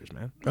transfers,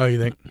 man. Oh, you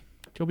think?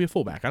 He'll be a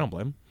fullback. I don't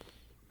blame him.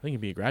 I think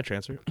he'd be a grad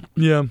transfer.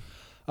 Yeah.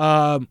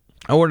 I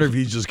wonder if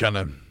he's just kind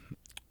of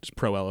just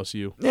pro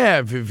LSU. Yeah,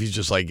 if he's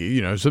just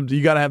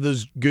you got to have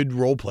those good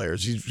role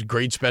players. He's a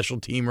great special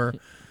teamer.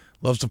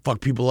 Loves to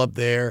fuck people up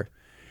there.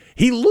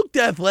 He looked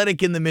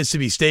athletic in the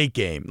Mississippi State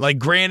game.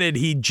 Granted,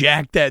 he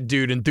jacked that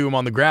dude and threw him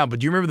on the ground.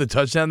 But do you remember the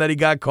touchdown that he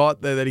got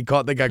caught?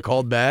 That got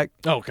called back.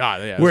 Oh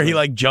God, yeah. Where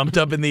he jumped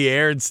up in the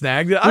air and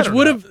snagged it.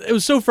 It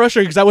was so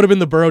frustrating because that would have been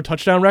the Burrow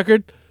touchdown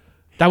record.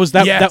 That was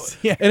that. Yes,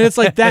 yeah. And it's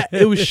that.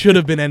 Should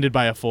have been ended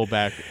by a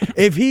fullback.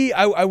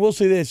 I will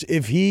say this: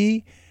 if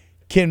he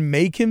can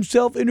make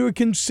himself into a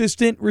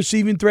consistent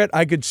receiving threat,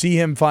 I could see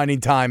him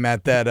finding time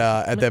at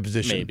that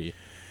position. Maybe.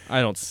 I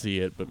don't see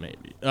it, but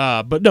maybe.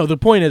 But no, the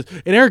point is,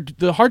 and Eric,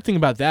 the hard thing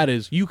about that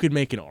is you could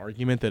make an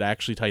argument that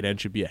actually tight end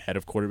should be ahead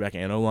of quarterback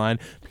and O-line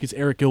because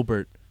Eric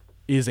Gilbert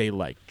is a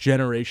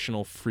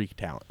generational freak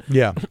talent.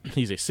 Yeah.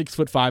 He's a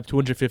 6'5",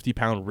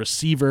 250-pound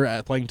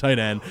receiver playing tight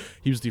end.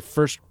 He was the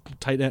first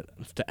tight end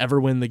to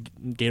ever win the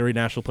Gatorade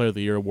National Player of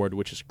the Year award,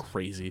 which is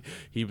crazy.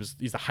 He's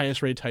the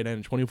highest rated tight end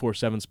in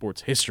 24/7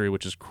 sports history,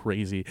 which is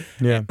crazy.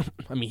 Yeah.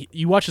 I mean,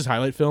 you watch his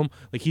highlight film,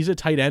 he's a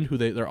tight end who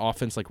their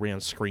offense ran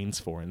screens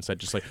for and said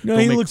just no,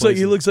 he looks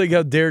like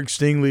how Derek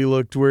Stingley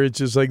looked, where it's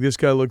just this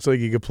guy looks like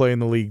he could play in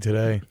the league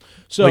today.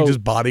 So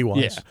just body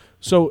wise. Yeah.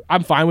 So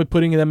I'm fine with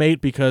putting them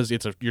 8 because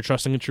you're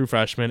trusting a true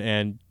freshman,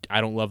 and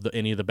I don't love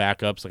any of the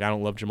backups. I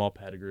don't love Jamal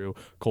Pettigrew.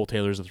 Cole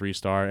Taylor's a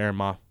 3-star. Aaron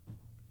Ma.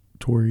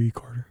 Torrey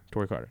Carter.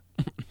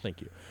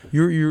 Thank you.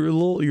 You're a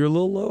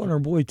little low on our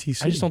boy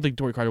TC. I just don't think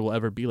Torrey Carter will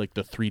ever be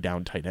the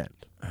 3-down tight end.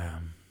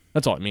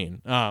 That's all I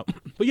mean. But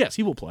yes,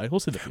 he will play. We'll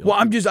see the field. Well,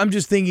 I'm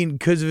just thinking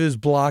because of his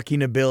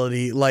blocking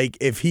ability,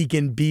 if he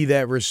can be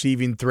that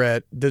receiving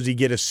threat, does he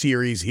get a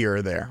series here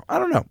or there? I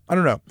don't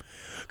know.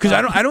 Because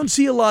I don't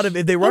see a lot of,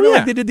 if they run it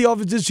like they did the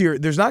offense this year,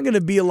 there's not going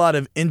to be a lot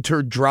of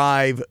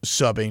inter-drive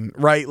subbing,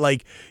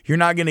 right? You're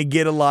not going to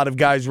get a lot of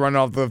guys running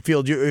off the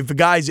field. If a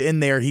guy's in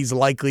there, he's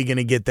likely going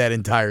to get that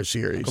entire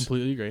series.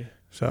 Completely agree.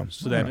 So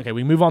then, okay,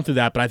 we move on through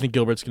that, but I think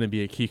Gilbert's going to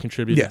be a key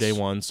contributor to day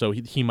one, so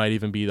he might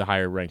even be the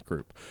higher ranked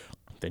group.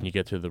 Then you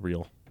get to the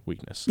real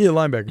weakness. Yeah,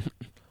 linebacker.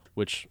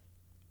 Which,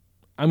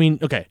 I mean,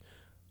 okay,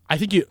 I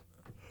think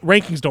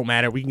rankings don't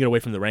matter. We can get away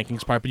from the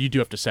rankings part, but you do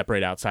have to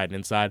separate outside and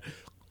inside.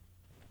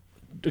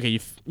 Okay,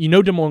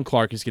 Damone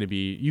Clark is going to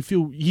be. You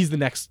feel he's the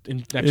next.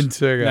 He's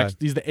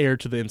the heir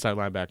to the inside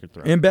linebacker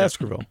throne. And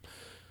Baskerville.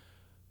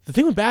 The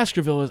thing with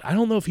Baskerville is I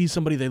don't know if he's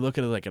somebody they look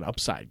at as an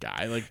upside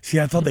guy. See,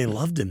 I thought they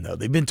loved him though.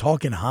 They've been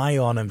talking high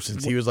on him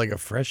since he was a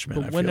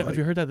freshman. But have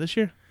you heard that this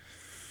year?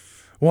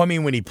 Well, I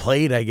mean, when he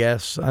played, I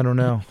guess. I don't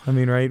know. I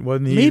mean, right?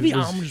 Wasn't he? Maybe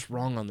I'm just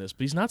wrong on this,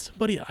 but he's not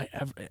somebody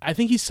I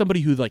think he's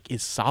somebody who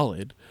is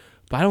solid,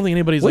 but I don't think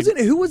anybody's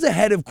who was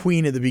ahead of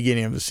Queen at the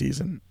beginning of the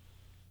season?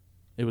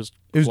 It was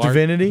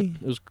Divinity?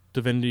 It was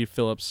Divinity,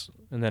 Phillips,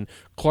 and then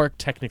Clark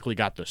technically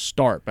got the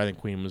start, but I think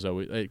Queen was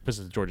always, because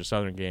of the Georgia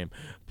Southern game,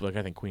 but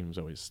I think Queen was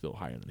always still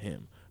higher than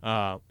him.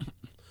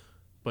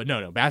 But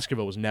no,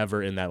 Baskerville was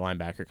never in that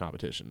linebacker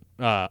competition.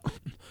 And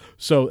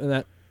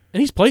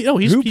he's played.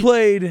 Who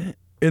played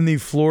in the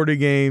Florida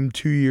game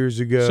 2 years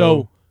ago?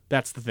 So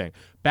that's the thing.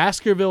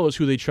 Baskerville is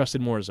who they trusted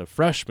more as a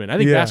freshman. I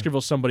think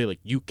Baskerville's somebody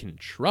you can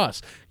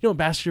trust. You know what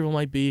Baskerville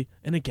might be?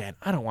 And again,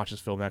 I don't watch this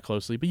film that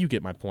closely, but you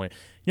get my point.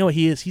 You know what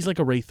he is? He's like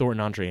a Ray Thornton,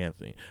 Andre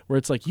Anthony, where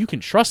it's you can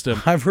trust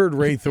him. I've heard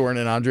Ray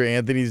Thornton and Andre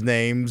Anthony's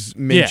names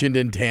mentioned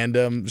in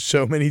tandem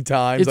so many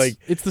times.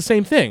 It's the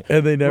same thing.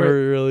 And they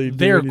never really do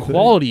They're anything.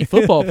 Quality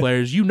football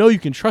players. You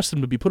can trust them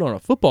to be put on a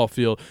football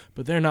field,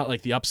 but they're not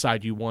the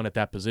upside you want at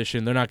that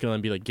position. They're not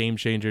going to be game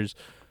changers.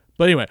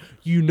 But anyway,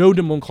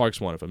 Damone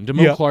Clark's one of them.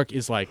 Damone Clark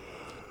is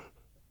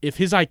if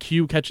his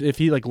IQ if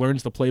he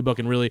learns the playbook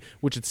and really,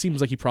 which it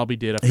seems like he probably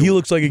did. He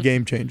looks like a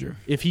game changer.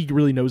 If he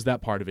really knows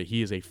that part of it,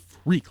 he is a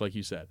freak, like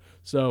you said.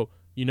 So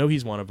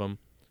he's one of them.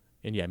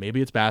 And yeah,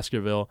 maybe it's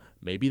Baskerville.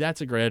 Maybe that's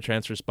a grad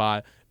transfer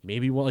spot.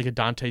 Maybe a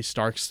Dante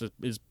Starks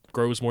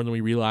grows more than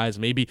we realize.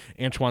 Maybe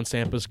Antoine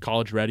Sampa's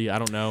college ready. I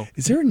don't know.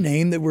 Is there a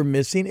name that we're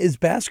missing? Is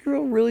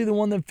Baskerville really the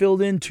one that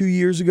filled in 2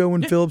 years ago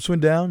when Phillips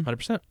went down?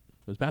 100%. It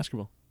was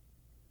Baskerville.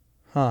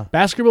 Huh.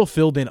 Baskerville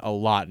filled in a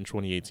lot in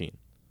 2018.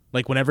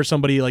 Whenever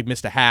somebody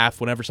missed a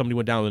half, whenever somebody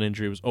went down with an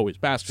injury, it was always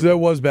Baskerville. So that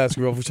was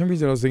Baskerville. For some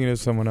reason, I was thinking it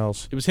was someone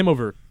else. It was him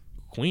over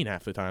Queen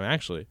half the time,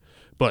 actually.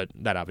 But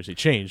that obviously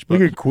changed. But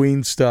look at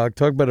Queen's stock.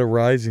 Talk about a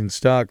rising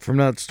stock. From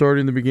not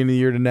starting the beginning of the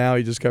year to now,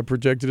 he just got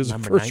projected as a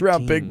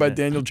first-round pick by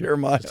Daniel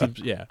Jeremiah.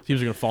 Teams are going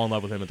to fall in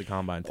love with him at the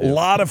Combine, too. A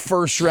lot of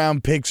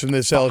first-round picks from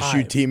this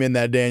LSU team in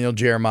that Daniel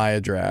Jeremiah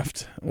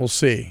draft. We'll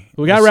see.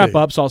 We got to wrap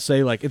up, so I'll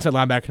say, inside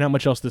linebacker, not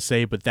much else to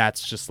say, but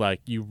that's just,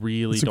 you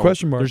really it's don't. A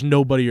question mark. There's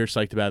nobody you're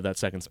psyched about at that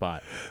second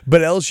spot.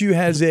 But LSU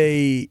has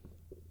a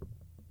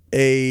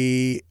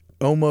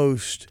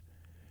almost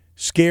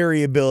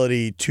scary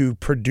ability to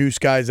produce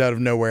guys out of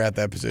nowhere at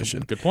that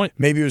position. Good point.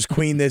 Maybe it was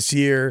Queen this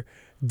year.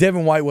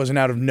 Devin White wasn't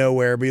out of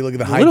nowhere, but you look at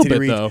the height to the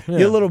reach.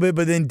 A little bit,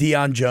 but then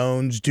Deion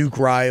Jones, Duke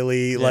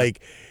Riley,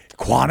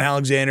 Quan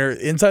Alexander.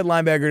 Inside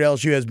linebacker at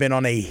LSU has been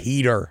on a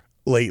heater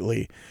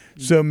lately.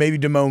 So maybe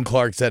Damone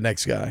Clark's that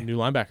next guy. New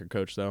linebacker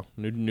coach, though.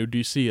 New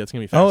DC. That's going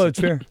to be fast. Oh, that's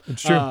fair.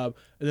 That's true. And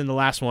then the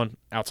last one,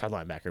 outside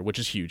linebacker, which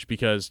is huge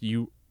because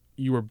you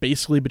were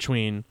basically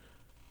between...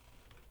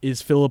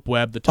 Is Philip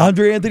Webb the top?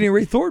 Andre Anthony and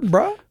Ray Thornton,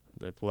 bro.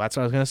 Well, that's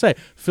what I was going to say.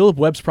 Philip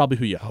Webb's probably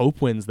who you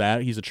hope wins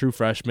that. He's a true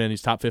freshman.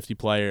 He's top 50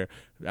 player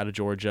out of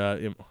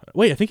Georgia.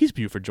 Wait, I think he's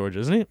Buford, Georgia,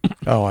 isn't he?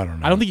 Oh, I don't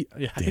know. I don't think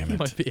I think he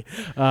might be.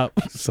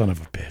 Son of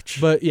a bitch.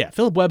 But yeah,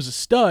 Philip Webb's a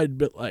stud,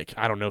 but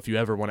I don't know if you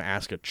ever want to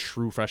ask a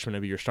true freshman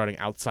to be your starting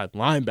outside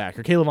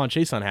linebacker. Kayvon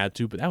Chason had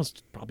to, but that was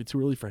probably too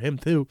early for him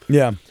too.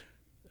 Yeah.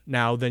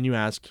 Now, then you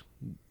ask,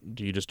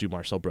 do you just do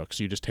Marcel Brooks?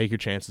 Do you just take your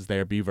chances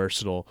there, be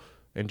versatile,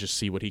 and just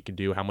see what he can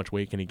do, how much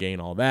weight can he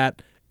gain, all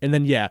that. And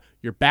then,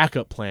 your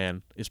backup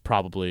plan is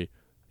probably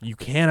you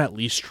can at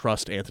least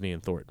trust Anthony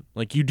and Thornton.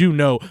 Like, you do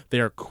know they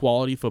are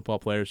quality football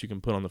players you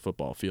can put on the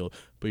football field,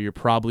 but you're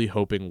probably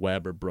hoping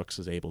Webb or Brooks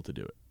is able to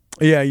do it.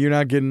 Yeah, you're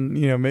not getting,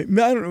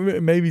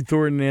 maybe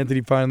Thornton and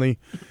Anthony finally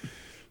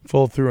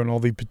fall through on all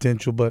the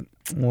potential, but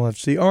we'll have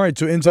to see. All right,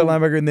 so inside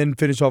linebacker and then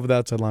finish off with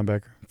outside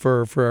linebacker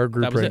for our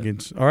group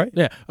rankings. All right?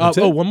 Yeah.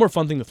 One more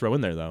fun thing to throw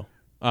in there, though.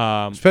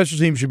 Special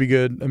teams should be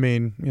good. I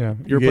mean,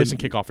 you're replacing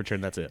kickoff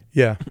return. That's it.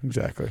 Yeah,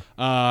 exactly.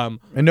 And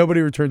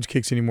nobody returns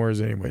kicks anymore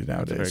anyways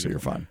nowadays, so you're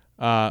fine.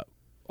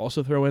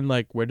 Also throw in,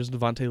 where does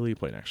Devontae Lee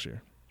play next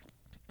year?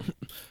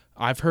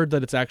 I've heard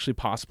that it's actually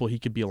possible he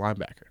could be a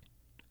linebacker.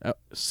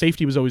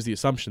 Safety was always the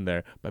assumption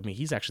there, but I mean,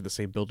 he's actually the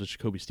same build as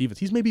Jacoby Stevens.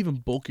 He's maybe even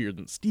bulkier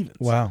than Stevens.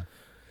 Wow.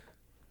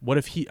 What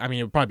if it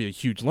would probably be a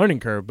huge learning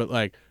curve,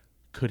 but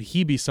could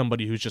he be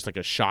somebody who's just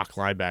a shock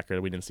linebacker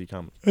that we didn't see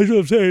coming? That's what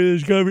I'm saying.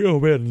 There's got to be. Oh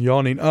man,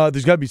 yawning.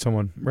 There's got to be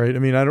someone, right? I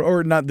mean,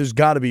 there's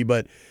got to be,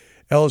 but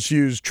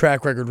LSU's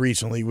track record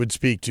recently would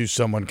speak to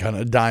someone kind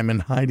of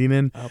diamond hiding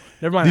in. Oh,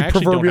 never mind. The I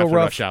actually don't have to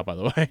rough. rush out, by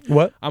the way.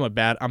 What? I'm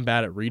bad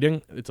at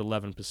reading. It's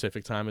 11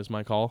 Pacific time is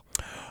my call.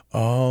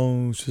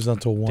 Oh, so it's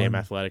not till 1. Damn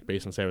Athletic,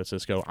 based in San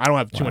Francisco. I don't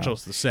have too much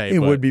else to say. It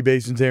would be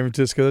based in San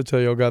Francisco. That's how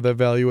y'all got that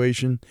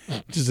valuation.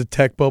 Just a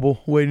tech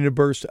bubble waiting to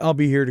burst. I'll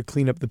be here to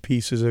clean up the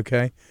pieces,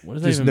 okay? What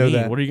does that even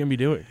mean? What are you going to be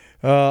doing?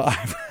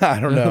 I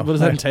don't know. What does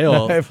that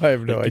entail? I have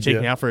no idea. You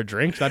take me out for a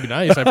drink? That'd be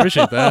nice. I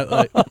appreciate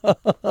that.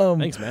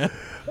 Thanks, man.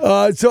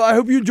 So I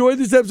hope you enjoyed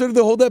this episode of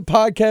the Hold That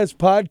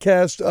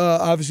Podcast.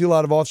 Obviously, a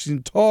lot of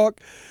offseason talk,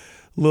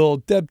 a little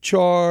depth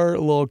chart,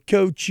 a little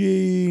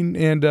coaching,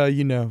 and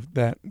you know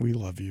that we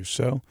love you.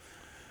 So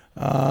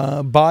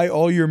buy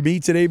all your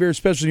meats at A-Bear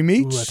Specialty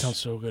Meats. Ooh, that sounds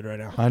so good right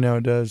now. I know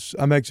it does.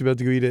 I'm actually about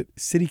to go eat at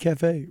City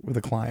Cafe with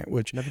a client,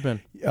 which never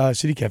been.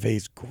 City Cafe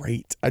is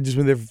great. I just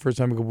went there for the first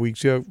time a couple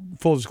weeks ago.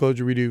 Full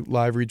disclosure, we do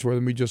live reads for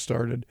them. We just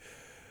started.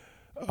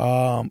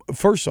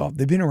 First off,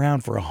 they've been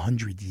around for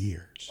 100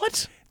 years.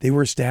 What? They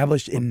were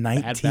established in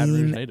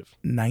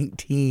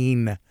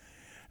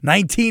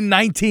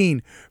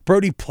 1919.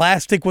 Brody,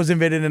 plastic was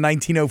invented in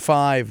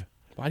 1905.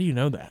 Why do you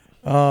know that?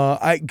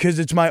 Because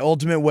it's my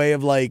ultimate way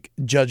of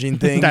judging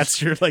things.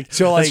 That's your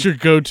that's your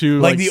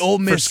go-to. The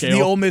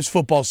Ole Miss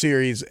football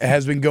series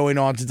has been going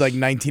on since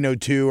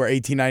 1902 or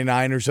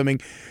 1899 or something.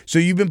 So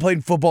you've been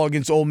playing football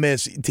against Ole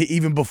Miss to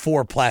even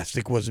before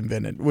plastic was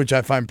invented, which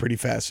I find pretty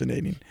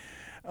fascinating.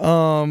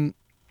 But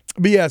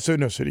yeah, so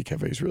no, City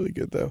Cafe is really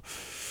good though.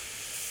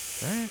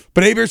 Right.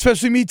 But A-Bear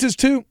Specialty Meats is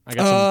too. I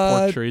got some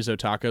pork chorizo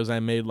tacos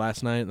I made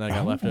last night that I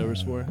got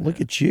leftovers for.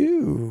 Look at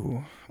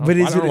you. I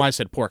don't know why I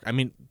said pork. I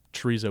mean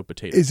chorizo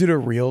potato. Is it a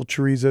real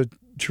chorizo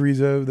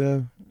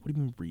though? What do you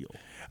mean real?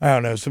 I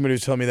don't know. Somebody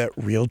was telling me that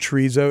real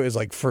chorizo is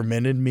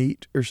fermented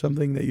meat or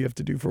something that you have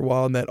to do for a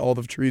while, and that all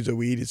the chorizo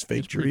we eat is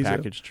fake chorizo.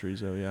 Packaged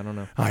chorizo, yeah, I don't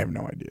know. I have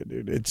no idea,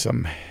 dude. It's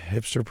some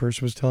hipster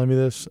person was telling me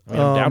this.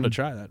 I'm down to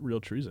try that real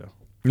chorizo.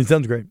 It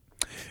sounds great.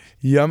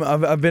 Yeah,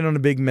 I've been on a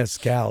big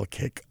mezcal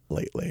kick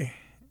lately.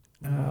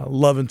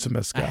 Loving some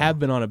mezcal. I have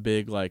been on a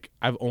big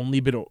I've only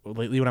been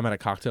lately when I'm at a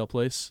cocktail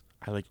place.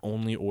 I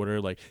only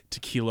order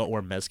tequila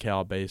or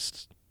mezcal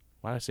based.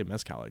 Why did I say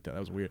mezcal like that? That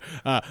was weird.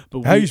 But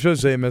how are you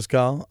supposed to say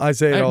mezcal? I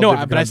say it all. No,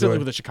 but I said it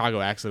with a Chicago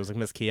accent. It was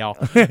mezcal.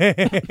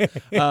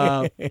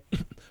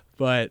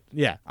 But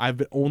yeah,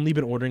 I've only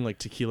been ordering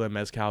tequila and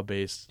mezcal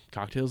based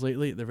cocktails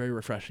lately. They're very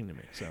refreshing to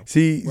me. So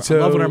I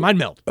love when our mind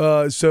meld.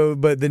 But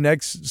the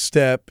next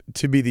step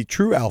to be the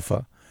true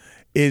alpha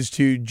is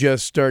to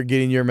just start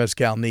getting your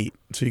mezcal neat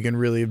so you can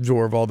really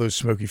absorb all those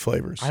smoky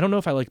flavors. I don't know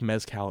if I like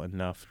mezcal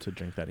enough to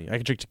drink that neat. I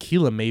can drink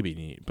tequila maybe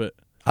neat, but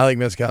I like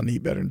mezcal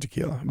neat better than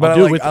tequila. But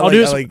I'll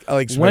do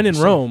it when in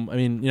Rome. I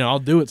mean, I'll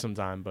do it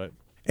sometime, but.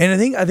 And I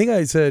think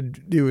I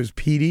said it was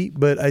peaty,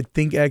 but I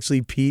think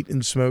actually peat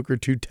and smoke are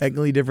two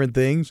technically different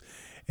things,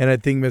 and I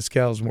think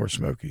mezcal is more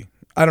smoky.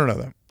 I don't know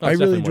though. I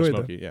really enjoy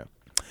it. Yeah.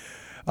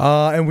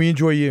 And we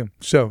enjoy you.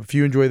 So if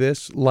you enjoy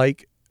this,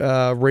 rate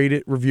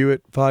it, review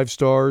it 5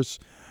 stars.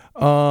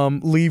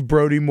 Leave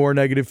Brody more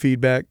negative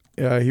feedback.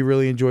 He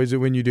really enjoys it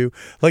when you do.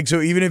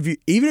 So even if you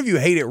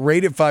hate it,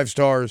 rate it 5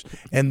 stars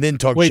and then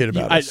talk shit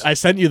about us. I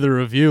sent you the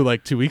review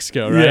 2 weeks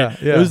ago, right?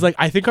 Yeah. It was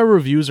I think our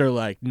reviews are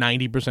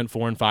 90%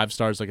 4 and 5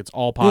 stars. It's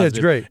all positive. Yeah, it's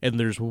great. And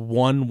there's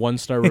one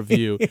 1-star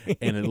review,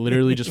 and it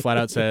literally just flat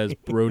out says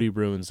Brody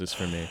ruins this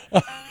for me.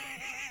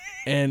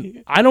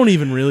 And I don't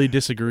even really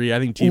disagree. I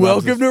think T-Bob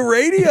welcome to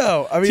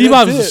radio. I mean,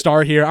 T-Bob's a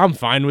star here. I'm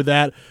fine with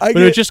that. But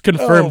it just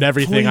confirmed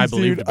everything I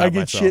believed about myself. I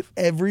get shit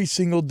every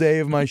single day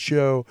of my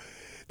show.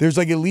 There's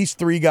at least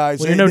 3 guys.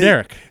 Well, you're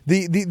Derek.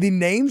 The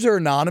names are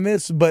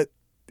anonymous, but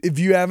if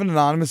you have an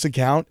anonymous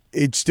account,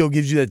 it still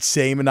gives you that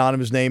same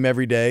anonymous name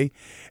every day.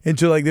 And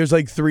so there's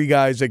 3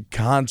 guys that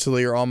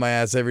constantly are on my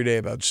ass every day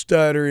about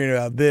stuttering,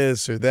 about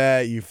this or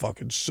that. You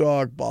fucking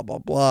suck, blah, blah,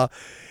 blah.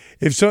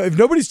 If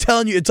nobody's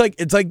telling you, it's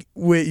like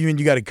when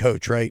you got a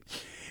coach, right?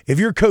 If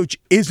your coach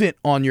isn't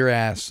on your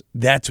ass,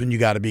 that's when you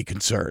got to be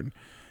concerned,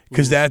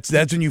 because that's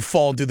when you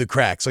fall through the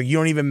cracks. You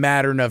don't even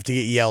matter enough to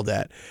get yelled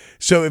at.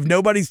 So if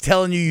nobody's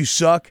telling you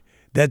suck,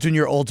 that's when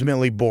you're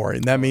ultimately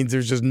boring. That means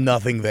there's just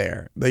nothing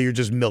there, that you're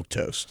just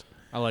milquetoast.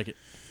 I like it.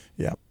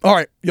 Yeah. All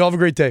right. Y'all have a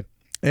great day.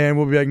 And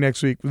we'll be back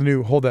next week with a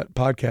new Hold That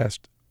Podcast.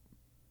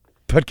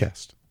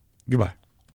 Goodbye.